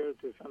sending her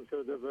to some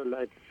sort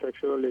of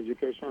sexual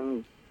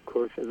education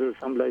courses or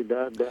something like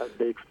that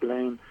they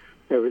explain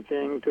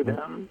everything to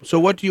them? So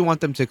what do you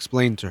want them to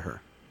explain to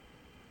her?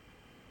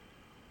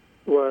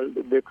 Well,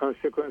 the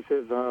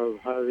consequences of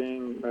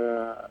having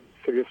a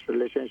serious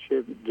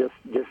relationship, just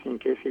in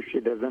case if she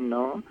doesn't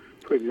know.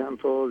 For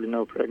example,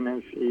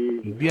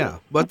 pregnancy. Yeah,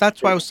 but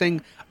that's why I was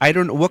saying, I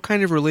don't know, what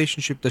kind of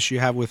relationship does she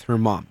have with her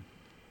mom?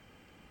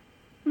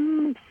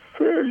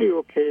 Fairly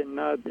okay.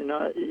 Not,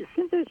 it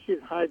seems that she's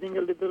hiding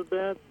a little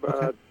bit,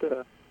 but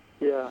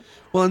yeah.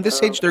 Well, in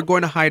this age, they're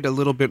going to hide a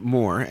little bit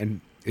more,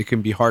 and it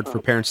can be hard for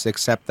parents to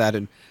accept that,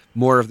 and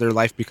more of their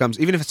life becomes,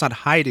 even if it's not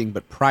hiding,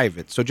 but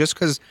private. So just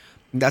because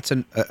that's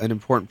an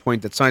important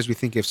point, that sometimes we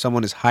think if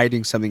someone is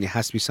hiding something, it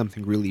has to be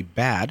something really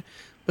bad.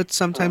 But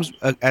sometimes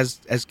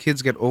as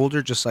kids get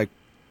older, just like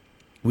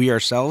we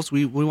ourselves,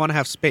 we want to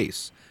have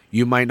space.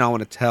 You might not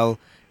want to tell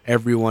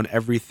everyone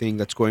everything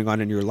that's going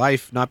on in your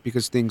life, not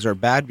because things are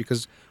bad,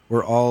 because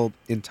we're all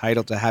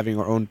entitled to having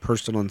our own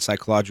personal and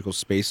psychological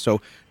space.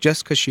 So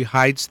just because she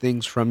hides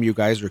things from you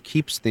guys or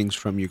keeps things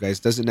from you guys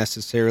doesn't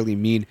necessarily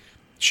mean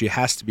she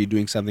has to be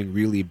doing something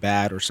really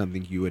bad or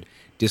something you would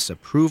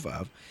disapprove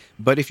of.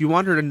 But if you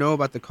want her to know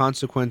about the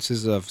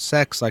consequences of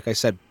sex, like I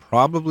said,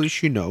 probably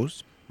she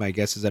knows. My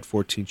guess is at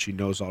 14 she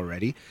knows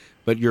already.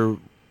 But your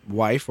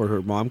wife or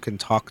her mom can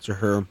talk to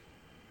her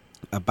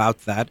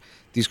about that.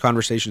 These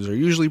conversations are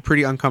usually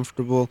pretty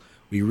uncomfortable.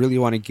 We really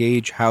want to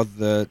gauge how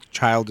the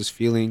child is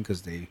feeling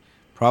because they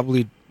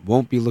probably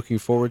won't be looking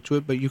forward to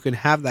it, but you can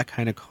have that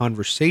kind of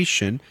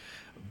conversation.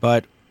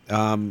 But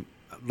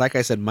like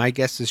I said, my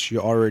guess is she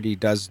already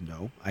does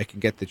know. I can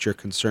get that you're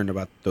concerned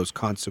about those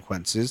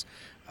consequences,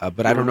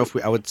 but I don't know if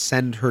I would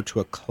send her to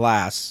a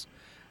class.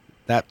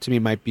 That to me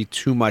might be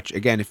too much.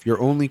 Again, if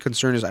your only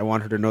concern is I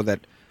want her to know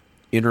that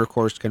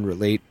intercourse can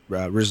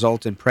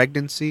result in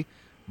pregnancy,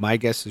 my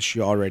guess is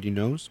she already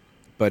knows.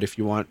 But if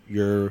you want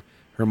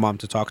her mom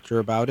to talk to her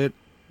about it,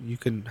 you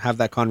can have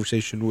that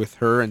conversation with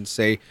her and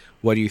say,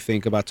 what do you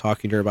think about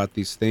talking to her about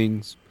these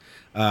things?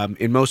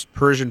 In most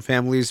Persian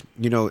families,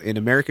 in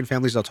American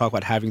families, they'll talk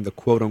about having the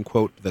quote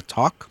unquote, the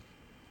talk,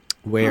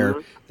 where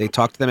they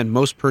talk to them. In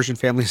most Persian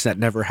families, that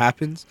never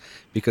happens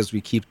because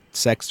we keep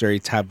sex very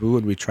taboo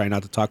and we try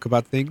not to talk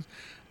about things.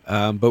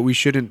 But we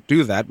shouldn't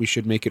do that. We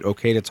should make it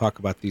okay to talk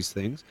about these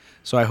things.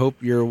 So I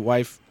hope your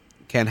wife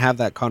can have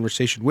that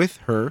conversation with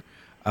her.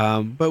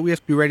 But we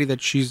have to be ready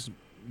that she's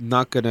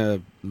not going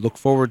to look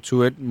forward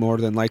to it. More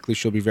than likely,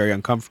 she'll be very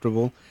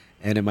uncomfortable,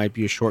 and it might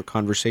be a short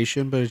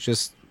conversation, but it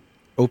just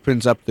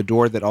opens up the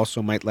door that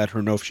also might let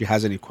her know if she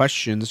has any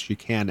questions, she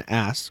can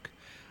ask.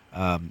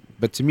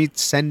 But to me,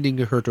 sending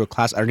her to a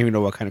class, I don't even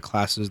know what kind of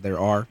classes there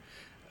are,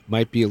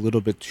 might be a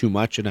little bit too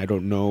much, and I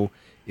don't know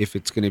if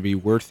it's going to be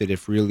worth it.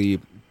 If really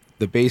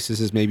the basis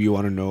is maybe you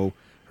want to know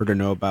her to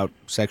know about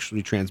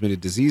sexually transmitted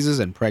diseases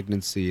and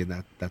pregnancy,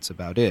 and that's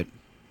about it.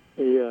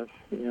 Yes.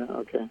 Yeah.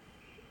 Okay.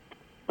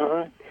 All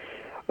right.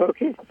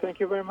 Okay. Thank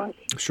you very much.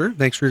 Sure.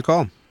 Thanks for your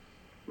call.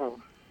 Well.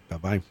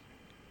 Bye-bye.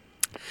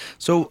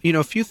 So,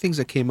 a few things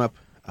that came up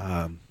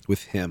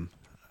with him,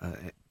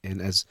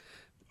 and as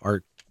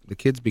the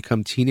kids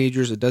become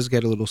teenagers, it does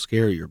get a little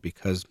scarier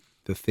because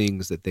the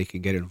things that they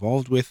can get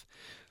involved with,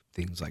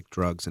 things like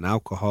drugs and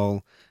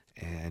alcohol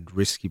and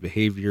risky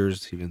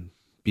behaviors, even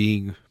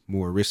being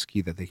more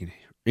risky, that they can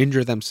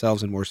injure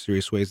themselves in more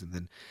serious ways, and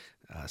then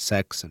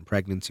sex and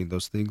pregnancy and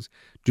those things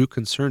do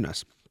concern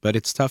us. But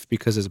it's tough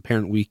because as a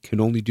parent, we can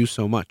only do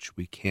so much.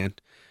 We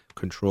can't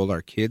control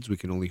our kids. We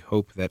can only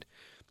hope that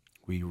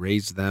we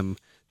raise them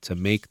to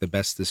make the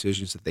best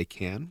decisions that they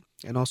can,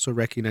 and also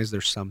recognize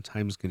they're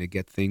sometimes going to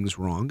get things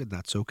wrong, and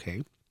that's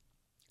okay.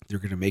 They're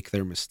going to make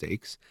their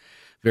mistakes.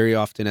 Very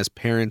often as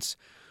parents,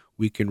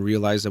 we can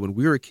realize that when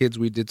we were kids,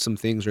 we did some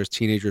things, or as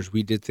teenagers,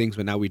 we did things,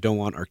 but now we don't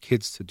want our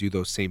kids to do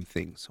those same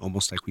things.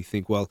 Almost like we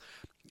think, well,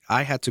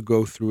 I had to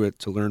go through it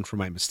to learn from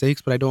my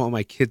mistakes, but I don't want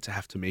my kid to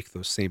have to make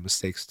those same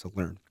mistakes to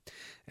learn.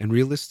 And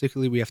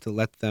realistically, we have to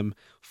let them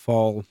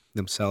fall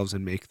themselves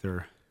and make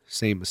their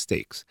same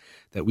mistakes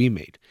that we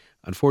made.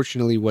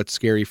 Unfortunately, what's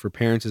scary for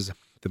parents is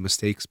the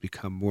mistakes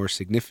become more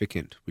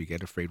significant. We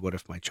get afraid, what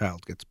if my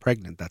child gets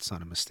pregnant? That's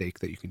not a mistake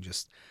that you can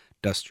just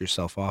dust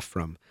yourself off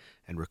from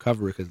and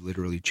recover. It could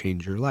literally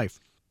change your life.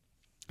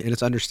 And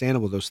it's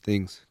understandable those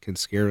things can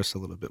scare us a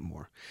little bit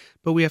more.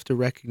 But we have to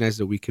recognize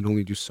that we can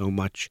only do so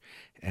much.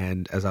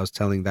 And as I was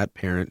telling that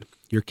parent,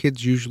 your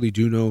kids usually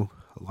do know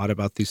a lot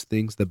about these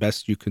things. The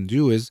best you can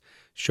do is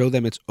show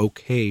them it's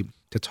okay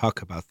to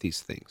talk about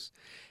these things.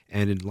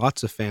 And in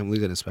lots of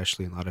families, and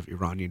especially in a lot of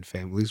Iranian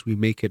families, we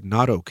make it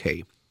not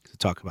okay to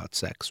talk about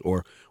sex,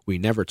 or we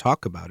never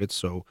talk about it,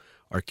 so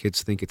our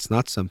kids think it's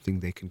not something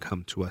they can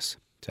come to us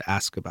to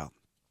ask about.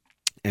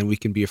 And we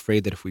can be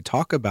afraid that if we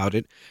talk about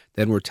it,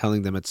 then we're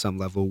telling them at some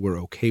level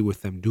we're okay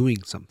with them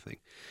doing something.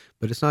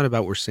 But it's not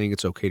about we're saying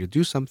it's okay to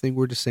do something.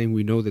 We're just saying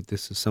we know that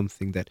this is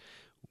something that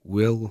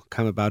will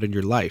come about in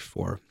your life,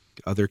 or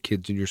other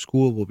kids in your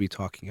school will be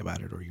talking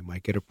about it, or you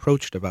might get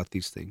approached about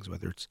these things,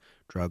 whether it's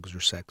drugs or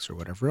sex or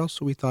whatever else.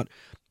 So we thought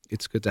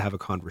it's good to have a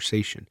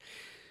conversation.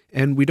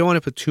 And we don't want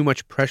to put too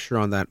much pressure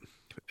on that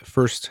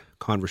first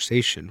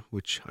conversation,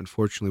 which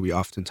unfortunately we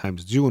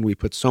oftentimes do, and we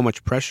put so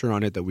much pressure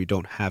on it that we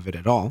don't have it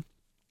at all.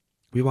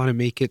 We want to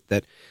make it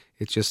that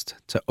it's just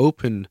to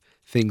open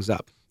things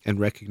up and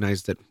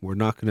recognize that we're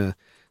not going to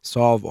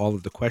solve all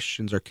of the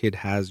questions our kid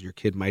has. Your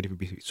kid might even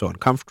be so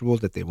uncomfortable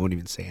that they won't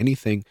even say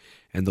anything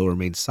and they'll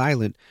remain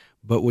silent.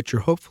 But what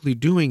you're hopefully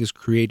doing is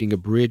creating a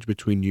bridge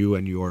between you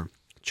and your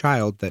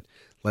child that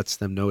lets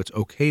them know it's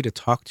okay to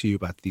talk to you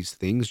about these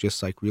things,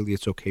 just like really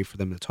it's okay for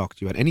them to talk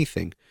to you about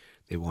anything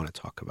they want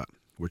to talk about.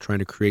 We're trying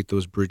to create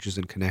those bridges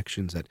and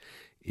connections that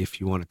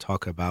if you want to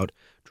talk about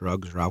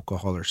drugs or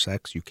alcohol or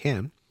sex, you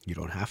can. You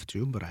don't have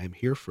to, but I am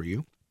here for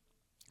you.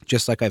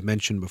 Just like I've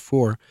mentioned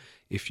before,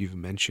 if you've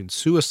mentioned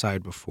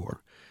suicide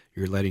before,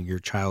 you're letting your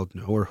child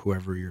know, or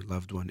whoever your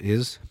loved one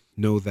is,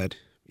 know that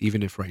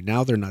even if right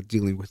now they're not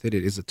dealing with it,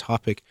 it is a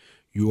topic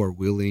you are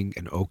willing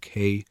and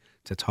okay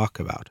to talk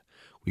about.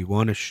 We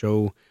want to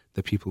show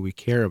the people we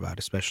care about,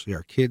 especially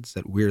our kids,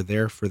 that we're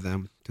there for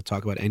them to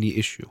talk about any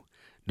issue.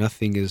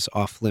 Nothing is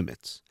off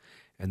limits.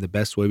 And the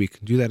best way we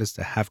can do that is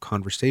to have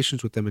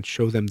conversations with them and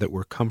show them that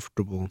we're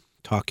comfortable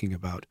talking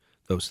about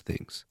those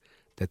things,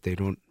 that they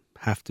don't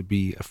have to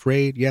be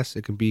afraid. Yes,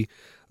 it can be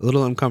a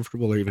little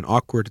uncomfortable or even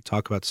awkward to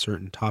talk about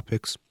certain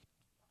topics,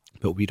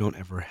 but we don't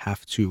ever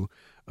have to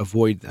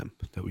avoid them,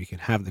 that we can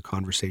have the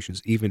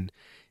conversations even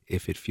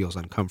if it feels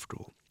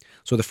uncomfortable.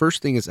 So the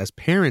first thing is, as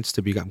parents,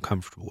 to become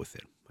comfortable with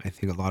it. I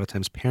think a lot of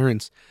times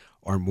parents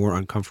are more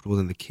uncomfortable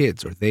than the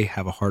kids, or they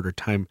have a harder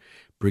time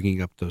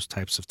bringing up those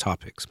types of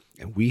topics.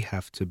 And we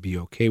have to be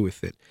okay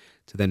with it,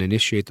 to then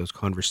initiate those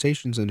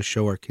conversations and to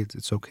show our kids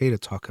it's okay to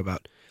talk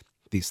about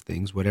these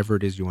things. Whatever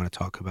it is you want to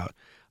talk about,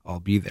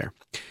 I'll be there.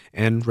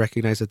 And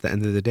recognize at the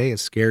end of the day,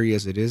 as scary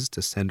as it is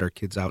to send our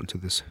kids out into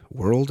this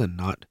world and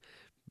not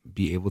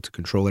be able to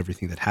control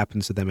everything that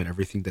happens to them and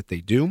everything that they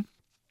do,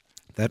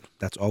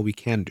 that's all we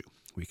can do.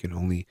 We can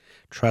only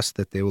trust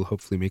that they will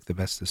hopefully make the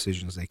best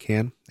decisions they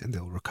can, and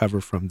they'll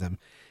recover from them,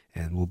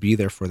 and we'll be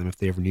there for them if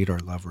they ever need our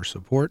love or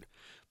support,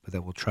 but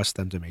that we'll trust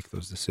them to make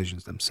those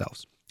decisions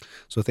themselves.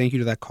 So thank you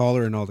to that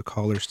caller and all the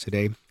callers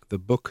today. The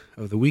book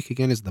of the week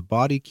again is The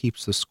Body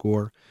Keeps the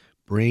Score,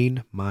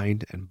 Brain,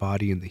 Mind, and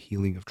Body in the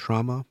Healing of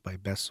Trauma by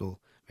Bessel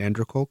van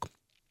der Kolk.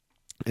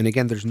 And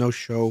again, there's no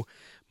show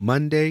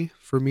Monday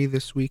for me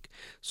this week,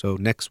 so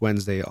next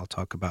Wednesday I'll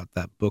talk about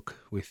that book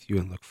with you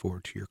and look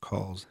forward to your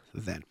calls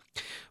then.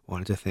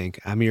 Wanted to thank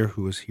Amir,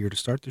 who was here to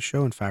start the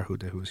show, and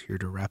Farhuda, who was here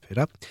to wrap it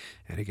up.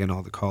 And again,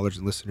 all the callers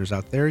and listeners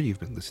out there, you've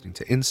been listening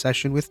to In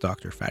Session with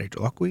Dr. Farid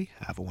Holakwi.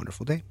 Have a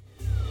wonderful day.